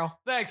 "Thanks, Carol.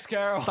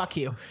 Fuck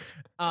you."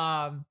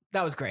 That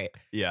was great.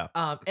 Yeah.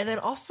 And then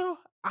also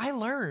I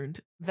learned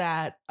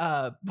that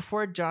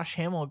before Josh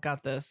Duhamel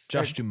got this,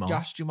 Josh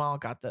Duhamel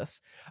got this,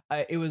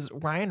 it was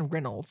Ryan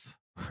Reynolds.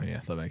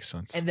 Yeah, that makes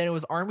sense. And then it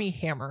was Armie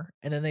Hammer,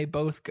 and then they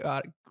both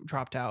got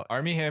dropped out.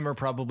 Armie Hammer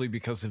probably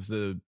because of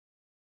the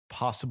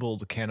possible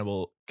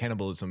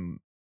cannibalism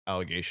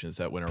allegations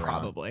that went around.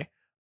 Probably.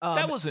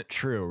 That wasn't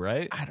true,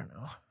 right? I don't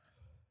know.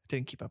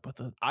 Didn't keep up with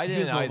it. I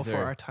didn't either.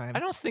 Before our time. I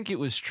don't think it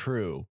was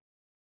true.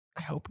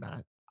 I hope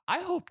not. I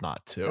hope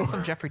not too. That's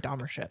some Jeffrey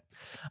Dahmer shit.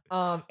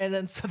 And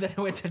then it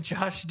went to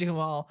Josh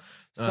Duhamel.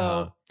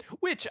 So,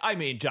 which I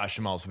mean, Josh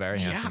Duhamel's a very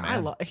handsome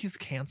man. He's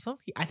handsome.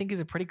 I think he's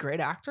a pretty great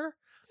actor.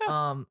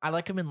 Yeah. I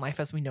like him in Life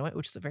as We Know It,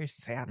 which is a very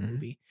sad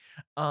movie.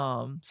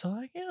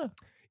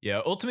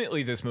 Yeah,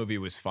 ultimately this movie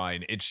was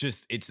fine.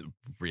 It's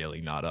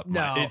really not up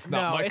my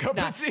cup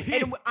of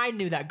tea. And I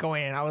knew that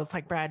going in. I was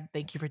like, Brad,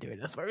 thank you for doing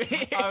this for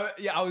me.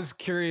 I was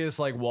curious,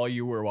 like, while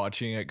you were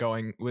watching it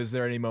going, was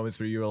there any moments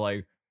where you were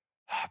like,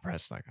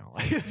 Brad's not gonna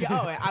like it?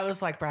 Yeah, I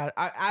was like, Brad,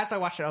 as I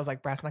watched it, I was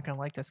like, Brad's not gonna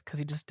like this because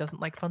he just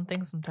doesn't like fun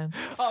things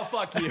sometimes. Oh,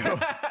 fuck you.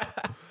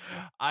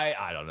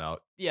 I don't know.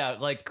 Yeah,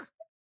 like,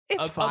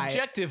 it's fine.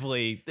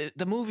 Objectively,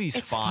 the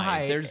movie's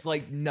fine. There's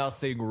like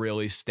nothing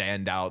really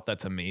stand out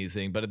that's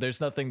amazing, but there's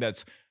nothing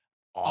that's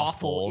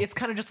awful. It's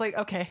kind of just like,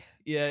 okay,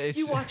 yeah,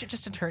 you watch it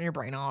just to turn your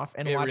brain off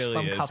and watch really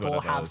some couple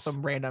have is.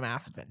 some random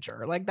ass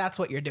adventure. Like that's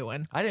what you're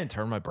doing. I didn't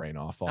turn my brain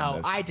off on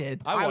this. I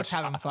did. I was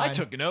having fun. I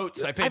took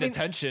notes. I paid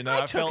attention.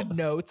 I took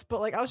notes, but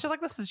like I was just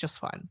like, this is just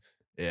fun.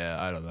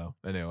 Yeah, I don't know.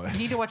 Anyways, you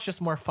need to watch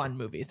just more fun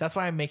movies. That's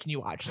why I'm making you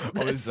watch this.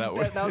 Oh, is that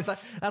what?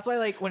 That's why,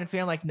 like, when it's me,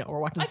 I'm like, no, we're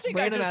watching. I think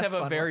I just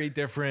have a very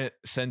different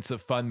sense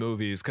of fun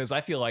movies because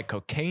I feel like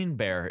Cocaine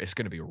Bear is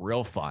going to be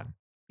real fun.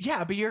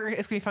 Yeah, but it's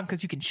going to be fun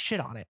because you can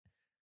shit on it.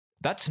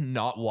 That's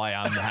not why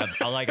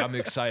I'm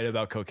excited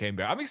about Cocaine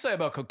Bear. I'm excited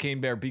about Cocaine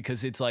Bear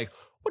because it's like,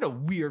 what a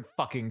weird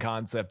fucking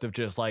concept of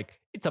just like,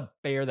 it's a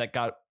bear that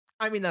got.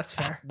 I mean, that's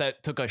fair.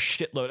 That took a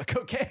shitload of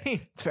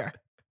cocaine. It's fair.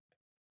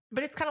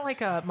 But it's kind of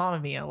like a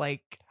Mamma Mia.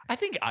 Like, I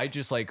think I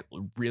just like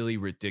really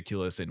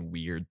ridiculous and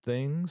weird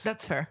things.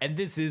 That's fair. And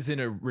this isn't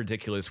a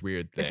ridiculous,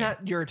 weird thing. It's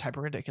not your type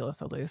of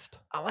ridiculous, at least.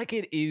 I like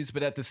it is,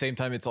 but at the same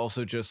time, it's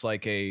also just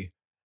like I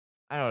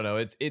don't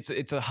know.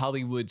 It's a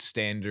Hollywood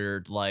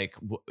standard, like,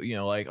 you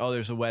know, like, oh,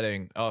 there's a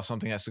wedding. Oh,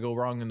 something has to go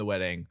wrong in the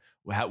wedding.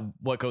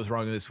 What goes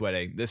wrong in this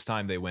wedding? This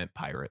time they went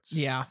pirates.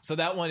 Yeah. So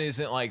that one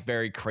isn't like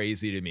very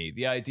crazy to me.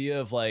 The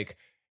idea of like,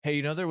 hey,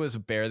 you know, there was a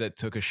bear that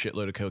took a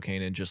shitload of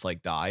cocaine and just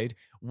like died.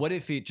 What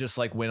if it just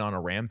like went on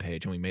a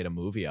rampage and we made a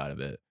movie out of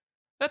it?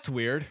 That's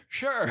weird.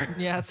 Sure.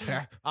 Yeah, that's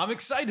fair. I'm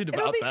excited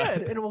about that. It'll be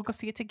good. And we'll go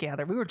see it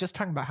together. We were just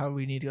talking about how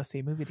we need to go see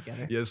a movie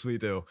together. Yes, we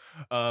do.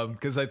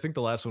 Because I think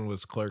the last one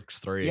was Clerks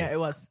 3. Yeah, it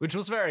was. Which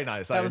was very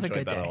nice. That was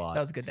enjoyed a good day. a lot.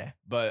 That was a good day.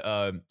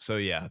 But so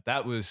yeah,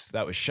 that was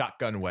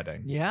Shotgun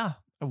Wedding. Yeah.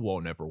 I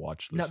won't ever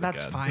watch this again. No,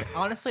 that's fine.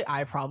 Honestly,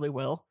 I probably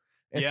will.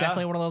 It's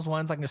definitely one of those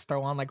ones I can just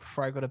throw on like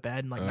before I go to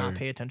bed and like not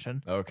pay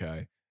attention.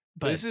 Okay.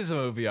 But this is a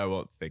movie I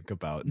won't think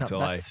about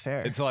until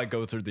I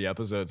go through the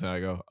episodes and I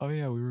go, oh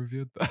yeah, we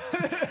reviewed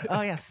that.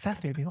 Oh yeah,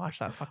 Seth made me watch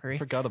that fuckery. I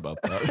forgot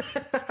about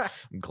that.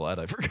 I'm glad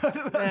I forgot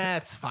about that.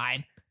 That's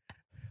fine.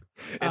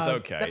 It's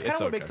okay. That's kind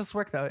of what makes us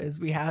work, though, is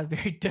we have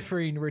very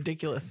differing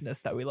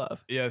ridiculousness that we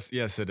love. Yes,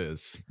 it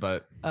is.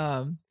 But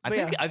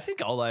I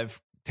think all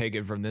I've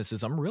taken from this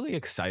is I'm really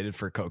excited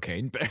for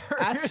Cocaine Bear.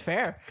 That's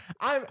fair.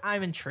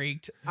 I'm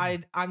intrigued.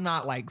 I'm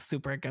not like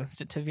super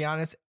against it, to be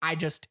honest.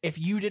 If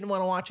you didn't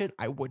want to watch it,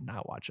 I would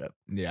not watch it.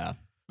 Yeah.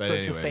 So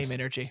it's the same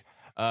energy.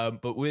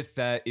 But with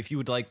that, if you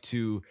would like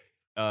to,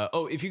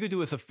 if you could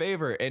do us a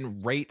favor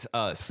and rate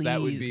us,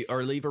 that would be, Please.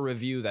 or leave a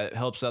review that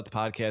helps out the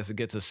podcast. It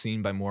gets us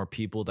seen by more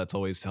people. That's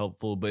always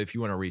helpful. But if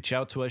you want to reach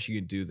out to us, you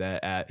can do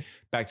that at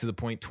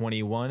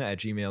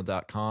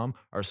backtothepoint21@gmail.com.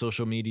 Our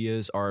social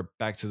medias are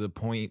Back to the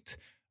Point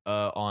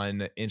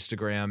on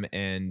Instagram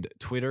and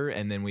Twitter,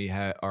 and then we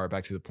have our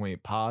Back to the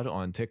Point pod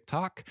on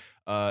TikTok.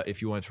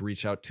 If you want to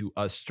reach out to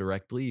us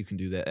directly, you can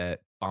do that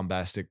at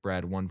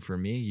bombasticbrad1 for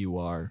me. You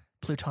are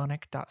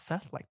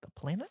Plutonic.Seth, like the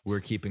planet. We're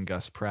keeping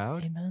Gus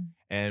proud. Amen.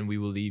 And we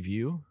will leave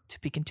you. To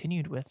be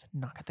continued with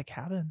Knock at the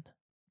Cabin.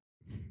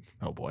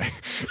 Oh boy.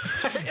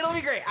 It'll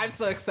be great. I'm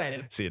so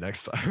excited. See you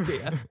next time. See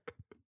ya.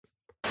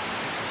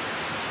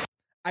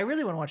 I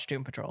really want to watch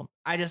Doom Patrol.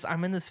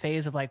 I'm in this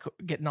phase of like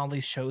getting all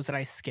these shows that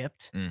I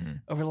skipped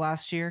over the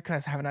last year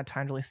because I haven't had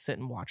time to really sit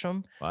and watch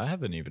them. Well, I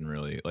haven't even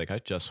really, like, I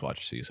just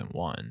watched season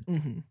 1.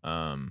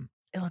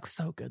 It looks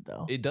so good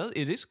though. It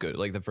is good.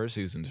 Like the first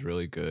season's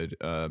really good.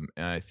 And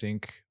I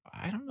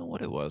don't know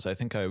what it was. I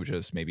think I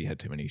just maybe had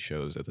too many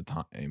shows at the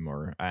time,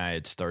 or I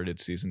had started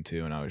season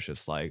 2 and I was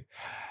just like,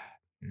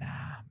 nah,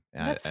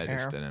 That's I fair.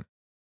 just didn't.